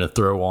one you're gonna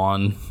throw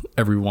on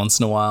every once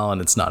in a while,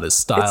 and it's not as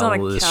stylish. It's not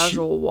a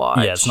casual watch.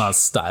 Yeah, it's not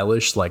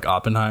stylish like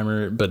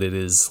Oppenheimer, but it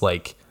is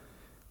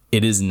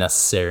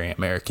necessary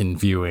American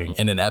viewing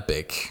and an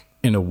epic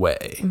in a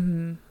way.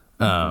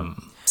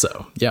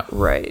 So yeah,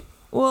 right.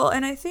 Well,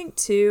 and I think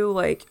too,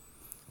 like,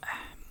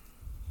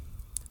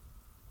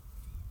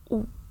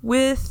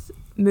 with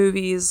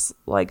movies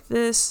like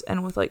this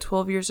and with like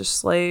 12 Years a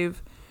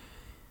Slave,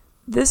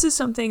 this is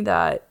something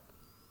that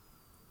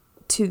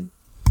to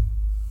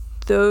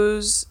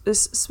those,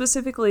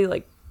 specifically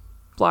like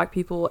Black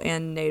people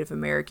and Native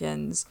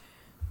Americans,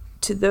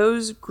 to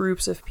those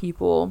groups of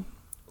people,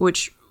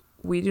 which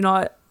we do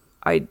not,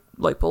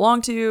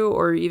 belong to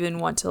or even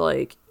want to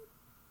like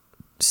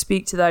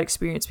speak to that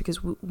experience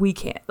because we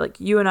can't, like,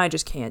 you and I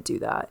just can't do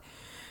that.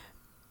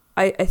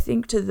 I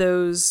think to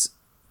those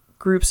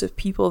groups of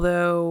people,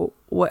 though,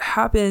 what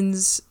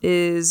happens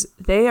is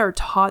they are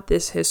taught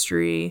this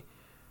history,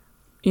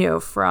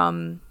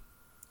 from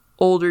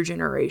older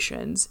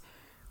generations.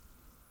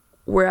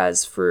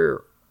 Whereas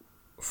for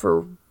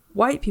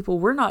white people,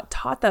 we're not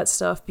taught that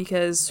stuff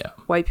because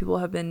white people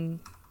have been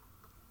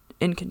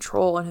in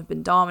control and have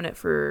been dominant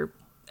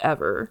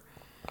forever.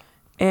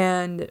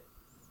 And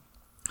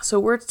so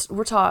we're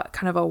taught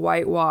kind of a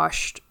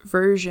whitewashed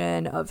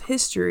version of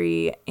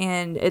history,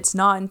 and it's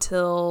not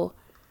until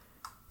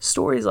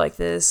stories like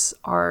this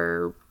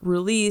are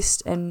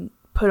released and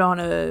put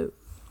on a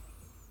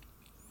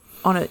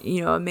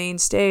main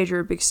stage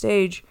or a big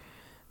stage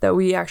that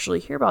we actually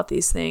hear about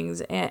these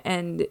things.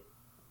 And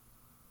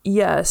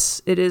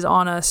yes, it is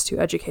on us to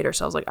educate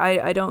ourselves. Like,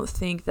 I don't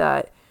think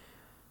that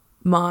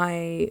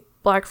my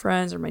Black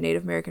friends or my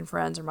Native American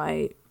friends or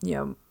my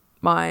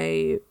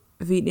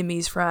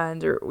Vietnamese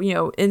friends or,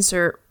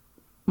 insert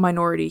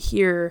minority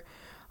here,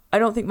 I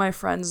don't think my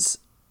friends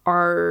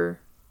are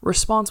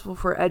responsible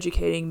for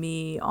educating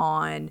me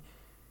on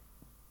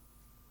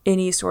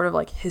any sort of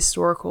like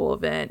historical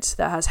event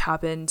that has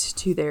happened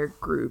to their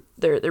group,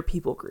 their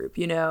people group,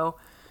 It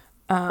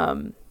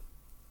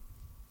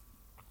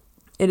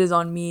is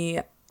on me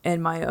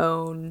and my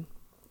own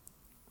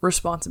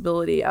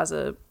responsibility as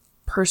a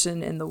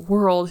person in the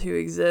world who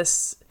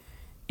exists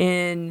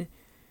in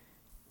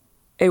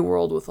a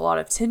world with a lot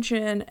of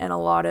tension and a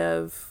lot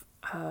of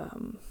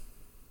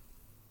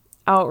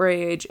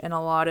outrage and a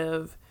lot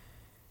of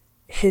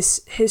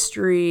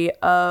history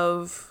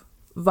of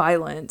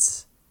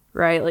violence,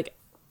 right? Like,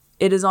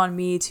 it is on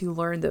me to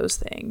learn those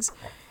things.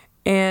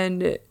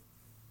 And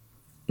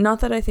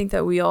not that I think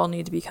that we all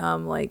need to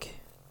become like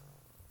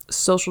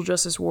social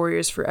justice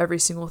warriors for every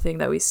single thing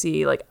that we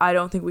see. Like, I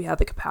don't think we have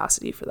the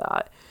capacity for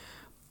that.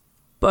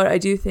 But I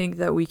do think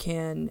that we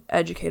can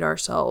educate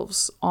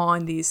ourselves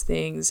on these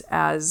things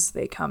as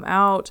they come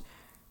out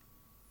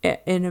on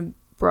a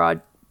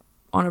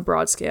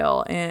broad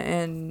scale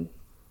and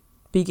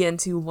begin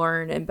to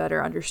learn and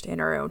better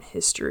understand our own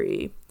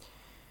history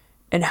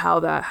and how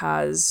that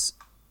has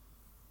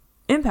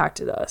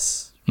impacted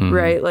us,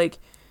 right? Like,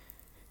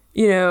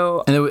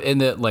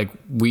 and that like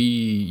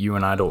you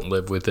and I don't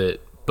live with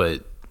it,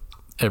 but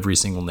every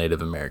single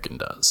Native American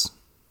does,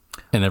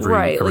 and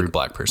every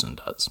Black person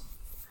does.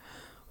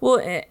 Well,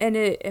 and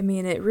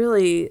it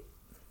really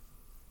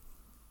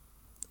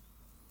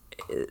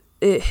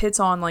hits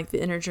on like the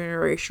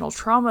intergenerational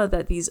trauma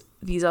that these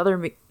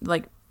other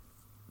like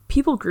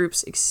people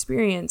groups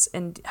experience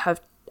and have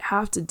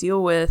to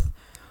deal with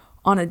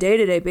on a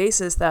day-to-day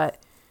basis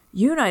that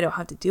you and I don't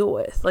have to deal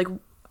with. Like,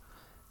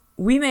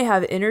 we may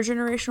have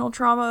intergenerational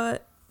trauma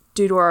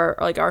due to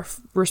our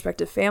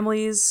respective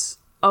families'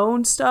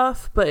 own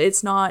stuff, but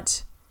it's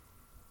not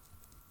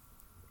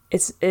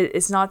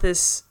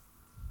this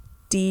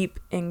deep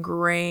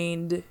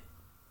ingrained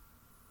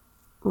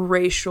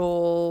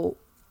racial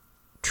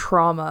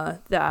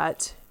trauma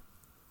that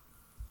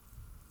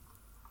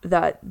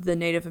the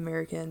Native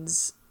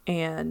Americans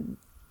and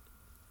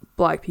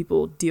Black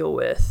people deal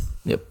with.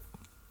 Yep.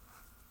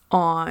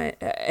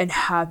 And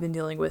have been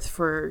dealing with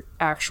for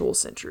actual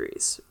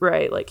centuries,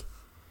 right? Like,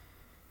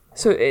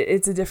 so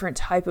it's a different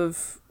type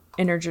of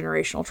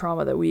intergenerational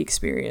trauma that we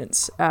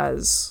experience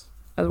as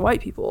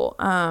white people.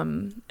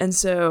 And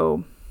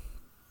so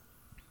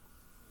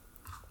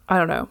I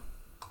don't know.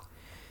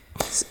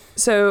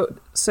 So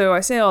I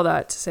say all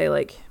that to say,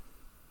 like,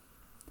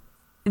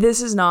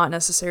 this is not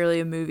necessarily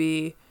a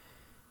movie,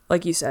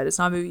 like you said, it's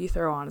not a movie you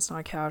throw on. It's not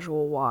a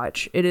casual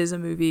watch. It is a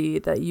movie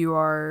that you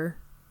are,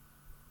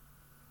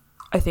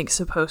 I think,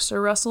 supposed to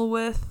wrestle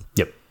with.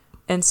 Yep.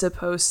 And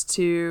supposed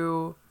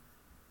to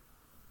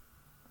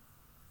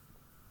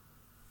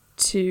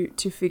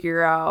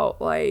figure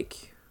out,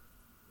 like,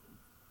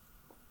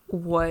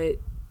 what,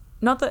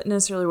 not that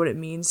necessarily what it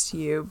means to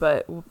you,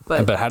 but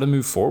how to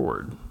move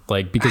forward,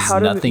 like, because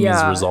nothing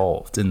is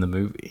resolved in the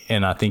movie,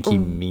 and I think he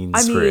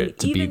means for it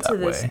to be that way.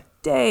 Even to this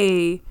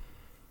day,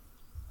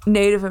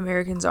 Native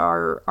Americans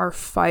are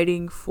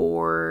fighting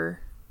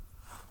for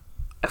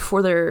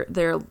their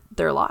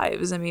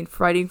lives. I mean,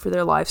 fighting for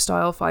their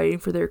lifestyle, fighting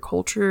for their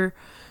culture,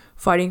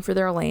 fighting for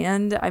their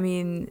land. I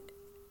mean,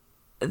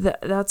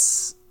 that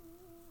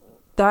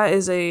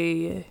is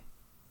a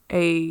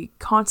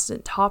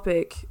constant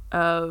topic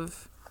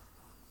of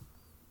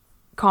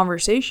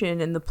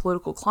conversation in the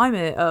political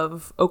climate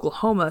of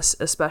Oklahoma,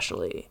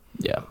 especially.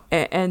 Yeah.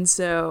 And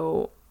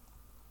so,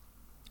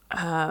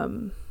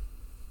 and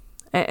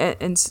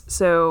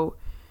so,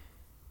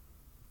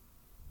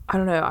 I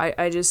don't know.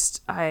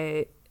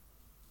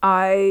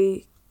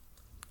 I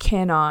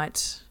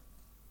cannot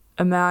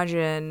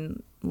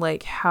imagine,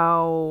 like,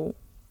 how,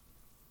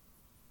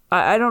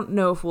 I don't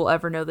know if we'll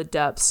ever know the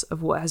depths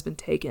of what has been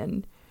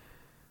taken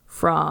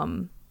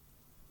from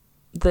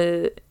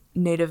the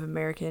Native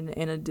American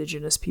and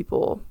indigenous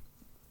people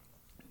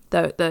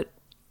that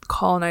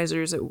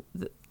colonizers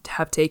that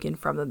have taken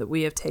from them, that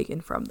we have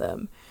taken from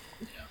them.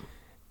 Yeah.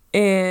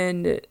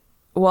 And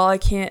while I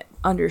can't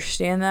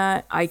understand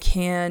that, I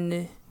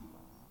can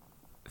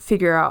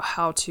figure out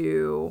how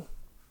to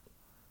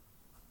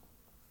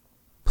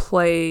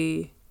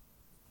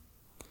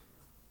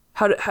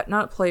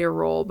not play a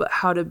role, but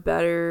how to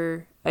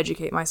better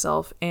educate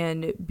myself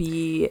and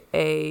be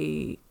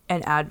an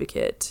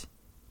advocate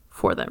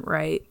for them,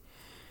 right?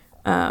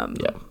 Yeah.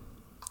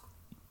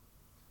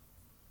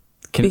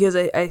 Because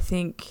I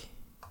think,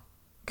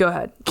 go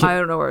ahead. I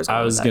don't know where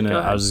I was going.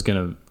 I was just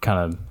gonna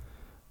kind of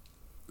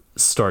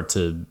start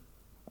to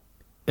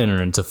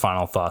enter into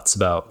final thoughts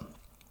about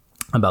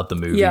the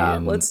movie. Yeah,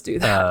 and, let's do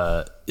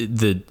that.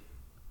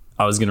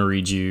 I was gonna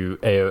read you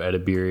Ayo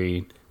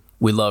Edebiri.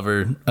 We love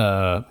her.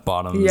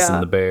 Bottoms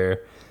and the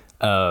Bear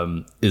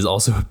is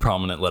also a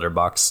prominent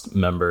Letterboxd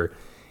member.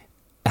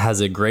 Has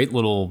a great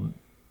little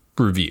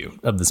review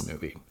of this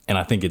movie, and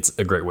I think it's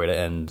a great way to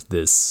end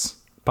this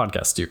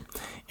podcast too.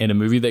 In a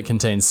movie that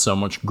contains so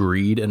much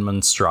greed and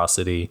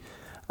monstrosity,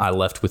 I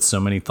left with so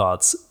many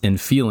thoughts and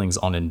feelings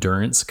on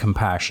endurance,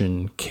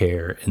 compassion,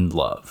 care, and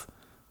love.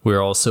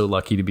 We're all so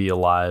lucky to be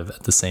alive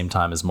at the same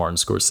time as Martin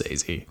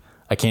Scorsese.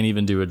 I can't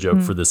even do a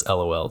joke for this,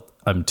 LOL.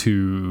 I'm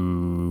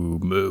too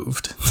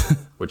moved,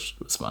 which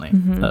was funny.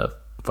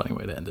 Funny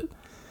way to end it.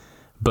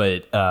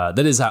 But that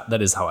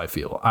is how I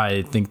feel.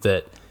 I think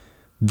that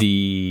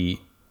the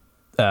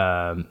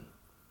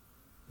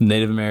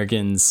Native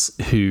Americans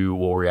who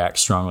will react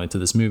strongly to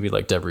this movie,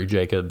 like Devery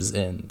Jacobs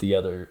and the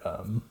other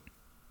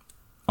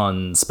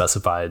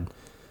unspecified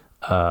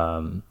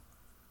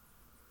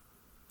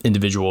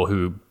individual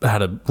who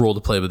had a role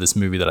to play with this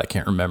movie that I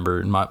can't remember,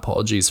 and my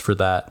apologies for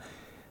that.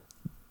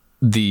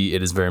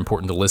 It is very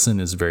important to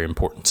listen. It's very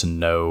important to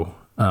know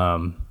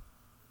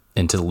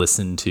and to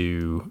listen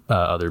to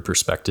other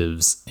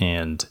perspectives,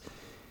 and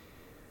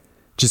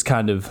just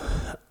kind of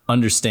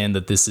understand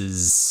that this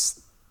is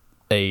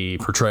a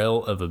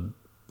portrayal of a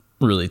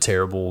really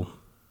terrible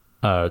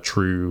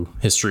true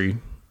history,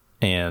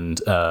 and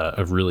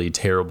a really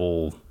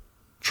terrible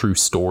true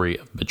story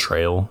of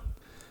betrayal.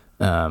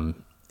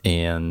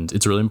 And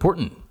it's really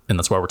important, and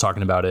that's why we're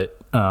talking about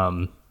it.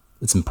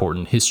 It's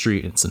important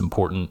history. It's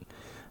important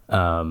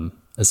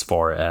as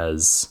far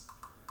as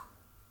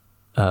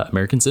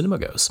American cinema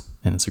goes,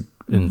 and it's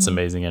an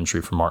amazing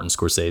entry from Martin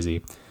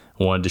Scorsese.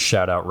 I wanted to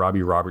shout out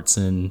Robbie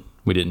Robertson.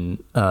 We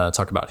didn't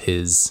talk about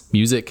his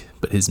music,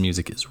 but his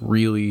music is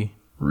really,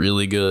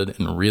 really good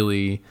and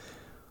really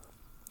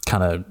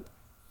kind of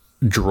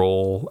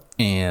droll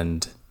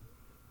and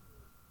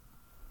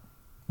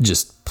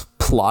just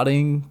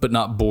plotting, but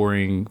not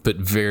boring, but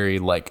very,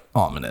 like,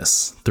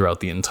 ominous throughout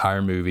the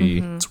entire movie.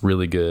 It's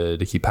really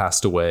good. He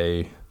passed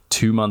away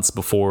 2 months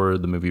before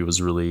the movie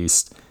was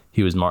released.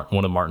 He was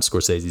one of Martin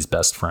Scorsese's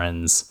best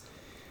friends.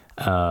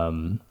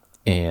 And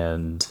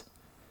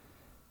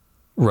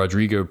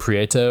Rodrigo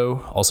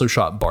Prieto also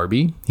shot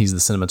Barbie. He's the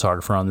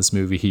cinematographer on this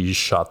movie. He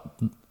shot,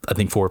 I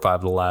think, 4 or 5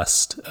 of the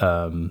last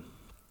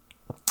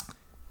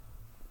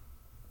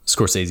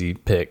Scorsese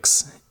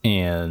picks,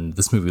 and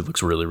this movie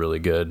looks really, really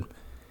good.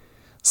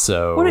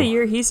 So what a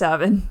year he's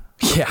having.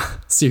 Yeah,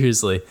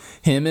 seriously.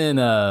 Him and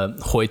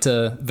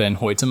Hoyte van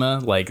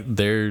Hoytema, like,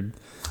 they're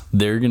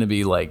gonna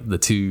be like the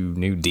 2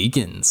 new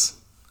deacons.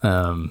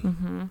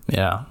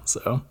 Yeah,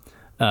 so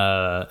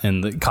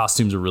and the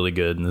costumes are really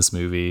good in this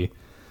movie.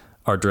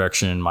 Art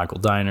direction, Michael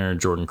Diner,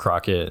 Jordan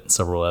Crockett, and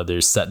several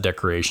others. Set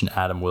decoration,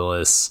 Adam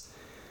Willis,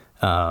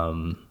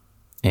 and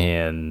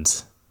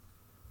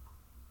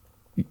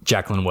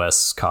Jacqueline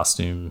West's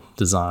costume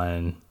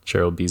design,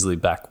 Cheryl Beasley,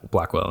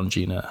 Blackwell, and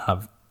Gina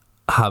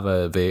have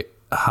a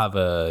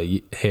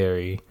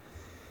Harry.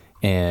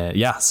 And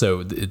yeah,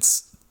 so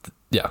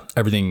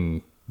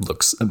everything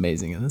looks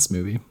amazing in this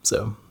movie.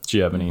 So do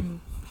you have any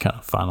kind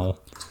of final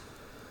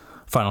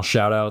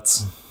shout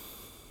outs?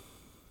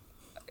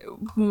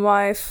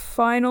 My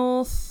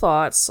final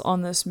thoughts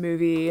on this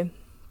movie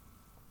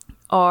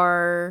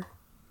are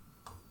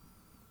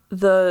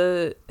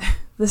I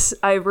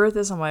wrote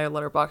this on my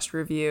Letterboxd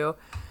review,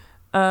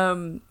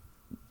 that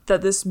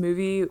this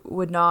movie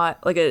would not,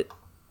 the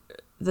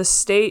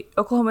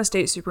Oklahoma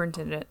State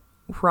Superintendent,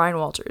 Ryan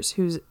Walters,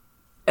 who's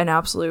an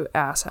absolute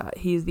asshat.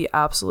 He's the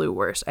absolute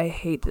worst. I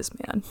hate this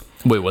man.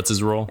 Wait, what's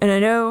his role? And I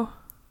know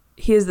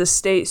he is the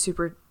state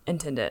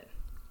superintendent.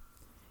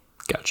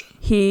 Gotcha.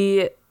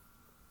 He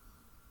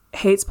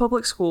hates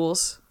public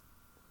schools,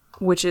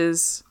 which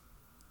is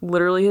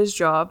literally his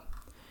job.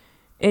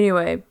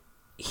 Anyway,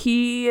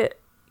 he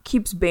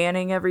keeps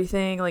banning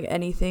everything, like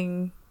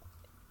anything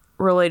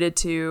related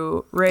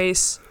to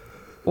race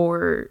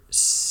or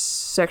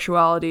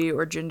sexuality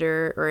or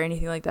gender or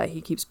anything like that.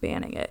 He keeps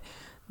banning it.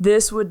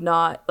 This would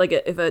not,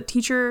 if a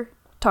teacher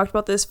talked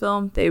about this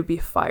film, they would be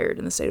fired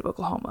in the state of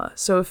Oklahoma.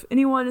 So if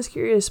anyone is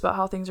curious about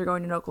how things are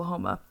going in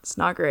Oklahoma, it's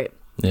not great.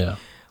 Yeah.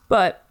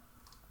 But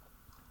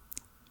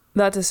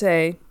that to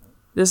say,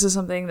 this is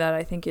something that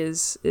I think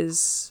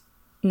is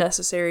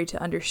necessary to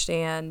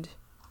understand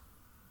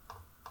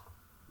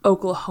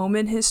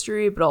Oklahoman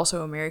history, but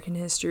also American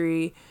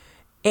history.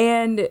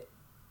 And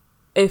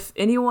if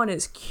anyone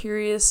is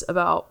curious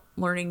about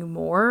learning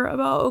more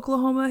about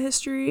Oklahoma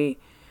history,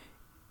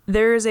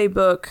 there is a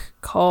book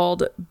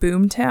called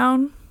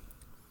Boomtown,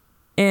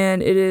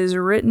 and it is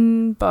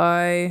written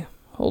by,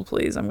 hold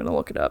please, I'm going to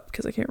look it up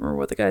because I can't remember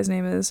what the guy's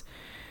name is.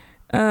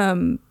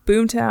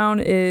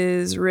 Boomtown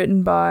is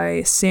written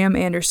by Sam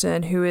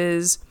Anderson, who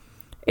is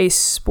a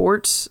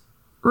sports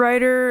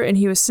writer, and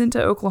he was sent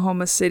to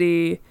Oklahoma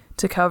City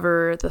to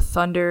cover the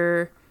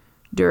Thunder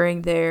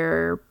during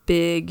their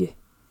big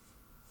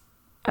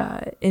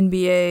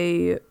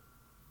NBA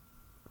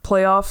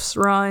playoffs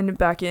run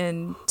back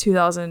in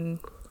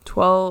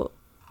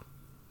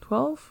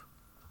 2012.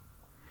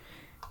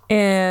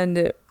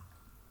 And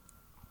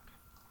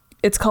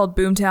it's called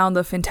Boomtown,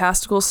 the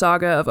fantastical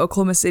saga of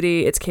Oklahoma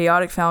City, its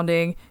chaotic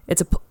founding,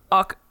 its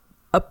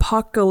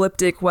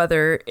apocalyptic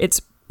weather,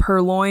 its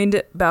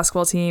purloined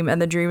basketball team,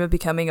 and the dream of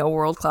becoming a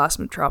world-class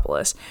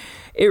metropolis.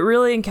 It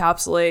really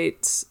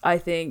encapsulates, I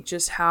think,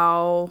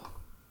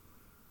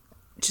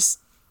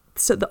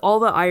 all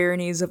the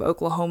ironies of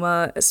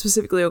Oklahoma,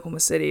 specifically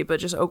Oklahoma City, but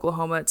just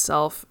Oklahoma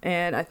itself.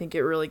 And I think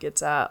it really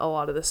gets at a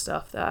lot of the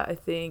stuff that I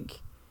think,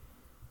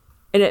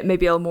 in it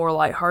maybe a more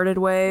lighthearted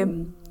way,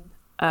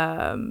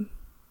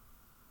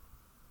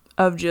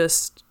 of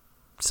just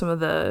some of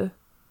the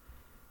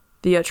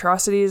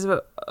atrocities of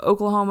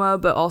Oklahoma,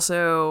 but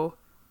also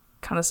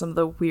kind of some of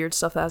the weird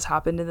stuff that has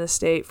happened in this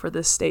state for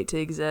this state to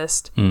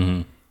exist.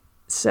 Mm-hmm.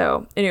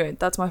 So anyway,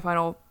 that's my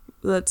final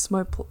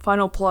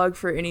plug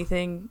for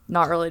anything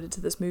not related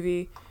to this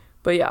movie.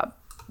 But yeah,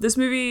 this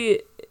movie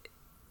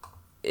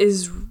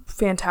is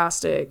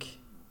fantastic.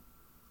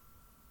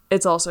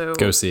 It's also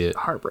go see it.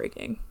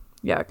 Heartbreaking.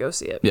 Yeah, go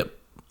see it. Yep.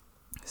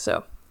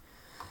 So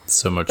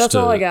much. That's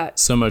all I got.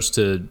 So much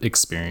to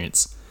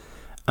experience.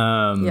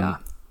 Yeah.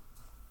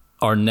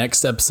 Our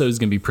next episode is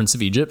going to be Prince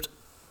of Egypt.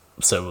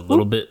 So a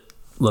little bit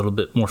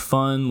more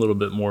fun, a little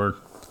bit more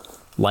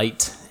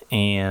light,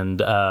 and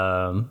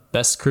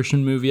best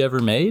Christian movie ever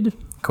made?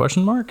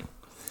 Question mark.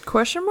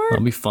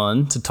 That'll be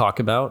fun to talk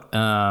about.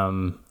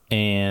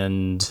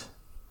 And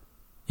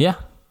yeah,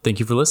 thank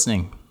you for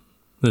listening.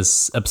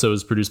 This episode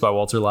was produced by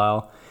Walter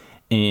Lyle,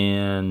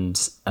 and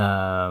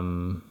our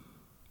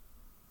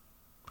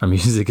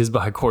music is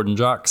by Corden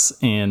Jocks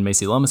and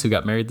Macy Lummis, who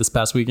got married this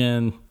past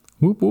weekend.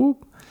 Whoop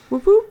whoop.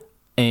 Whoop whoop.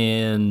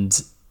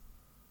 And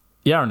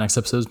yeah, our next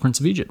episode is Prince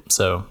of Egypt.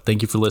 So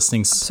thank you for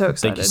listening. I'm so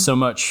excited. Thank you so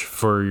much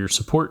for your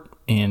support,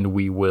 and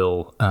we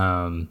will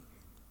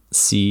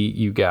see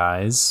you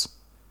guys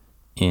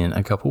in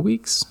a couple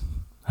weeks.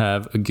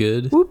 Have a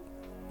good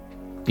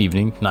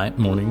evening, night,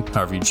 morning,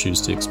 however you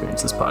choose to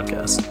experience this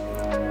podcast.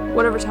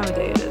 Whatever time of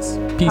day it is.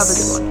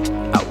 Peace Have a good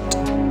one. out.